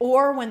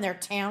 Or when they're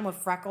tan with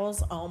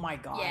freckles. Oh, my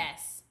God.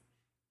 Yes.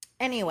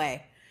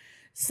 Anyway,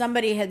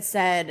 somebody had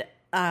said,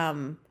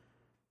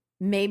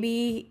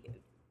 maybe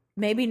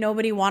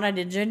nobody wanted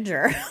a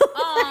ginger.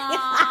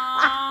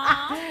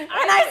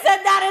 And I said,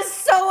 that is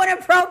so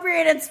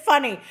inappropriate. It's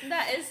funny.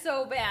 That is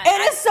so bad.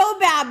 It is so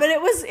bad, but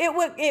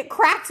it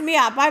cracked me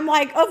up. I'm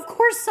like, of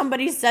course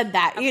somebody said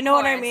that. You know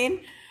what I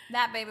mean?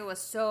 That baby was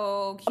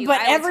so cute.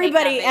 But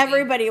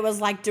everybody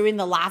was like doing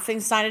the laughing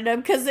sign at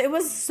him because it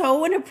was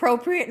so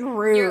inappropriate and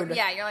rude.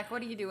 You're like,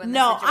 what do you do in this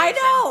No, situation?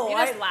 I know.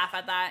 You just laugh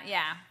at that.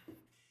 Yeah.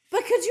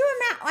 But could you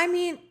imagine? I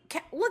mean,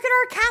 look at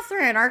our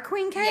Catherine, our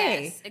Queen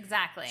K. Yes,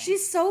 exactly.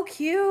 She's so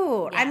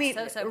cute. Yeah, I mean,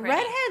 so pretty.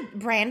 redhead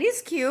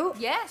Brandy's cute.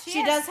 Yeah,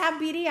 she does have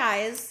beady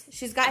eyes.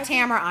 She's got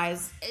Tamara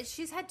eyes.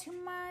 She's had too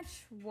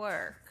much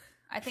work.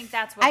 I think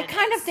that's what I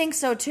kind of think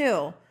so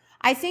too.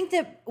 I think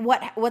that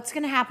what's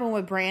going to happen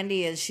with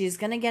Brandy is she's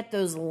going to get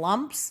those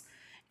lumps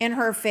in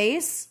her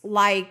face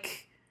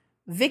like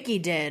Vicky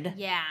did.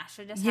 Yeah,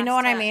 she just. You know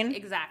what I mean?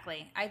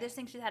 Exactly. I just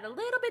think she's had a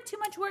little bit too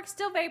much work.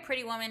 Still very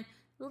pretty woman.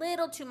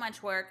 Little too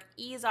much work.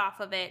 Ease off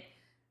of it.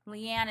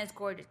 Leanne is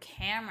gorgeous.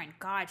 Cameron,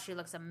 God, she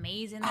looks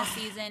amazing this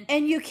season.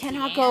 And you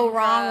cannot go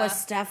wrong with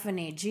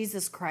Stephanie.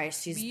 Jesus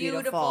Christ, she's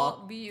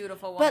beautiful.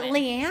 Beautiful But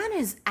woman. Leanne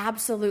is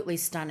absolutely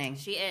stunning.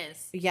 She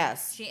is.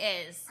 Yes. She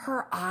is.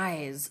 Her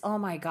eyes. Oh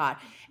my God.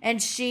 And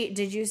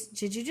did you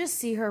just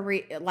see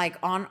her like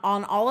on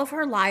all of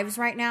her lives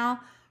right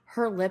now?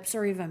 Her lips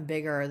are even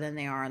bigger than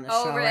they are on the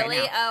show right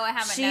now. Oh, I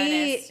haven't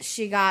noticed.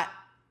 She got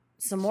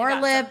some more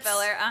got lips. Some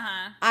filler.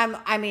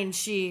 I mean,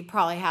 she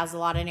probably has a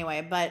lot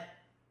anyway, but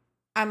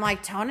I'm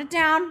like, tone it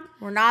down.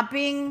 We're not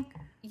going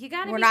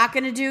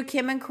to do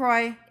Kim and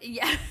Croy.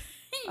 Yeah.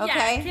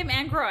 Okay. Yeah, Kim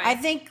and Croy. I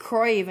think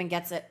Croy even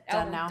gets it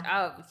done now.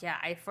 Oh, yeah,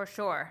 for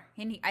sure.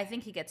 I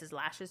think he gets his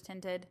lashes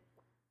tinted.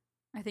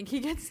 I think he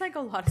gets like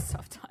a lot of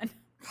stuff done.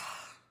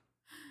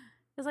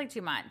 It's like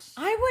too much.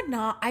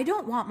 I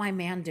don't want my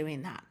man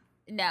doing that.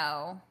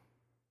 No.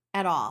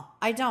 At all.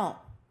 I don't.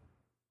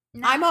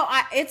 No.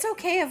 It's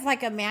okay if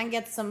like a man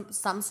gets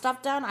some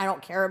stuff done. I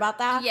don't care about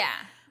that. Yeah.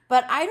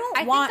 But I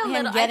don't want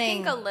him getting... I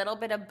think a little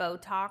bit of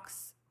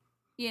Botox,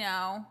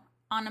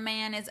 on a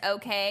man is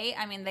okay.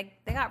 I mean, they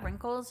got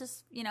wrinkles,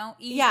 just,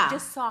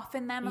 just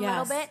soften them a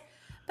little bit.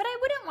 But I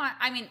wouldn't want,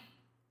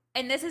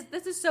 and this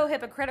is so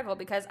hypocritical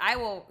because I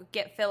will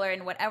get filler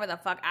in whatever the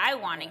fuck I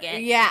want to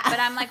get. Yeah.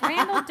 But I'm like,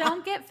 Randall,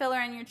 don't get filler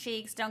in your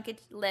cheeks. Don't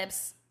get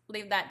lips.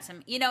 Leave that to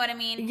me. You know what I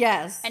mean?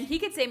 Yes. And he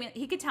could tell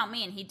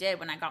me, and he did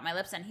when I got my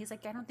lips done. He's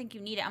like, I don't think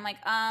you need it. I'm like,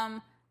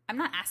 I'm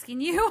not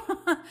asking you.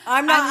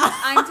 I'm not.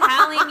 I'm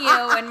telling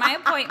you when my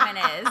appointment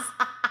is,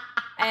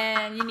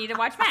 and you need to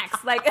watch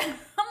Max. Like, I'm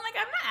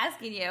not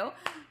asking you.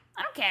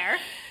 I don't care.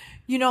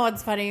 You know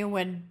what's funny?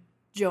 When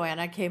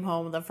Joanna came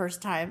home the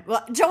first time.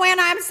 Well,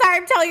 Joanna, I'm sorry,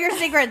 I'm telling your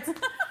secrets.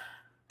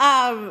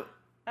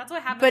 That's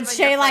what happened. But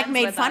Shay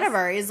made fun of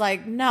her. He's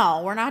like,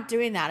 no, we're not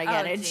doing that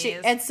again.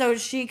 And so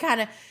she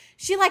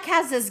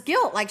has this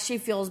guilt, like she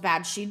feels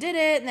bad. She did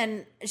it,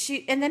 and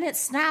then it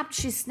snapped.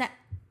 She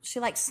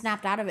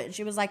snapped out of it. And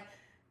she was like,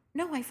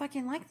 no, I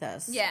fucking like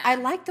this. Yeah. I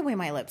like the way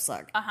my lips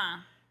look.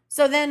 Uh-huh.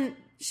 So then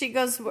she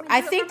goes,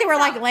 I think they were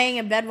like laying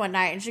in bed one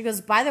night, and she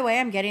goes, by the way,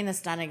 I'm getting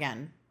this done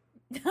again.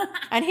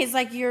 And he's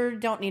like, you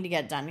don't need to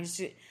get it done.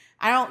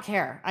 I don't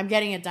care. I'm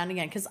getting it done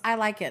again because I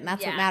like it, and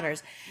that's what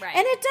matters. Right.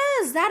 And it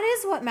does. That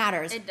is what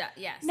matters. It does,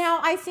 yes. Now,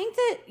 I think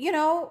that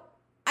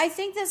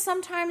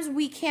sometimes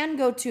we can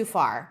go too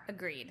far.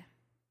 Agreed.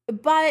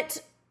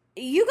 But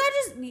you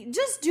guys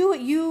just do what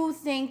you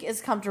think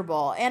is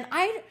comfortable.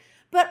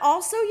 But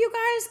also, you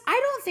guys, I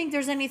don't think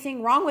there's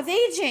anything wrong with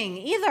aging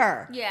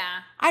either. Yeah.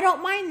 I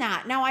don't mind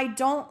that. Now, I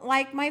don't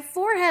like my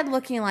forehead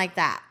looking like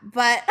that,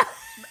 but...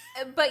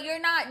 But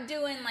you're not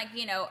doing,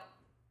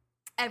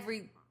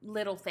 every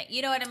little thing.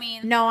 You know what I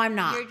mean? No, I'm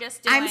not. You're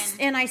just doing...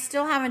 And I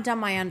still haven't done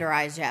my under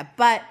eyes yet,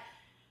 but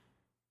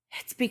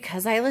it's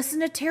because I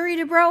listen to Terry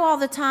Dubrow all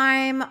the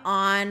time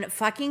on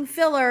fucking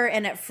filler,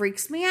 and it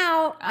freaks me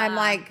out. I'm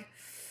like,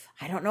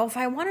 I don't know if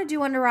I want to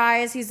do under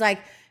eyes. He's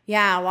like...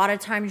 Yeah, a lot of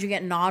times you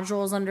get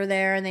nodules under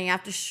there, and then you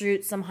have to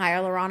shoot some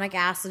hyaluronic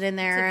acid in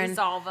there and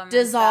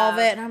dissolve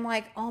it. And I'm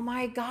like, oh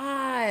my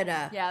God.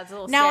 Yeah, it's a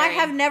little now scary.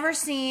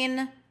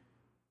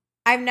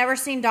 I've never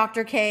seen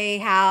Dr. K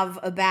have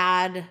a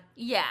bad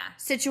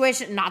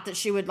situation. Not that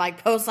she would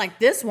post like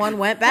this one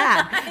went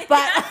bad,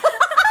 but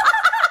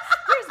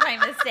here's my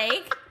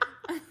mistake.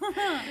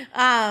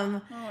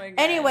 Oh my God.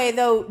 Anyway,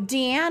 though,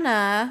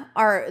 Deanna,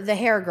 the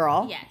hair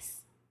girl,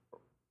 yes.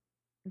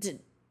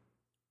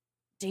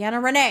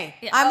 Deanna Renee.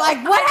 Yeah. I'm like,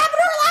 what happened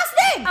to her last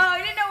name? Oh, I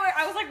didn't know where.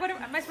 I was like,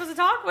 am I supposed to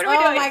talk? What are we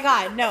doing? Oh my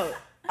God, no.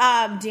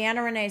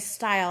 Deanna Renee's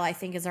style, I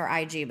think, is her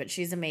IG, but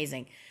she's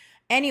amazing.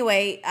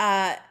 Anyway,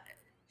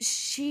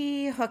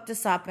 she hooked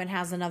us up and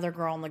has another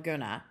girl in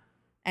Laguna,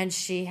 and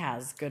she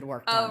has good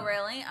work done. Oh,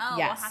 really? Oh,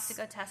 yes. We'll have to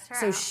go test her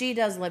out. So she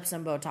does lips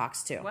and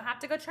Botox, too. We'll have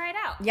to go try it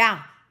out.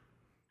 Yeah.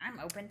 I'm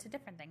open to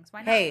different things.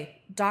 Why not?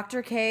 Hey,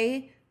 Dr.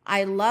 K,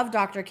 I love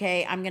Dr.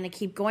 K. I'm going to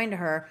keep going to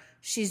her.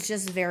 She's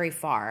just very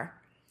far.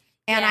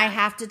 And I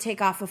have to take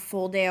off a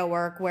full day of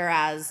work,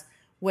 whereas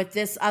with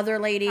this other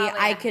lady,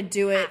 I could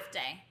do it. Half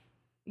day.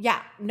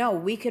 Yeah. No,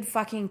 we could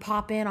fucking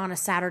pop in on a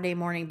Saturday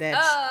morning, bitch.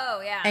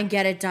 Oh, yeah. And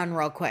get it done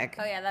real quick.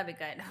 Oh, yeah, that'd be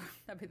good.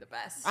 That'd be the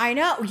best. I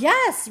know.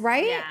 Yes,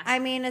 right? Yeah. I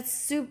mean,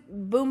 it's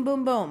boom,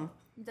 boom, boom.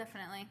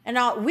 Definitely. And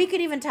we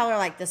could even tell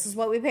her, this is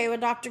what we pay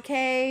with Dr.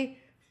 K.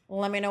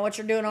 Let me know what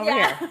you're doing over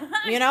here.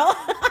 You know?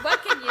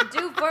 What can you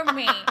do for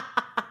me?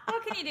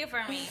 What can you do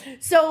for me?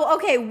 So,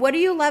 okay, what are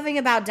you loving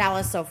about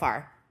Dallas so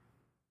far?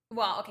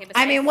 Well,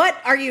 okay. What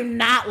are you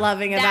not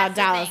loving about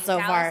Dallas so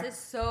far? Dallas is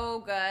so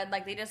good.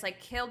 They just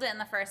killed it in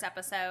the first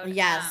episode.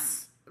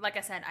 Yes. like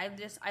I said, I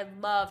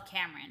love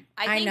Cameron.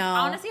 I know.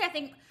 Honestly, I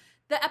think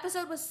the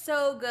episode was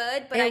so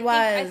good, but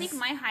I think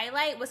my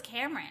highlight was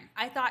Cameron.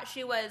 I thought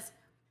she was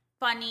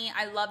funny.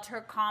 I loved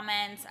her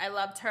comments. I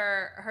loved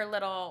her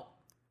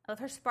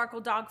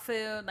sparkle dog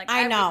food, like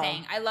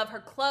everything. I love her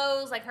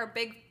clothes, like her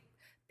big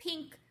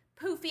pink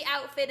poofy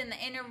outfit in the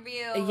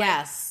interview.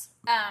 Yes.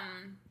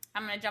 I'm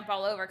gonna jump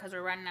all over because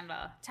we're running out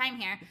of time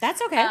here.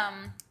 That's okay.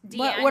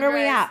 What are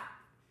we at?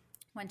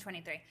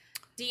 123.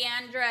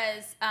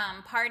 Deandra's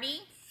party.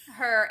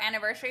 Her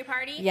anniversary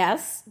party.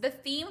 Yes. The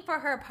theme for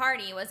her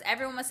party was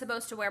everyone was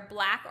supposed to wear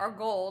black or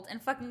gold,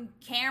 and fucking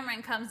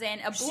Cameron comes in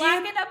a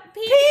black and a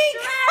pink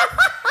dress.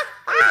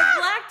 With a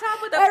black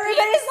top with a Everybody's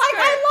pink like, skirt.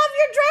 I love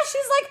your dress.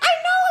 She's like, I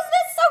know, isn't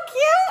it so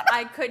cute?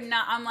 I could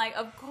not. I'm like,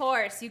 of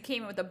course you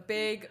came in with a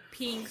big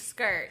pink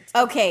skirt.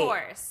 Okay. Of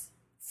course.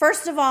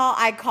 First of all,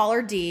 I call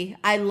her D.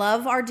 I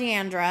love our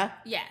Deandra.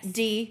 Yes.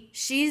 D.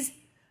 She's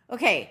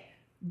okay.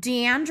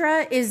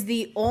 Deandra is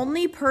the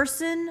only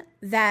person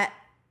that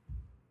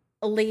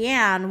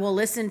Leanne will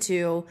listen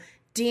to.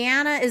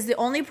 Deanna is the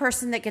only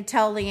person that could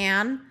tell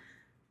Leanne,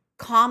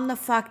 calm the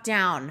fuck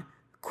down,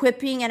 quit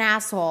being an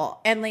asshole.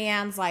 And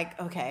Leanne's like,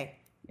 okay,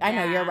 I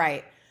know you're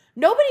right.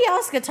 Nobody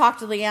else could talk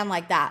to Leanne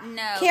like that.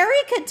 No. Carrie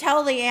could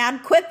tell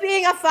Leanne, quit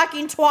being a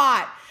fucking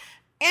twat.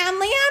 And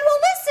Leanne will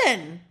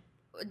listen.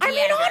 I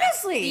mean,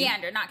 honestly.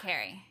 Deandra, not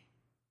Carrie.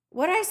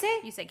 What did I say?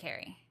 You said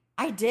Carrie.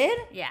 I did?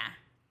 Yeah.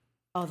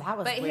 Oh, that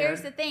was But weird.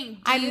 here's the thing.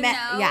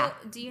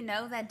 Do you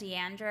know that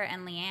Deandra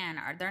and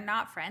Leanne they're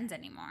not friends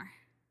anymore?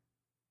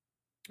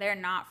 They're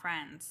not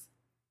friends.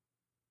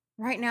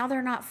 Right now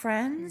they're not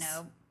friends?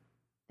 No.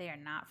 They are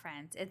not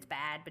friends. It's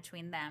bad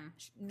between them.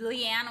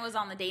 Leanne was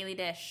on the Daily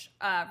Dish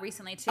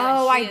recently too.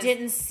 Oh, I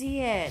didn't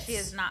see it. She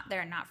is not.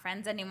 They're not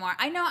friends anymore.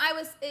 I know.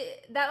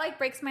 That like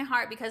breaks my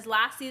heart because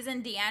last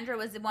season Deandra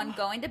was the one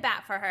going to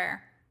bat for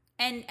her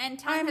and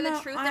telling her the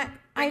truth.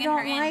 I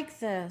don't like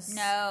this.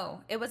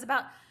 No, it was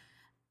about.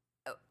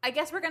 I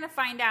guess we're gonna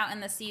find out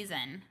in the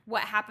season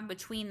what happened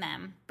between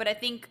them. But I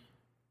think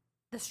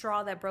the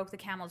straw that broke the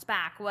camel's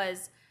back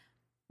was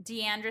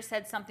Deandra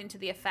said something to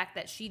the effect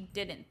that she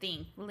didn't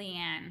think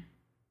Leanne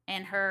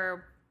and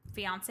her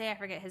fiance, I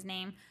forget his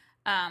name,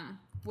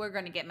 were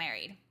going to get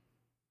married.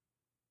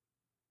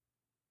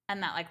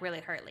 And that like really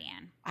hurt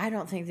Leanne. I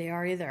don't think they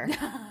are either.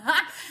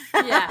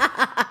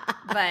 Yeah.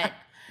 But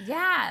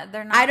yeah,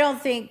 they're not. I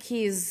don't think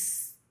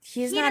he's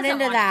not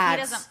into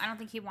that. I don't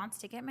think he wants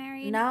to get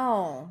married.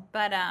 No.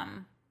 But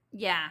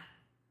yeah.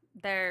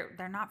 They're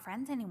not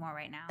friends anymore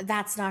right now.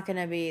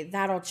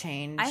 That'll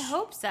change. I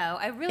hope so.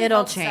 I really It'll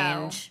hope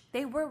change.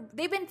 So.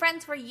 They've been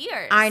friends for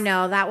years. I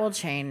know, that will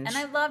change. And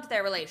I loved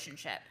their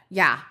relationship.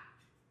 Yeah.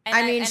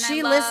 And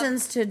she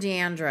listens to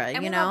Deandra, and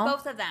you we know? love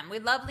both of them. We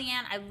love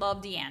Leanne. I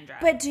love Deandra.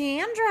 But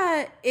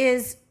Deandra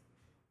is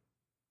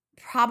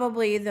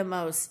probably the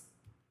most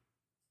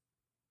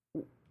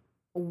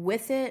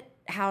with it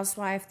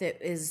housewife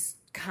that is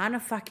kind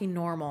of fucking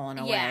normal in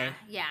a way.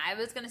 Yeah. I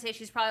was going to say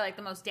she's probably like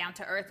the most down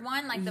to earth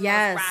one, like the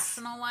Yes. most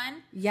rational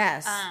one.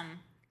 Yes.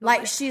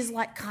 Like she's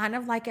like kind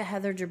of like a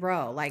Heather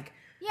Dubrow, like,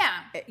 yeah.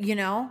 you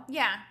know?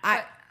 Yeah.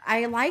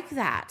 I like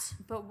that.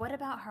 But what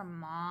about her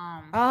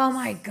mom? Oh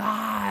my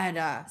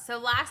God. So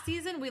last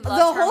season we loved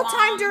The her whole mom.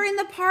 time during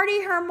the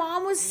party, her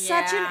mom was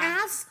such an Yeah.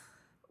 ass.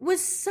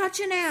 Was such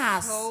an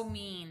ass. So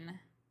mean.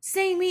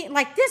 Saying me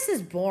like, this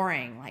is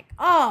boring. Like,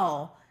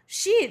 oh,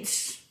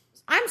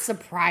 I'm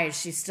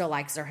surprised she still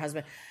likes her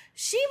husband.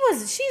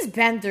 She's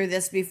been through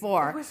this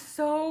before. It was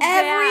so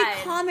Every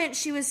bad. comment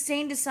she was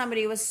saying to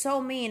somebody was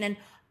so mean. And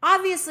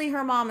obviously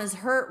her mom is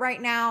hurt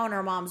right now and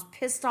her mom's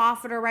pissed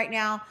off at her right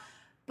now.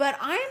 But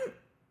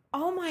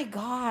oh my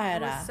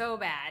God. It was so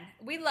bad.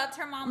 We loved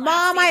her mom.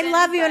 Mom, last season, I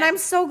love you. And but I'm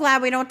so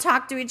glad we don't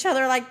talk to each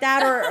other like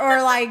that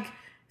or like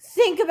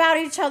think about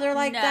each other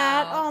like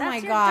that. Oh that's my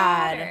your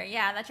God. Daughter.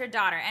 Yeah, that's your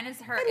daughter. And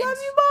it's her. I love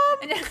you,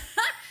 Mom.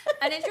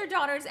 And it's your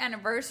daughter's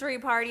anniversary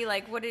party.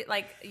 Like,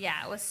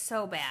 yeah, it was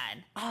so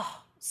bad.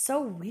 Oh,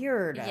 so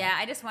weird. Yeah,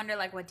 I just wonder,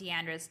 like, what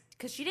Deandra's,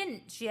 because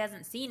she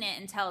hasn't seen it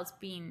until it's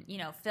being,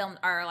 filmed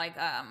or, like,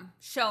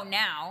 shown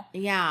now.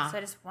 Yeah. So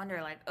I just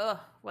wonder, like,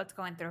 what's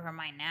going through her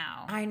mind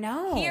now? I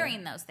know.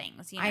 Hearing those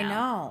things, I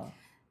know.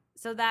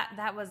 So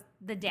that was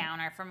the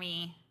downer for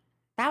me.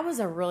 That was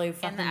a really In the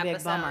fucking episode.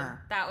 big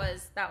bummer. That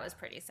was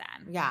pretty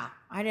sad. Yeah,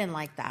 I didn't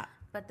like that.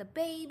 But the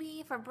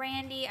baby for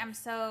Brandy, I'm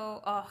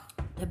so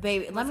The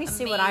baby. Let me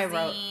see what I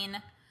wrote. amazing.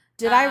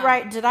 Did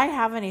I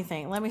have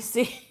anything? Let me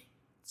see.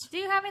 Do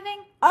you have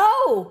anything?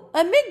 Oh,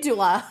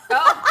 amygdala.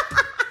 Oh,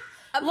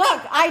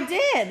 Look, I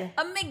did.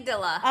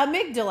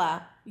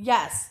 amygdala.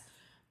 Yes.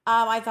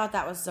 I thought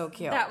that was so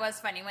cute. That was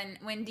funny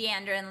when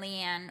Deandra and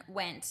Leanne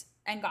went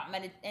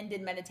and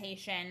did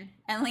meditation,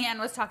 and Leanne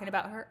was talking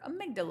about her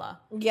amygdala,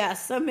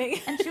 Yes, and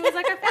she was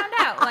like, "I found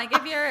out. Like,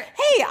 if you're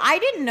Hey, I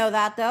didn't know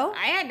that though.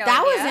 I had no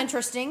That idea. was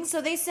interesting.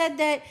 So they said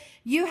that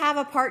you have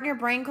a part in your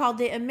brain called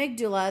the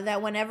amygdala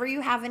that whenever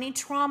you have any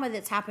trauma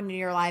that's happened in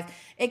your life,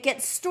 it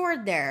gets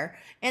stored there.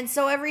 And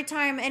so every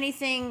time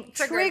anything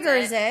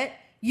triggers it,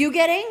 you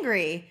get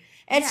angry.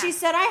 And she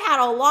said, I had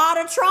a lot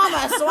of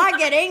trauma, so I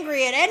get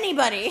angry at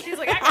anybody. She's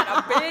like, I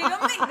got a big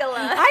amygdala.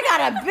 I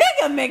got a big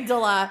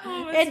amygdala.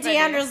 And funny.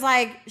 Deandra's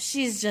like,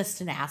 she's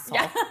just an asshole.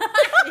 Yeah.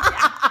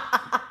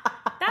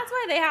 That's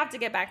why they have to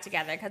get back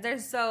together, because they're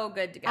so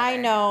good together. I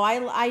know.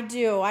 I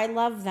do. I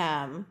love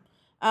them.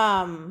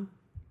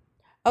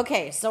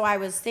 Okay, so I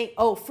was thinking,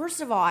 first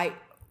of all,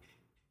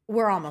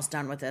 we're almost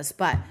done with this,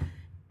 but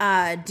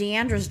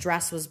Deandra's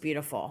dress was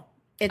beautiful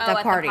at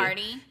the party. At the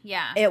party?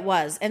 Yeah. It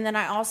was. And then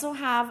I also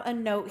have a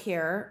note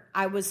here.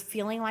 I was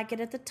feeling like it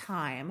at the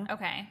time.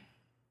 Okay.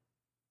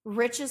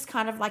 Rich is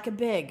kind of like a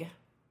big.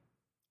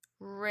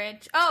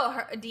 Rich.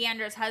 Oh,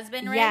 Deandra's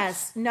husband, Rich?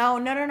 Yes. No.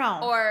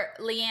 Or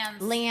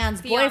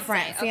Leanne's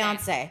boyfriend,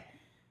 fiance. Okay.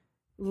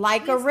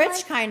 Like a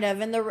rich kind of,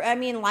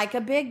 like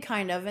a big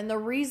kind of. And the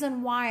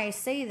reason why I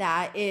say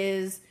that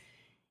is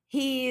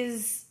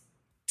he's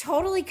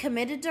totally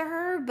committed to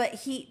her,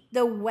 but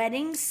the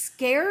wedding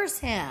scares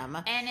him.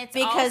 And it's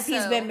because also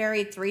he's been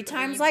married three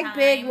times like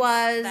Big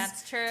was.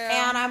 That's true.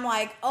 And I'm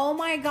like, oh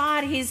my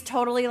God, he's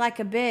totally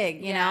like a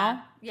Big, you know?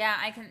 Yeah,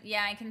 I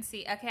can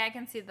see. Okay, I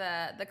can see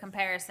the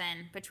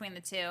comparison between the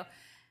two.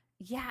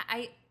 Yeah,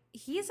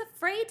 he's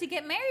afraid to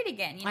get married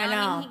again. You know,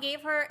 I mean,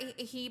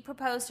 he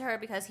proposed to her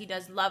because he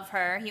does love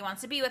her. He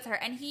wants to be with her,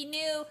 and he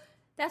knew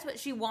that's what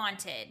she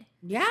wanted.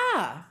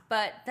 Yeah.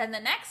 But then the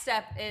next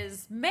step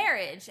is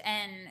marriage,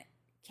 and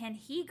can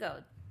he go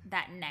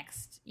that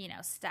next,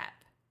 step?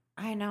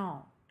 I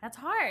know. That's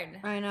hard.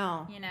 I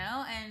know.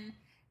 And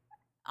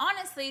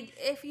honestly,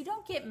 if you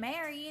don't get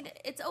married,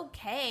 it's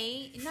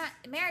okay.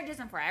 Marriage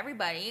isn't for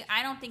everybody.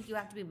 I don't think you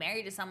have to be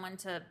married to someone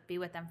to be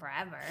with them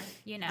forever.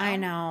 I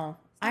know.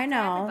 It's not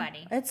for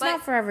everybody. It's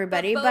not for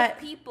everybody, but but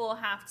people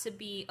have to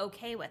be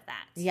okay with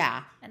that.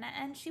 Yeah.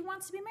 And she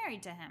wants to be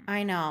married to him.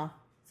 I know.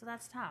 So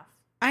that's tough.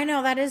 I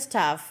know, that is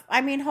tough.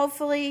 I mean,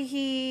 hopefully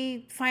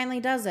he finally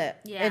does it.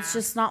 Yeah. It's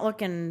just not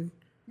looking.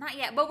 Not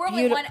yet, but we're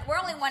only one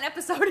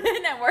episode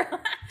in, and we're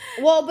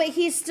well, but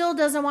he still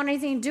doesn't want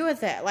anything to do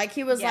with it. Like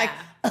he was like,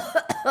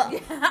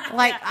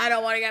 like I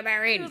don't want to get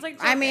married. He was like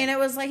I mean, it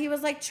was like he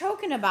was like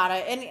choking about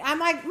it, and I'm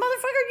like, motherfucker,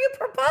 you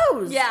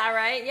proposed. Yeah,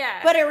 right.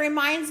 Yeah. But it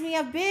reminds me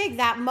of Big,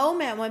 that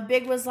moment when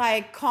Big was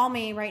like, call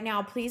me right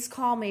now, please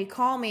call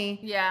me.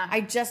 Yeah.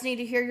 I just need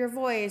to hear your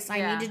voice. I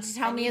need you to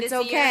tell me it's see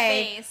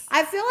okay. your face.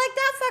 I feel like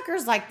that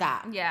fucker's like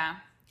that. Yeah.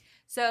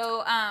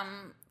 So,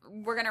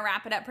 we're gonna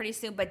wrap it up pretty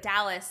soon, but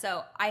Dallas.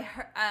 So I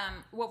heard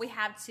what we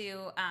have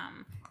to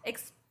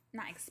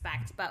not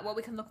expect, but what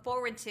we can look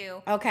forward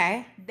to.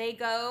 Okay. They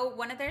go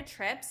one of their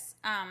trips.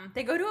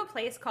 They go to a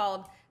place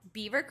called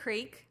Beaver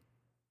Creek.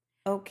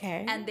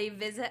 Okay. And they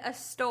visit a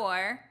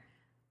store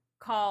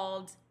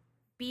called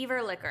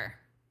Beaver Liquor.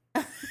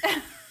 When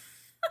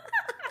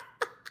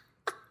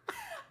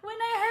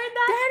I heard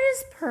that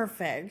is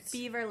perfect.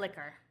 Beaver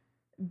Liquor.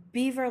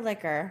 Beaver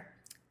Liquor.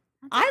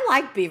 I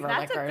like Beaver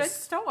Liquors. That's a good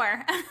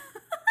store.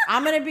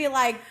 I'm going to be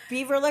like,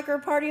 Beaver Liquor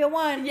Party of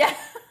One. Yeah.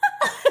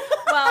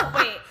 Well,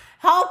 wait.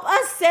 Help a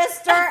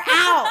sister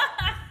out.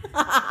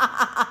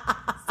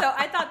 So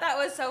I thought that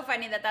was so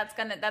funny that's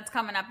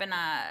coming up in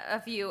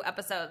a few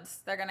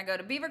episodes. They're going to go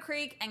to Beaver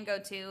Creek and go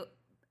to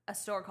a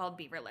store called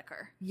Beaver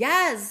Liquor.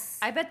 Yes.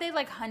 I bet they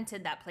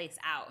hunted that place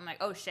out. I'm like,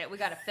 oh shit, we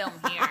got to film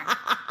here.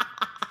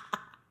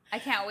 I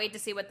can't wait to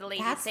see what the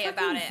ladies say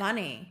about it. That's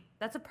funny.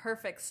 That's a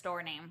perfect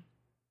store name.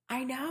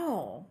 I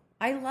know.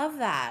 I love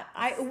that.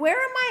 Where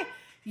am I?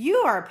 You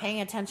are paying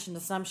attention to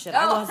some shit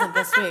I wasn't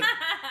this week.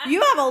 You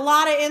have a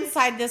lot of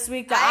insight this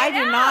week that I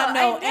do not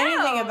know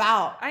anything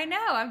about. I know.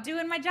 I'm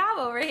doing my job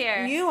over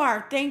here. You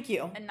are. Thank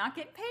you. And not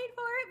getting paid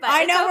for it, but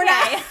I know we're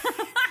not.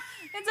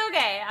 It's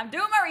okay. I'm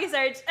doing my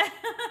research.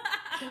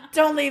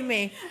 Don't leave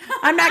me.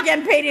 I'm not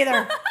getting paid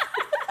either.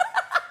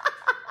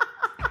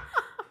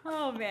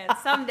 Oh man.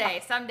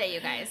 Someday,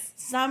 you guys.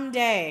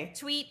 Someday.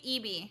 Tweet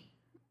EB.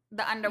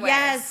 The underwear.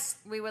 Yes.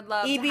 We would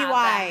love EBY, to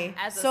have them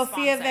as a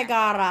Sofia sponsor.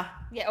 Vergara.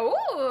 Yeah. Ooh.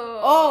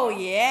 Oh,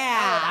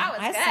 yeah. Oh,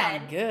 that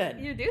sound good.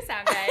 You do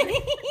sound good.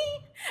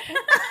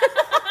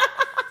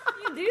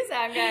 You do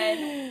sound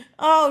good.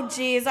 Oh,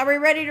 geez. Are we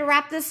ready to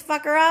wrap this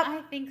fucker up?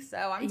 I think so.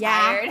 I'm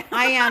tired.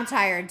 I am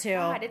tired, too.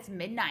 God, it's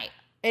midnight.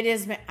 It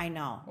is. I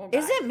know. Oh,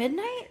 is it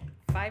midnight?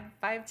 5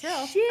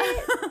 till. Shit.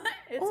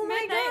 It's oh,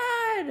 midnight.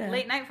 my God.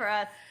 Late night for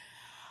us.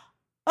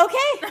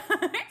 Okay.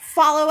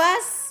 Follow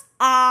us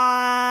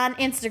on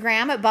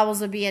Instagram at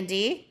Bubbles with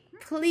B&D.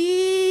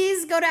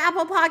 Please go to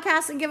Apple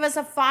Podcasts and give us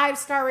a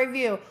 5-star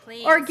review.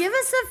 Please. Or give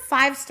us a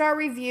 5-star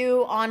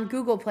review on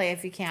Google Play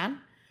if you can.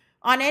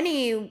 On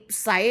any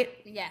site.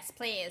 Yes,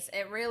 please.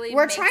 It really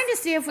We're makes trying to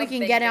see if we a can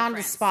big get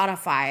onto difference.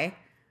 Spotify.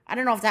 I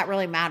don't know if that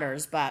really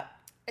matters, but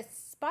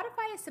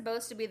Spotify is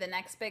supposed to be the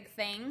next big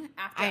thing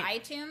after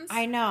iTunes.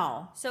 I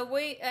know. So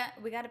you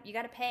got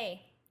to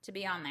pay to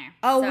be on there.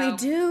 Oh, So we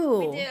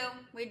do.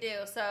 We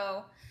do.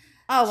 So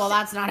Oh, well,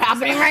 that's not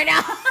happening right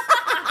now.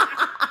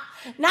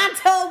 Not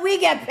until we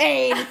get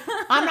paid.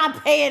 I'm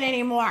not paying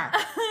anymore.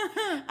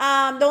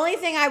 The only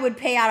thing I would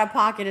pay out of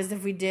pocket is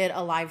if we did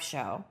a live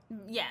show.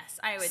 yes,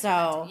 I would.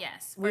 So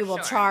yes, we will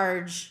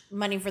charge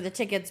money for the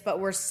tickets, but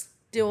we're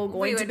still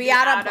going to would be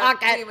out of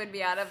pocket. We would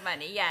be out of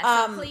money. Yes.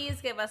 So please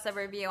give us a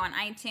review on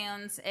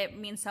iTunes. It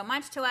means so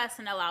much to us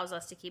and allows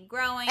us to keep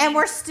growing. And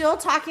we're still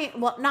talking.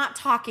 Well, not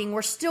talking.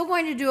 We're still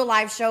going to do a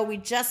live show. We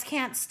just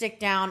can't stick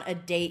down a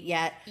date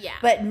yet. Yeah.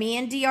 But me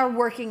and Dee are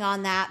working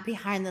on that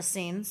behind the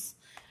scenes.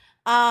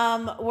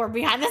 We're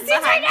behind the scenes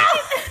right now.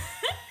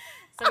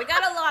 So we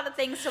got a lot of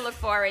things to look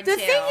forward to. The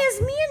thing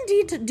is, me and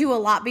Dee do a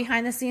lot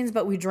behind the scenes,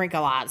 but we drink a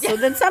lot. So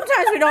then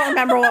sometimes we don't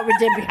remember what we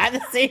did behind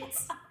the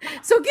scenes.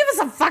 So give us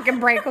a fucking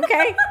break,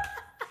 okay?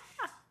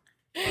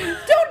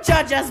 Don't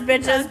judge us,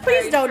 bitches.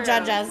 Please don't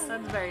judge us.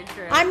 That's very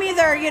true. I'm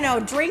either,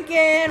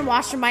 drinking,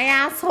 washing my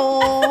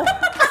asshole. I'm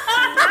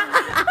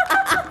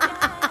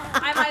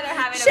either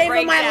having a shaving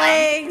breakdown, my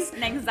legs.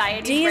 an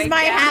anxiety Dee's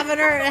breakdown.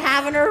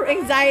 having her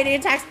anxiety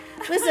attacks.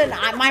 Listen,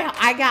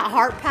 I got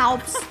heart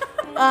palps.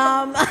 We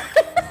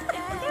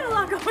got a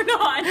lot going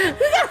on.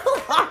 We got a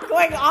lot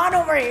going on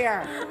over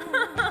here.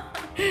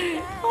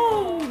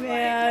 Oh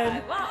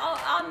man. Well,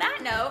 on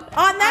that note.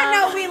 On that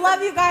note, we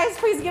love you guys.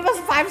 Please give us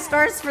 5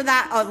 stars for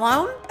that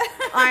alone.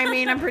 I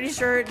mean, I'm pretty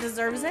sure it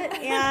deserves it.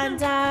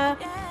 And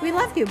we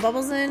love you.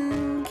 Bubbles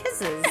and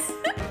kisses.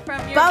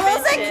 From your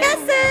Bubbles bitches.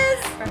 and kisses.